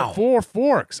going to give it 4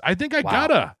 forks. I think I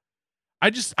gotta. I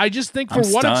just think for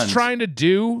what it's trying to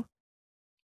do,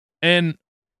 and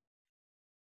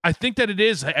I think that it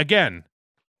is, again,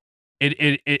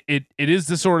 it is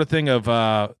the sort of thing of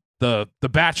the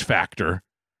batch factor.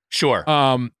 Sure.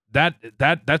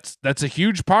 That's a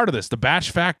huge part of this. The batch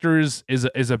factor is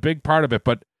a big part of it,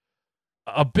 but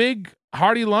a big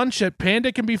hearty lunch at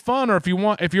Panda can be fun. Or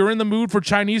if you're in the mood for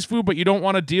Chinese food, but you don't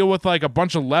want to deal with like a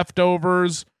bunch of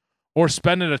leftovers or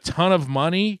spending a ton of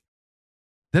money,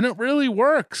 then it really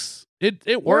works.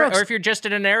 It works. Or if you're just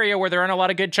in an area where there aren't a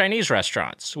lot of good Chinese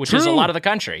restaurants, which is a lot of the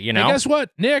country, you know? And guess what,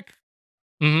 Nick?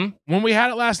 Mm-hmm. When we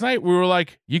had it last night, we were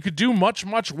like, you could do much,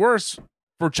 much worse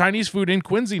for Chinese food in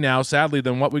Quincy now, sadly,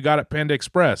 than what we got at Panda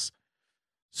Express.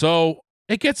 So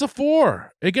it gets a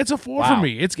 4. It gets a 4 for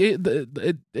me. It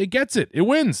gets it. It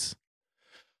wins.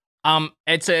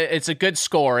 It's a good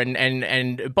score,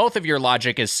 and both of your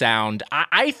logic is sound.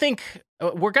 I think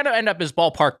we're gonna end up as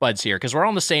ballpark buds here because we're all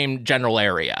in the same general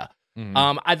area.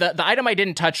 Mm-hmm. The item I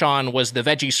didn't touch on was the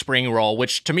veggie spring roll,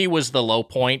 which to me was the low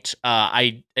point.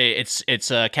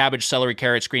 It's cabbage, celery,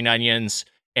 carrots, green onions,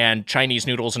 and Chinese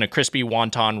noodles in a crispy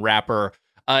wonton wrapper.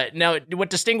 Now, what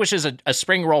distinguishes a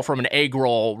spring roll from an egg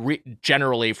roll,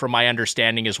 generally, from my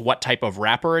understanding, is what type of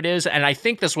wrapper it is. And I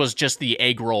think this was just the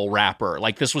egg roll wrapper.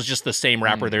 Like, this was just the same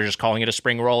wrapper. They're just calling it a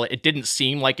spring roll. It didn't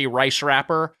seem like a rice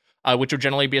wrapper, which would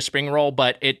generally be a spring roll.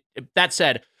 But that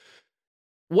said,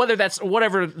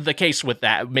 whatever the case with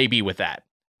that, maybe with that.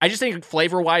 I just think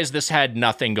flavor-wise, this had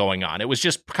nothing going on. It was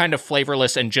just kind of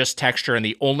flavorless and just texture, and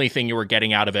the only thing you were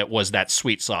getting out of it was that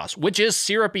sweet sauce, which is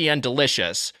syrupy and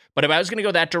delicious. But if I was going to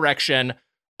go that direction,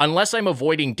 unless I'm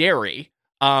avoiding dairy,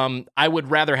 I would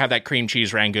rather have that cream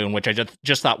cheese rangoon, which I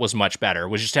just thought was much better,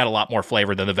 which just had a lot more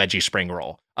flavor than the veggie spring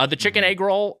roll. The chicken egg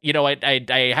roll, you know,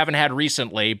 I haven't had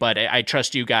recently, but I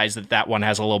trust you guys that one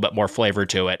has a little bit more flavor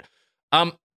to it.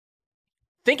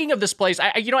 Thinking of this place,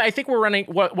 I think we're running,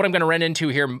 what I'm going to run into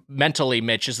here mentally,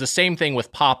 Mitch, is the same thing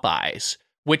with Popeyes,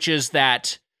 which is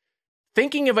that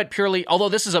thinking of it purely, although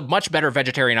this is a much better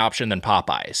vegetarian option than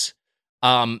Popeyes,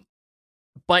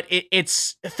 but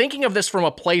it's thinking of this from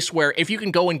a place where if you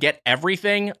can go and get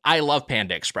everything, I love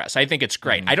Panda Express. I think it's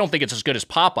great. I don't think it's as good as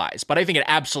Popeyes, but I think it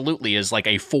absolutely is like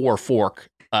a 4-fork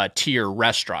tier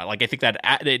restaurant. Like, I think that,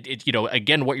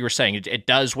 again, what you were saying, it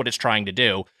does what it's trying to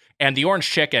do. And the orange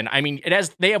chicken, I mean,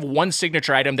 they have one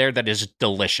signature item there that is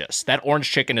delicious. That orange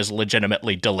chicken is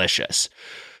legitimately delicious.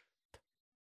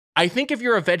 I think if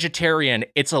you're a vegetarian,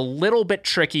 it's a little bit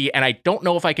tricky, and I don't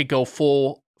know if I could go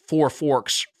full 4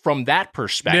 forks from that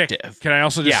perspective. Nick, can I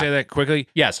also just say that quickly?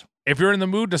 Yes. If you're in the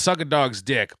mood to suck a dog's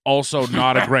dick, also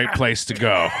not a great place to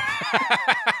go.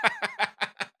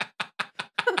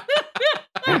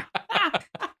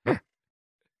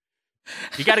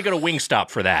 You got to go to Wingstop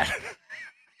for that.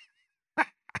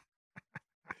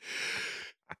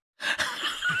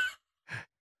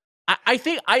 I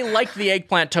think I like the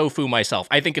eggplant tofu myself.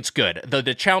 I think it's good.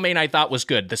 The chow mein I thought was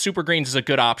good. The super greens is a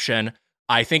good option.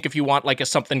 I think if you want like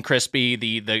something crispy,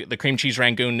 the cream cheese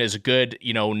rangoon is a good,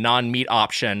 non-meat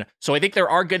option. So I think there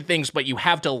are good things, but you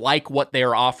have to like what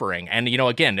they're offering. And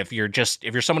again, if you're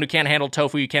someone who can't handle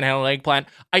tofu, you can't handle eggplant.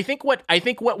 I think what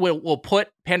will put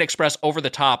Panda Express over the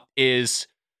top is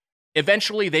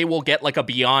eventually they will get like a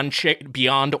beyond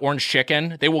orange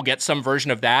chicken. They will get some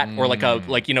version of that,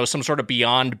 or some sort of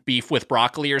beyond beef with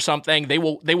broccoli or something. They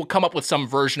will come up with some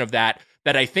version of that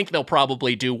I think they'll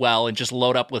probably do well and just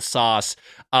load up with sauce.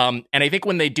 And I think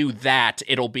when they do that,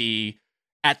 it'll be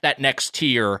at that next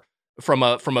tier from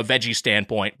a veggie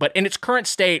standpoint. But in its current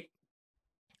state,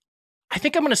 I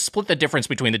think I'm going to split the difference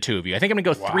between the two of you. I think I'm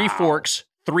going to go 3 forks,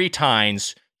 3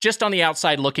 tines, just on the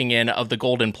outside looking in of the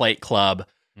Golden Plate Club.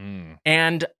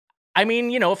 And I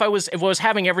mean, if I was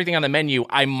having everything on the menu,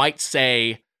 I might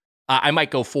say I might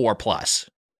go 4+.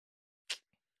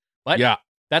 But yeah,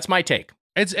 that's my take.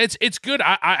 It's good.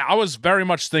 I was very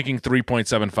much thinking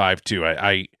 3.75 too.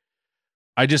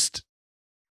 I just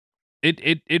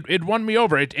it won me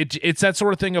over. It's that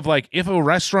sort of thing of like, if a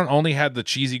restaurant only had the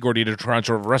cheesy gordita crunch,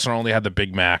 or if a restaurant only had the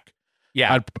Big Mac,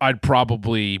 yeah, I'd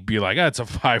probably be like, it's a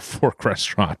 5-fork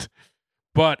restaurant.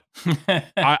 But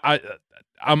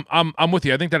I'm with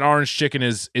you. I think that orange chicken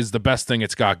is the best thing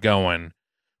it's got going.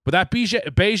 But that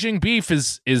Beijing beef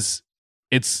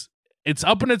it's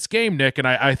up in its game, Nick, and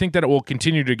I think that it will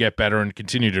continue to get better and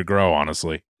continue to grow,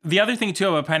 honestly. The other thing too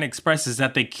about Panda Express is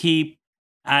that they keep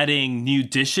adding new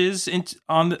dishes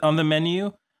on the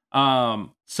menu.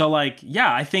 So like,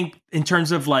 yeah, I think in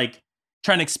terms of like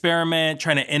trying to experiment,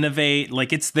 trying to innovate.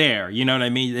 Like, it's there. You know what I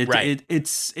mean? Right.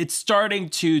 It's starting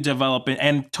to develop,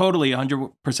 and totally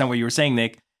 100% what you were saying,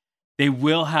 Nick. They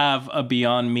will have a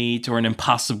Beyond Meat or an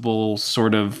Impossible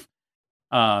sort of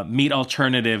meat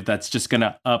alternative that's just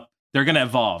gonna up. They're gonna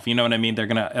evolve. You know what I mean? They're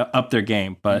gonna up their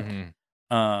game. But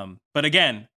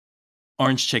again,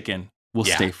 orange chicken will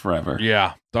stay forever.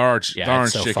 Yeah, the orange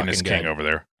so chicken is king good. over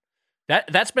there.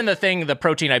 That's been the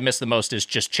protein I've missed the most is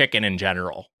just chicken in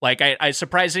general. Like I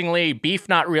surprisingly, beef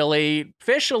not really,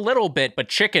 fish a little bit, but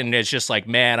chicken is just like,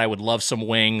 man, I would love some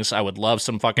wings. I would love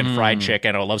some fucking fried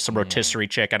chicken. I would love some rotisserie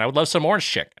chicken. I would love some orange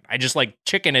chicken. I just like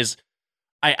chicken is,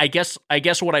 I guess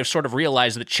what I've sort of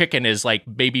realized that chicken is like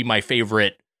maybe my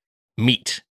favorite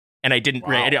meat. And I didn't,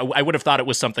 I would have thought it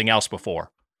was something else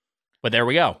before, but there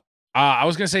we go. I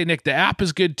was gonna say, Nick, the app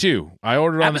is good too. I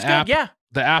ordered on the app. Yeah.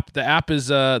 The app is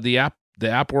the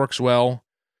app works well,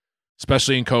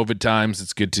 especially in COVID times.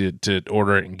 It's good to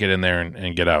order it and get in there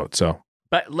and get out. So,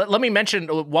 but let me mention,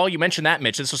 while you mentioned that,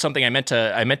 Mitch, this was something I meant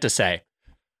to say.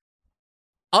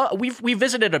 We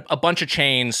visited a bunch of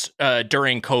chains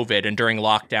during COVID and during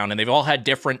lockdown, and they've all had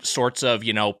different sorts of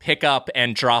pickup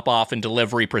and drop off and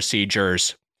delivery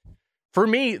procedures. For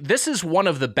me, this is one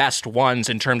of the best ones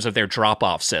in terms of their drop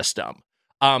off system.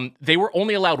 They were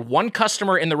only allowed one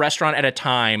customer in the restaurant at a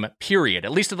time, period,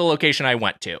 at least at the location I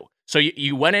went to. So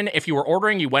you went in, if you were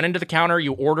ordering, you went into the counter,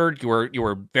 you ordered, you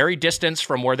were very distanced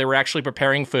from where they were actually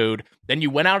preparing food. Then you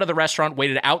went out of the restaurant,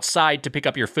 waited outside to pick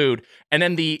up your food. And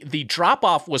then the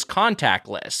drop-off was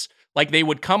contactless. Like, they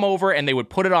would come over and they would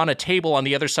put it on a table on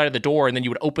the other side of the door, and then you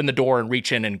would open the door and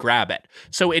reach in and grab it.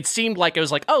 So it seemed like, it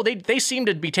was like, oh, they seem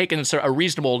to be taking a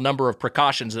reasonable number of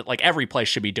precautions that like every place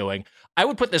should be doing. I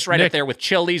would put this right up there with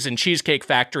Chili's and Cheesecake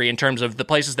Factory in terms of the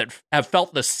places that have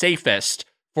felt the safest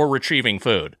for retrieving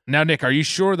food. Now, Nick, are you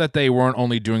sure that they weren't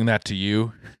only doing that to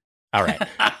you? All right.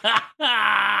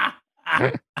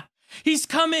 He's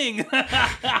coming.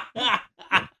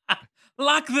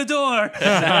 Lock the door.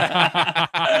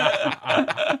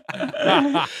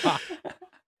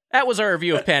 That was our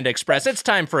review of Panda Express. It's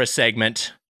time for a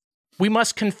segment. We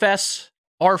must confess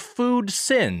our food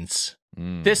sins.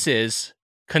 This is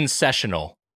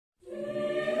Concessional.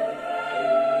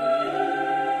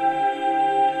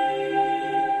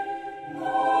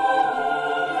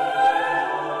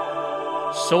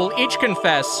 So we'll each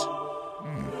confess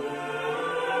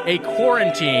a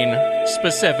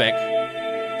quarantine-specific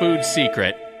food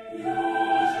secret.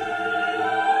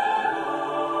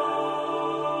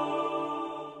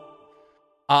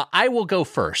 I will go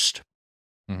first.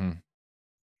 Mm-hmm.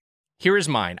 Here is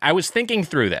mine. I was thinking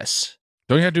through this.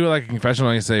 Don't you have to do like a confessional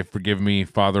and you say, "Forgive me,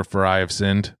 Father, for I have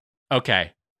sinned"?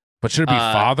 Okay. But should it be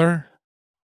Father?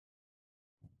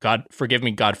 God, forgive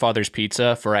me, Godfather's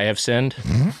Pizza, for I have sinned.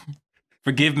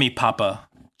 Forgive me, Papa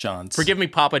John's. Forgive me,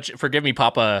 Papa. Forgive me,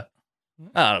 Papa.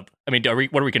 I mean,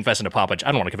 what are we confessing to Papa?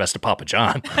 I don't want to confess to Papa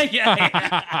John.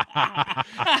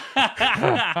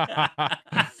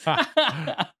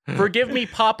 Forgive me,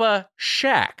 Papa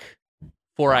Shaq,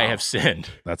 for I have sinned.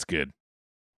 That's good.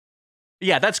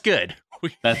 Yeah, that's good.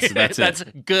 That's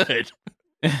good.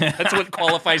 That's what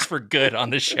qualifies for good on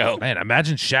the show. Man,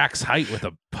 imagine Shaq's height with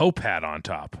a Pope hat on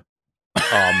top.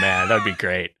 Oh man, that'd be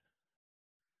great.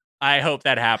 I hope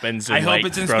that happens. I hope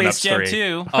it's in Space Jam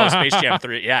 2. Oh, Space Jam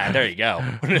 3. Yeah, there you go.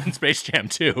 In Space Jam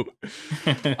 2.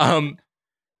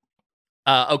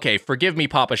 Okay, forgive me,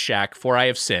 Papa Shaq, for I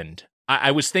have sinned.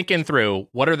 I was thinking through,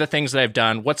 what are the things that I've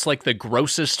done? What's like the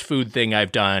grossest food thing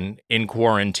I've done in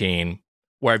quarantine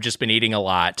where I've just been eating a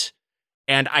lot?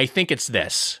 And I think it's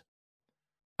this.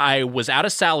 I was out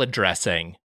of salad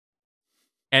dressing,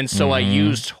 and so I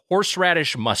used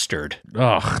horseradish mustard.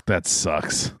 Ugh, that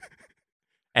sucks.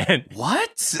 And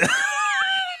what?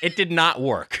 It did not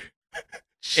work.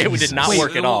 It did not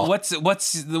work at all. What's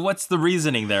the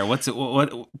reasoning there? What?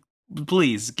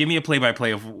 Please give me a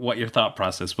play-by-play of what your thought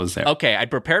process was there. Okay, I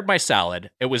prepared my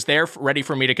salad. It was there ready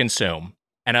for me to consume.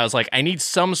 And I was like, I need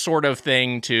some sort of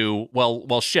thing to,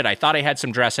 well, shit, I thought I had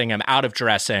some dressing. I'm out of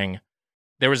dressing.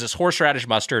 There was this horseradish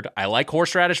mustard. I like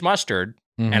horseradish mustard.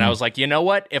 And I was like, you know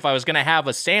what? If I was going to have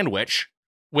a sandwich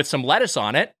with some lettuce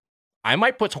on it, I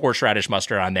might put horseradish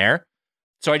mustard on there.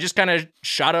 So I just kind of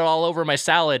shot it all over my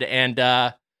salad, and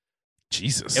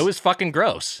Jesus, it was fucking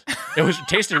gross. It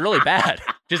tasted really bad.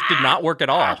 Just did not work at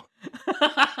all.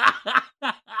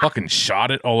 Fucking shot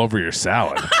it all over your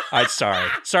salad. I'm sorry.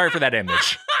 Sorry for that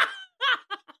image.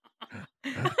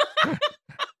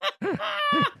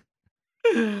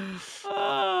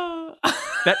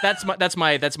 That's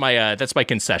my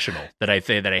concessional that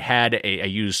I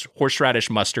used horseradish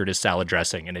mustard as salad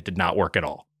dressing, and it did not work at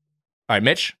all. All right,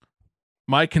 Mitch.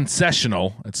 my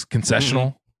concessional. It's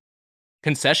concessional.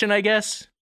 Concession, I guess.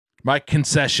 My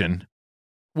concession.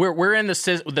 We're in the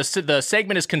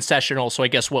segment is concessional, so I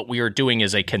guess what we are doing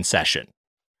is a concession.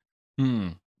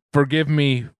 Forgive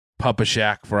me, Papa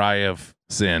Shack, for I have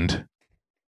sinned.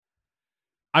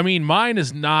 I mean, mine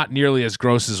is not nearly as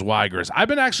gross as Weiger's. I've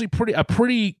been actually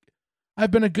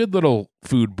I've been a good little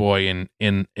food boy in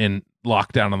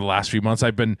lockdown in the last few months.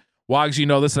 Wags, you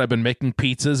know this, that I've been making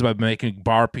pizzas. I've been making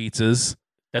bar pizzas.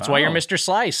 That's why you're Mr.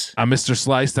 Slice. I'm Mr.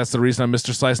 Slice. That's the reason I'm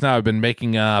Mr. Slice now. I've been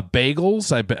making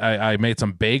bagels. I made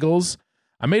some bagels.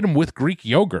 I made them with Greek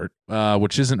yogurt,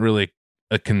 which isn't really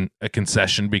a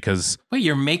concession because... Wait,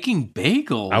 you're making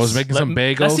bagels? I was making some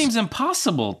bagels. That seems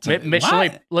impossible. Mitch,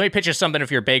 let me pitch you something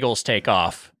if your bagels take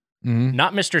off. Mm-hmm.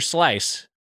 Not Mr. Slice,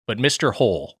 but Mr.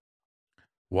 Whole.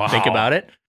 Wow. Think about it.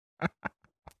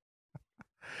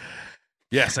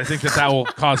 Yes, I think that will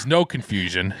cause no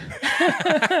confusion.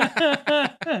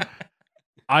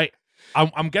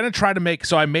 I'm gonna try to make.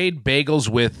 So I made bagels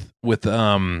with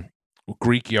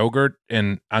Greek yogurt,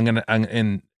 and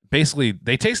and basically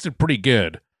they tasted pretty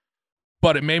good,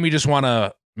 but it made me just want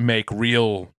to make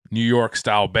real New York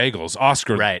style bagels,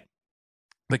 Oscar, right?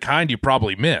 The kind you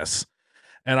probably miss.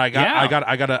 And I got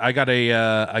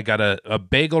a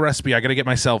bagel recipe. I got to get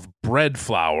myself bread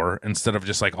flour instead of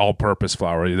just like all-purpose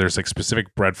flour. There's like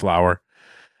specific bread flour,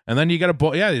 and then you got to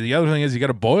boil. Yeah, the other thing is you got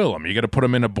to boil them. You got to put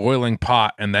them in a boiling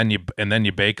pot, and then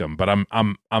you bake them. But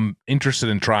I'm interested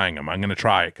in trying them. I'm going to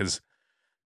try it because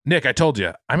Nick, I told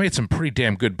you I made some pretty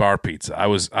damn good bar pizza. I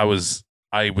was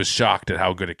shocked at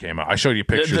how good it came out. I showed you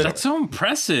pictures. That's so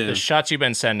impressive. The shots you've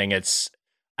been sending, it's.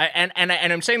 And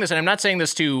I'm saying this, and I'm not saying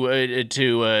this to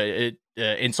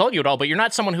insult you at all, but you're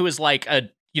not someone who is like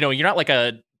you're not like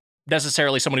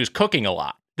necessarily someone who's cooking a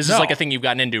lot. This is like a thing you've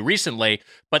gotten into recently,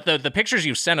 but the pictures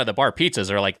you've sent of the bar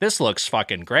pizzas are like, this looks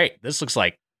fucking great. This looks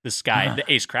like this guy,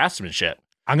 the ace craftsmanship.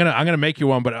 I'm gonna make you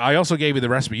one, but I also gave you the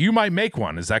recipe. You might make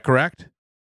one. Is that correct?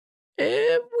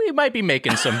 We might be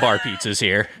making some bar pizzas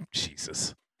here.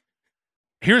 Jesus.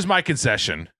 Here's my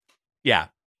concession. Yeah.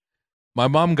 My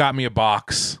mom got me a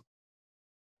box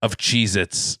of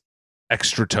Cheez-Its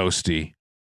extra toasty.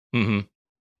 Mm-hmm.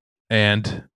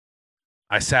 And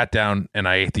I sat down and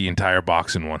I ate the entire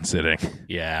box in one sitting.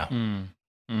 Yeah.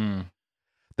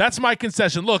 That's my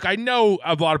concession. Look, I know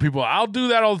a lot of people, I'll do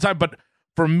that all the time, but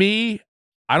for me,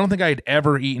 I don't think I'd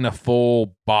ever eaten a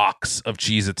full box of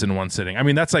Cheez-Its in one sitting. I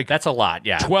mean, that's a lot,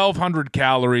 yeah. 1,200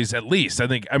 calories at least.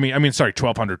 Sorry,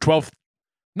 1,200.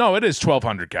 No, it is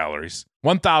 1,200 calories.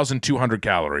 1,200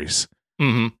 calories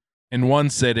in one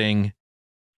sitting.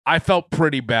 I felt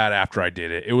pretty bad after I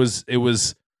did it. It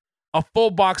was a full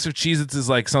box of Cheez-Its is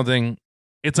like something.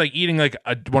 It's like eating like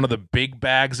one of the big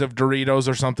bags of Doritos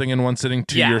or something in one sitting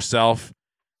to yourself.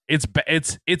 It's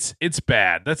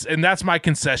bad. That's my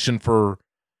concession for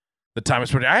the time I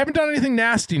spent. I haven't done anything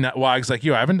nasty. Wags like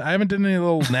you. I haven't done any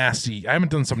little nasty. I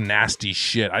haven't done some nasty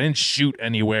shit. I didn't shoot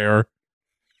anywhere.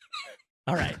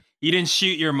 All right. You didn't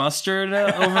shoot your mustard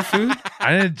over food?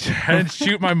 I didn't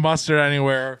shoot my mustard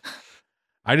anywhere.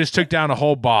 I just took down a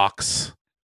whole box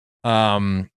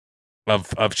of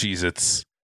Cheez-Its.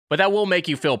 But that will make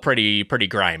you feel pretty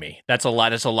grimy. That's a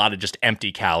lot of just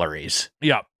empty calories.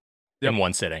 Yep. In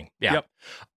one sitting. Yeah. Yep.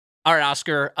 All right,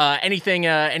 Oscar.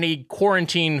 Any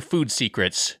quarantine food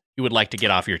secrets you would like to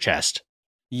get off your chest?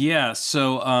 Yeah.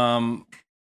 So,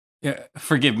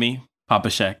 forgive me, Papa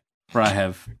Shack, for I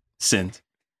have sinned.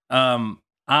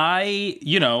 I,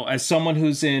 as someone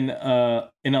who's in a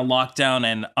lockdown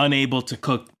and unable to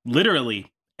cook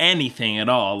literally anything at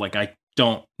all, like I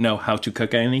don't know how to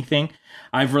cook anything.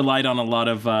 I've relied on a lot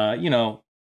of, ramen,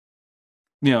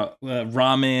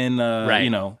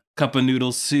 right. Cup of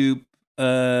noodle soup,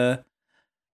 stuff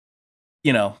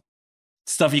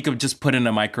you could just put in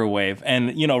a microwave.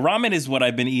 And, ramen is what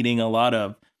I've been eating a lot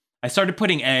of. I started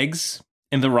putting eggs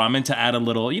in the ramen to add a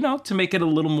little, to make it a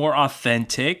little more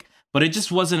authentic, but it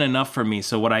just wasn't enough for me.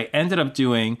 So what I ended up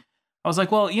doing, I was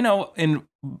like, well, in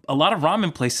a lot of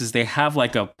ramen places, they have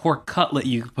like a pork cutlet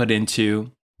you could put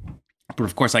into, but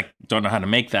of course I don't know how to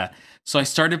make that. So I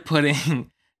started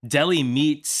putting deli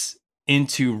meats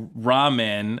into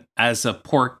ramen as a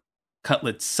pork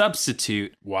cutlet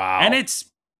substitute. Wow. And it's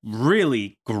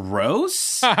really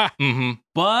gross,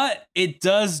 but it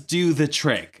does do the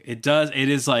trick. It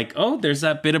is like, oh, there's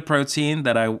that bit of protein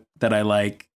that I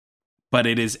like, but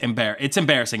it's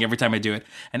embarrassing every time I do it.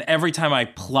 And every time I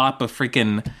plop a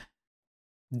freaking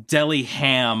deli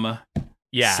ham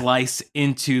slice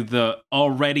into the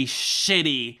already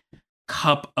shitty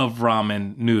cup of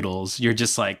ramen noodles, you're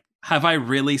just like, have I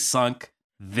really sunk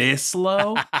this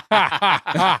low?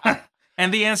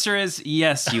 And the answer is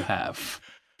yes, you have.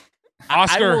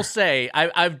 Oscar. I will say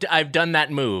I've done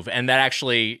that move, and that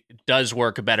actually does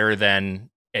work better than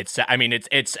it's. I mean,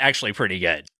 it's actually pretty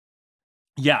good.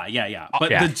 Yeah. But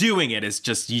the doing it is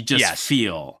just you just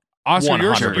feel. Oscar,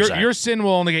 100%. your sin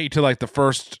will only get you to like the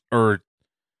first or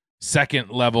second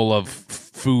level of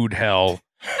food hell.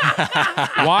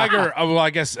 Weiger, well, I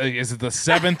guess is it the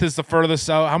 7th is the furthest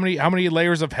out? How many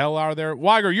layers of hell are there?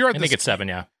 Weiger, I think it's 7.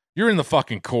 Yeah, you're in the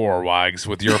fucking core, Wags,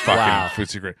 with your fucking food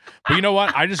secret. But you know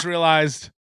what? I just realized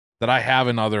that I have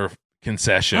another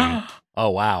concession.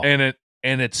 Oh wow! And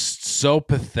it's so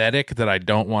pathetic that I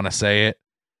don't want to say it.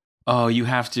 Oh, you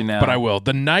have to now. But I will.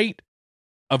 The night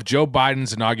of Joe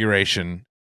Biden's inauguration,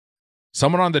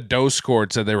 someone on the Doe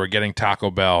Squad said they were getting Taco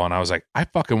Bell, and I was like, I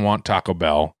fucking want Taco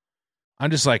Bell. I'm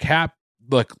just like,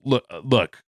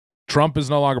 look. Trump is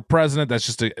no longer president. That's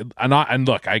just and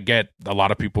look, I get a lot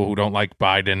of people who don't like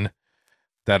Biden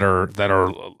that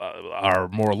are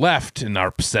more left and are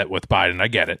upset with Biden. I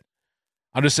get it.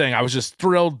 I'm just saying, I was just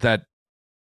thrilled that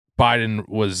Biden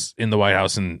was in the White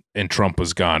House and Trump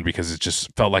was gone, because it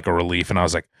just felt like a relief. And I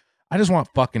was like, I just want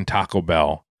fucking Taco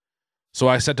Bell. So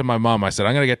I said to my mom, I said,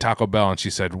 I'm going to get Taco Bell. And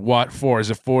she said, what for? Is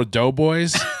it for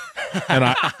Doughboys?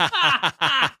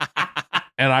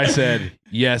 And I said,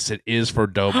 yes, it is for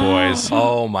Doughboys.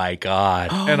 Oh my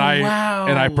God. And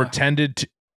I pretended to,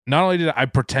 not only did I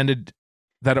pretended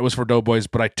that it was for Doughboys,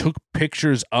 but I took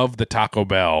pictures of the Taco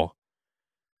Bell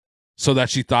so that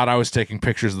she thought I was taking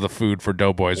pictures of the food for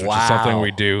Doughboys, which is something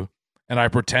we do. And I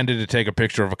pretended to take a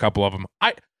picture of a couple of them.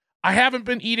 I haven't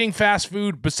been eating fast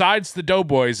food besides the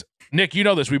Doughboys. Nick, you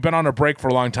know this. We've been on a break for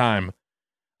a long time.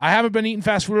 I haven't been eating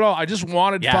fast food at all. I just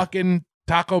wanted fucking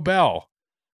Taco Bell.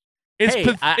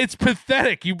 It's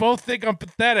pathetic. You both think I'm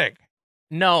pathetic.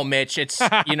 No, Mitch, it's,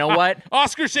 you know what?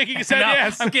 Oscar shaking his head,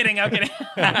 yes. I'm kidding.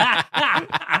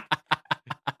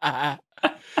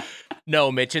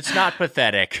 No, Mitch, it's not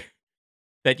pathetic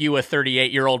that you, a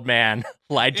 38-year-old man,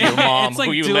 lied to your mom, it's like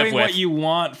who you doing live with. what you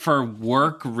want for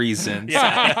work reasons. You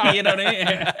know what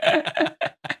I mean?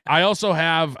 I also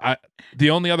have, the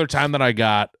only other time that I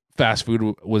got fast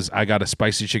food was I got a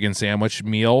spicy chicken sandwich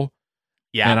meal.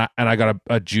 Yeah. And I got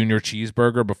a junior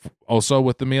cheeseburger also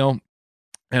with the meal.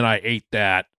 And I ate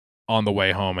that on the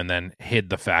way home and then hid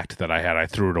the fact that I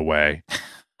threw it away.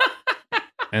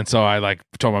 And so I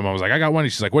told my mom, I was like, I got one.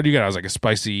 And she's like, what do you got? I was like, a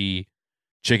spicy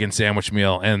chicken sandwich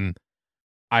meal. And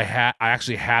I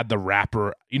actually had the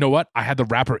wrapper. You know what? I had the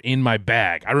wrapper in my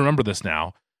bag. I remember this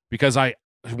now because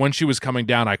when she was coming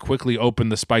down, I quickly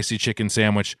opened the spicy chicken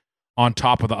sandwich on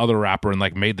top of the other wrapper and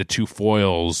made the two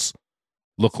foils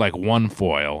look like one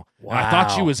foil. Wow. And I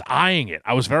thought she was eyeing it.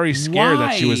 I was very scared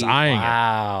that she was eyeing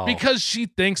it. Because she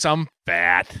thinks I'm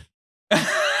fat.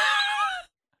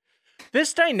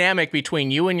 This dynamic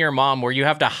between you and your mom where you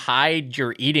have to hide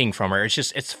your eating from her,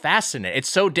 it's fascinating. It's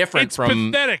so different from...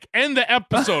 It's pathetic. End the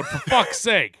episode, for fuck's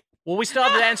sake. Well, we still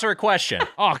have to answer a question.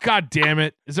 Oh, God damn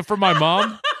it. Is it for my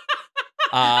mom?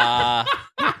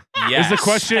 Yes. Is the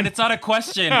question... And it's not a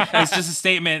question. It's just a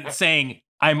statement saying,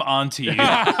 I'm on to you.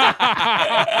 That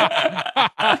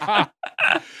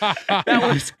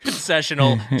was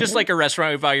concessional. Just like a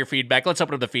restaurant, we value your feedback. Let's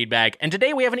open up the feedback. And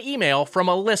today we have an email from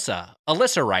Alyssa.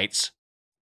 Alyssa writes,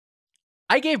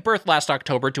 I gave birth last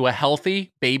October to a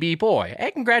healthy baby boy.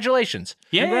 Hey, congratulations.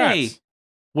 Yay. Congrats.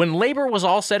 When labor was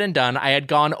all said and done, I had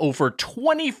gone over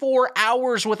 24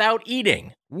 hours without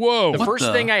eating. Whoa. The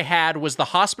first thing I had was the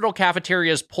hospital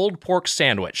cafeteria's pulled pork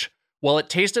sandwich. While it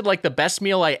tasted like the best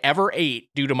meal I ever ate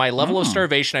due to my level of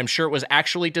starvation, I'm sure it was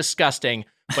actually disgusting.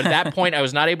 But at that point, I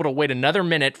was not able to wait another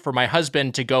minute for my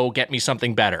husband to go get me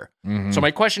something better. Mm-hmm. So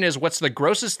my question is, what's the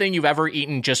grossest thing you've ever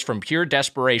eaten just from pure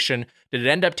desperation? Did it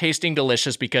end up tasting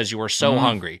delicious because you were so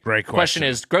hungry? Great question. The question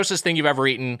is, grossest thing you've ever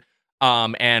eaten,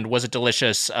 and was it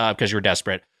delicious because you were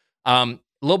desperate? A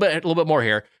little bit more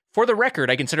here. For the record,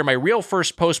 I consider my real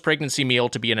first post-pregnancy meal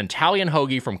to be an Italian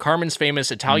hoagie from Carmen's famous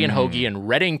Italian hoagie in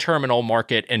Reading Terminal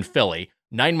Market in Philly.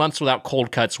 9 months without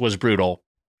cold cuts was brutal.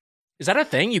 Is that a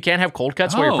thing? You can't have cold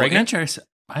cuts while you're pregnant? Interesting.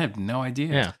 I have no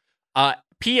idea. Yeah.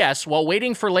 P.S. While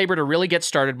waiting for labor to really get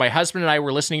started, my husband and I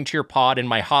were listening to your pod in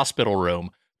my hospital room.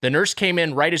 The nurse came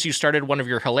in right as you started one of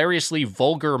your hilariously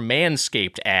vulgar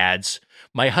Manscaped ads.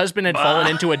 My husband had fallen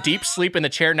into a deep sleep in the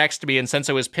chair next to me, and since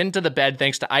I was pinned to the bed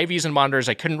thanks to IVs and monitors,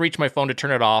 I couldn't reach my phone to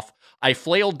turn it off. I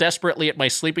flailed desperately at my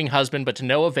sleeping husband, but to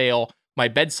no avail. My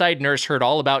bedside nurse heard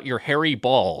all about your hairy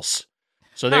balls.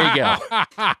 So there you go.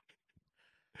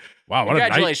 Wow,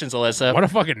 congratulations, Alyssa. What a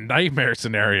fucking nightmare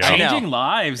scenario. Changing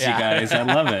lives, you guys. I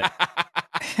love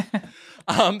it.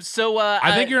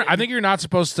 I think you're not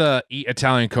supposed to eat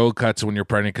Italian cold cuts when you're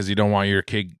pregnant because you don't want your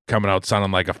kid coming out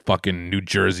sounding like a fucking New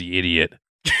Jersey idiot.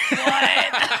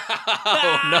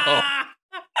 Oh no,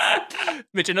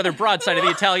 Mitch! Another broadside of the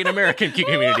Italian American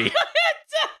community.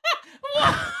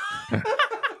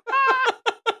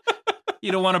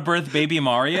 You don't want to birth baby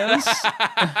Marios?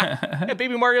 Yeah,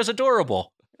 baby Mario's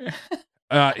adorable.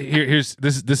 Here's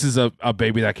this is a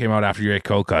baby that came out after you ate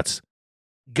cold cuts.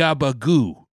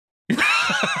 Gabagoo.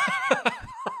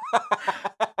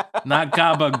 Not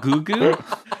gabagoo?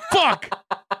 Fuck.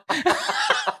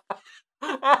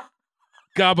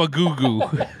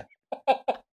 Gabagoo.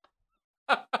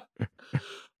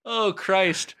 Oh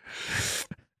Christ.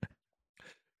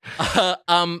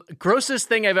 Grossest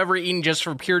thing I've ever eaten just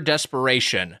from pure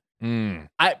desperation.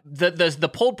 The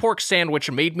pulled pork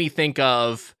sandwich made me think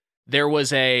of, there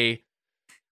was a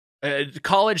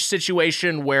college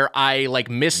situation where I like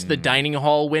missed the dining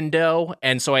hall window,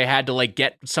 and so I had to like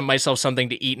get myself something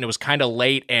to eat, and it was kind of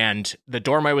late, and the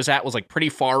dorm I was at was like pretty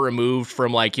far removed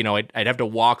from like, you know, I'd have to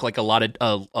walk like a lot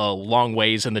of long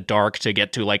ways in the dark to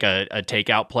get to like a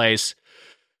takeout place.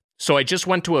 So I just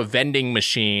went to a vending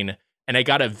machine, and I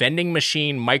got a vending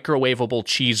machine microwavable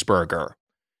cheeseburger,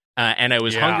 and I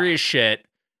was hungry as shit.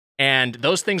 And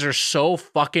those things are so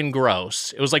fucking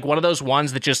gross. It was like one of those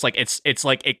ones that just like, it's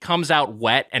like it comes out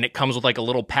wet, and it comes with like a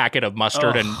little packet of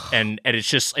mustard, and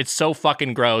it's so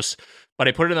fucking gross. But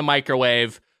I put it in the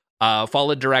microwave,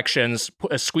 followed directions,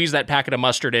 squeezed that packet of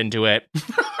mustard into it.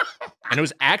 And it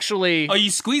was actually... Oh,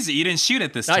 you squeezed it. You didn't shoot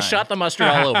it this time. I shot the mustard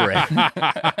all over it.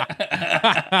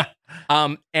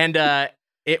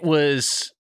 It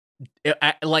was...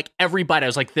 like every bite I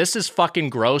was like, this is fucking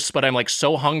gross, but I'm like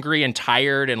so hungry and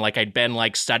tired, and like I'd been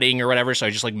like studying or whatever, so I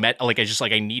just like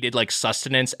I needed like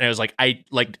sustenance, and I was like, I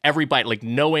like every bite, like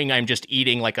knowing I'm just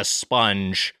eating like a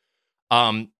sponge,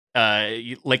 like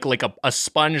a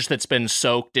sponge that's been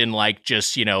soaked in like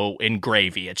just, you know, in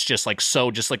gravy. It's just like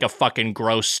a fucking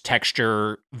gross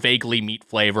texture, vaguely meat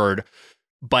flavored,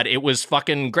 but it was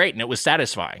fucking great, and it was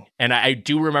satisfying, and I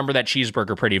do remember that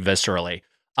cheeseburger pretty viscerally.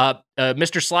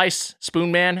 Mr. Slice,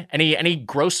 Spoon Man, any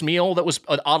gross meal that was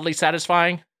oddly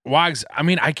satisfying? Wags, I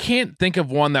mean, I can't think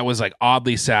of one that was like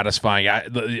oddly satisfying.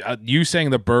 You saying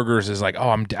the burgers is like,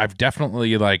 I've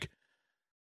definitely like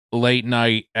late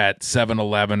night at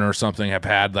 7-Eleven or something have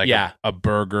had like a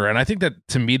burger, and I think that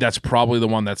to me that's probably the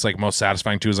one that's like most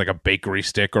satisfying too, is like a bakery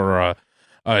stick or a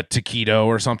taquito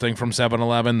or something from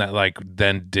 7-Eleven that like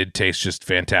then did taste just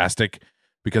fantastic.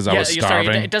 Because I was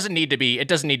starving. Sorry, it doesn't need to be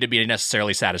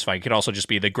necessarily satisfying. It could also just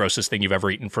be the grossest thing you've ever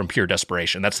eaten from pure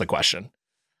desperation. That's the question.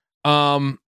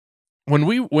 When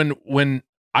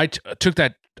I took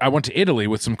that, I went to Italy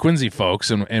with some Quincy folks,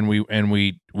 and we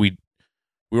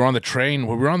were on the train.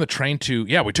 We were on the train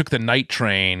we took the night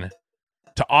train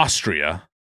to Austria.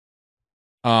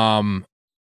 There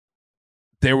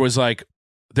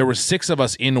were 6 of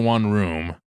us in one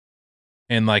room.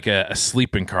 In like a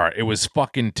sleeping car. It was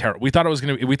fucking terrible. We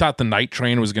thought the night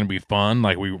train was gonna be fun.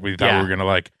 Like we thought we were gonna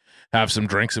like have some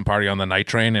drinks and party on the night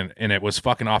train, and it was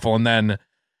fucking awful. And then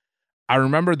I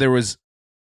remember we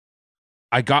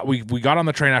got on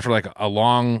the train after like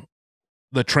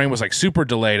the train was like super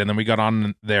delayed, and then we got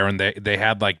on there, and they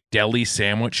had like deli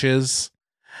sandwiches,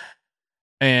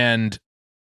 and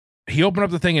he opened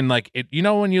up the thing, and like it, you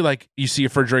know, when you see a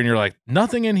refrigerator and you're like,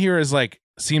 nothing in here is like,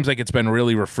 seems like it's been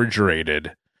really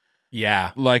refrigerated.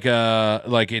 Yeah. Like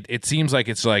it seems like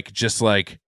it's like just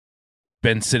like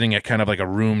been sitting at kind of like a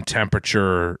room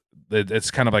temperature.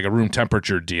 It's kind of like a room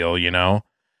temperature deal, you know?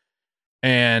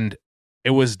 And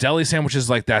it was deli sandwiches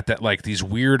like that like these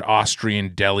weird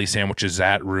Austrian deli sandwiches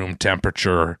at room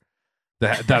temperature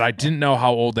that I didn't know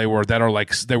how old they were, that are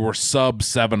like, they were sub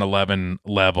 7-Eleven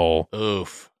level.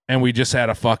 Oof. And we just had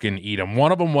to fucking eat them.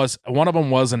 One of them was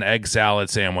an egg salad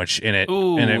sandwich in it.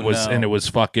 Ooh, and it was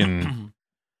fucking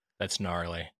that's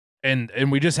gnarly. And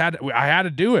I had to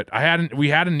do it. We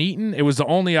hadn't eaten. It was the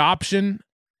only option.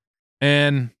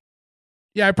 And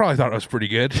yeah, I probably thought it was pretty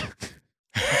good.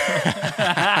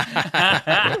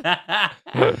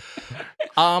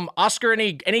 Oscar,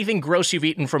 anything gross you've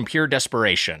eaten from pure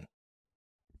desperation?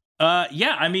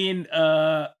 Yeah, I mean,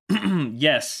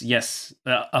 yes,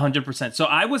 100%. So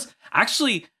I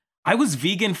was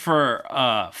vegan for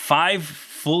 5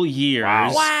 full years.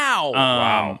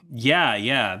 Wow.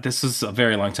 Yeah. This was a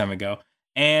very long time ago.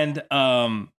 And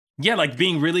like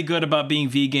being really good about being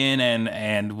vegan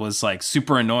and was like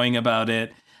super annoying about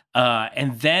it.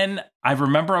 And then I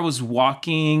remember I was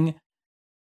walking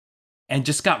and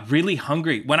just got really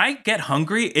hungry. When I get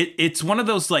hungry, it's one of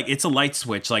those, like, it's a light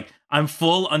switch. Like, I'm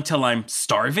full until I'm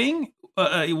starving,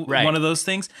 one of those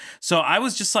things. So I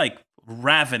was just like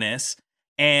ravenous.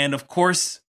 And of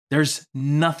course, there's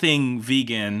nothing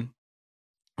vegan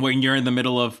when you're in the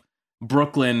middle of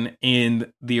Brooklyn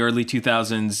in the early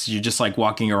 2000s. You're just like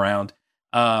walking around.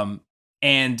 And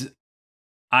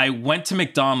I went to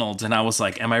McDonald's and I was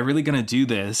like, am I really going to do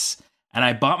this? And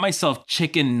I bought myself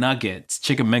chicken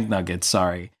McNuggets,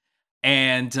 sorry.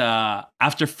 And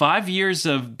after 5 years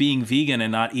of being vegan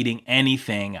and not eating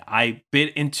anything, I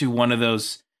bit into one of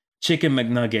those chicken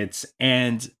McNuggets.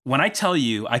 And when I tell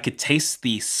you, I could taste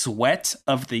the sweat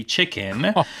of the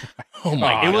chicken. Oh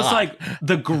my God. It was like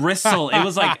the gristle. It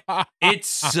was like, it's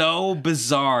so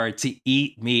bizarre to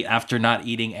eat meat after not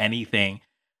eating anything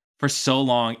for so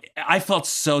long. I felt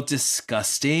so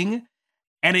disgusting.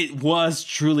 And it was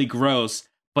truly gross.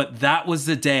 But that was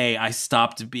the day I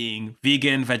stopped being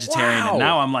vegan, vegetarian. Wow. And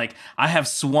now I'm like, I have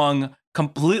swung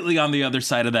completely on the other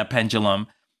side of that pendulum.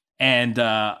 And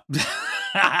I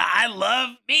love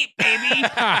meat, baby.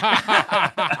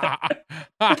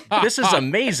 This is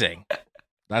amazing.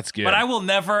 That's good. But I will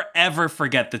never, ever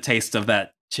forget the taste of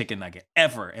that chicken nugget,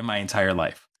 ever in my entire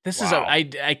life. This is I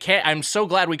can't. I'm so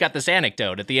glad we got this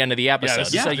anecdote at the end of the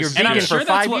episode. Yeah, So you're and vegan I'm sure for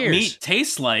that's 5 what years. meat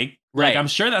tastes like. Right. Like I'm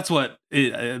sure that's what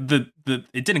it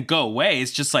didn't go away.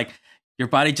 It's just like your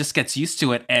body just gets used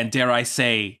to it, and dare I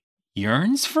say,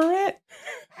 yearns for it.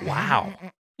 Wow.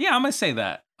 Yeah, I'm gonna say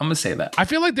that. I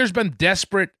feel like there's been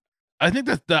desperate. I think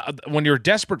that when you're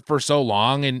desperate for so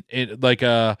long, and it like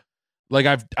I've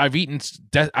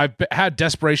had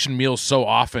desperation meals so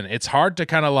often, it's hard to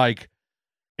kind of like,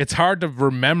 it's hard to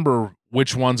remember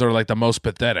which ones are like the most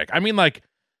pathetic. I mean, like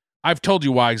I've told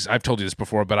you this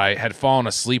before, but I had fallen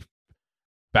asleep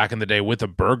back in the day with a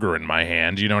burger in my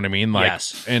hand. You know what I mean? Like,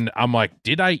 Yes. And I'm like,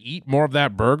 did I eat more of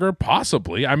that burger?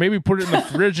 Possibly. I maybe put it in the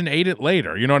fridge and ate it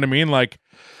later. You know what I mean? Like,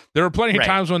 there were plenty of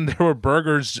times when there were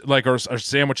burgers like or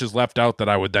sandwiches left out that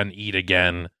I would then eat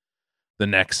again the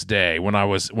next day when I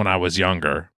was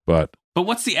younger. But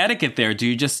what's the etiquette there? Do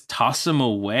you just toss them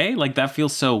away? Like that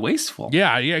feels so wasteful.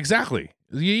 yeah, exactly.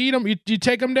 You eat them, you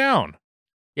take them down.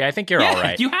 Yeah, I think you're all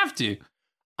right. You have to.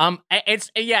 I'm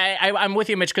with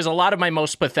you, Mitch, because a lot of my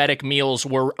most pathetic meals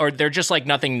they're just like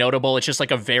nothing notable. It's just like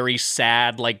a very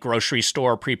sad, like grocery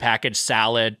store prepackaged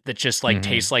salad that just like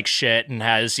tastes like shit and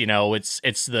has,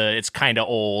 it's kind of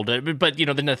old, but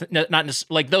not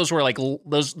like those were like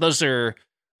those are.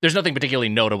 There's nothing particularly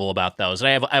notable about those, and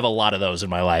I have a lot of those in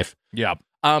my life. Yeah.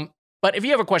 But if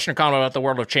you have a question or comment about the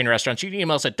world of chain restaurants, you can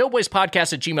email us at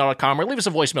doughboyspodcast@gmail.com or leave us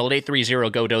a voicemail at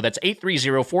 830-GO-DOUGH. That's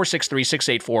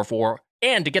 830-463-6844.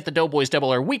 And to get the Doughboys Double,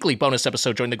 our weekly bonus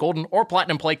episode, join the Golden or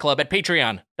Platinum Play Club at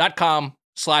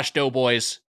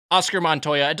patreon.com/doughboys. Oscar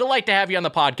Montoya, a delight to have you on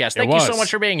the podcast. Thank you so much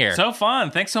for being here. So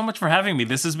fun. Thanks so much for having me.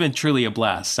 This has been truly a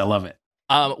blast. I love it.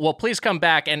 Well, please come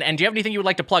back. And do you have anything you would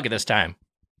like to plug at this time?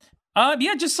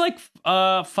 Just like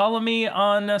follow me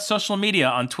on social media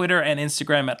on Twitter and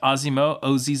Instagram at Ozzymo,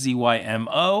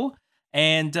 OZZYMO.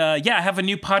 And I have a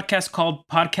new podcast called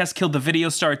Podcast Killed the Video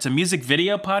Star. It's a music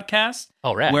video podcast.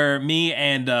 Oh, right. Where me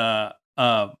and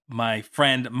my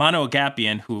friend Mano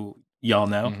Agapian, who y'all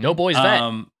know. Doughboys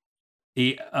vet.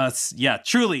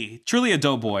 Truly a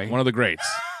doughboy. One of the greats.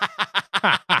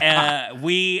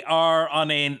 We are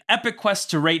on an epic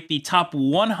quest to rate the top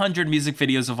 100 music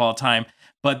videos of all time.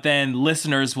 But then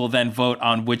listeners will then vote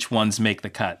on which ones make the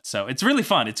cut. So it's really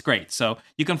fun. It's great. So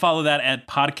you can follow that at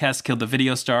Podcast Killed the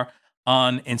Video Star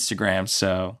on Instagram.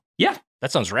 So yeah.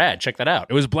 That sounds rad. Check that out.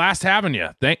 It was a blast having you.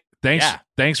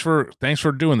 Thanks for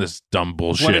doing this dumb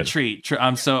bullshit. What a treat.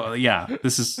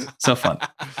 This is so fun.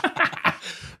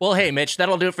 Well, hey, Mitch,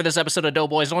 that'll do it for this episode of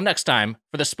Doughboys. Until next time,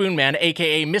 for the Spoon Man,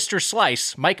 a.k.a. Mr.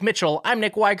 Slice, Mike Mitchell, I'm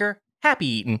Nick Weiger. Happy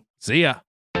eating. See ya.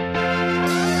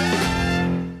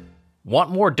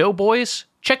 Want more Doughboys?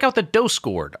 Check out the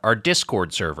Doughscored, our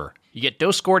Discord server. You get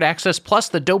Doughscored access plus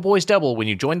the Doughboys Double when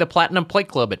you join the Platinum Play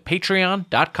Club at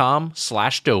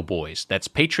patreon.com/doughboys. That's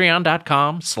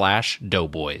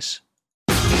patreon.com/doughboys.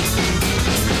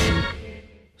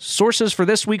 Sources for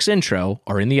this week's intro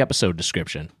are in the episode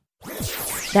description.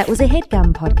 That was a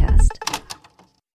HeadGum podcast.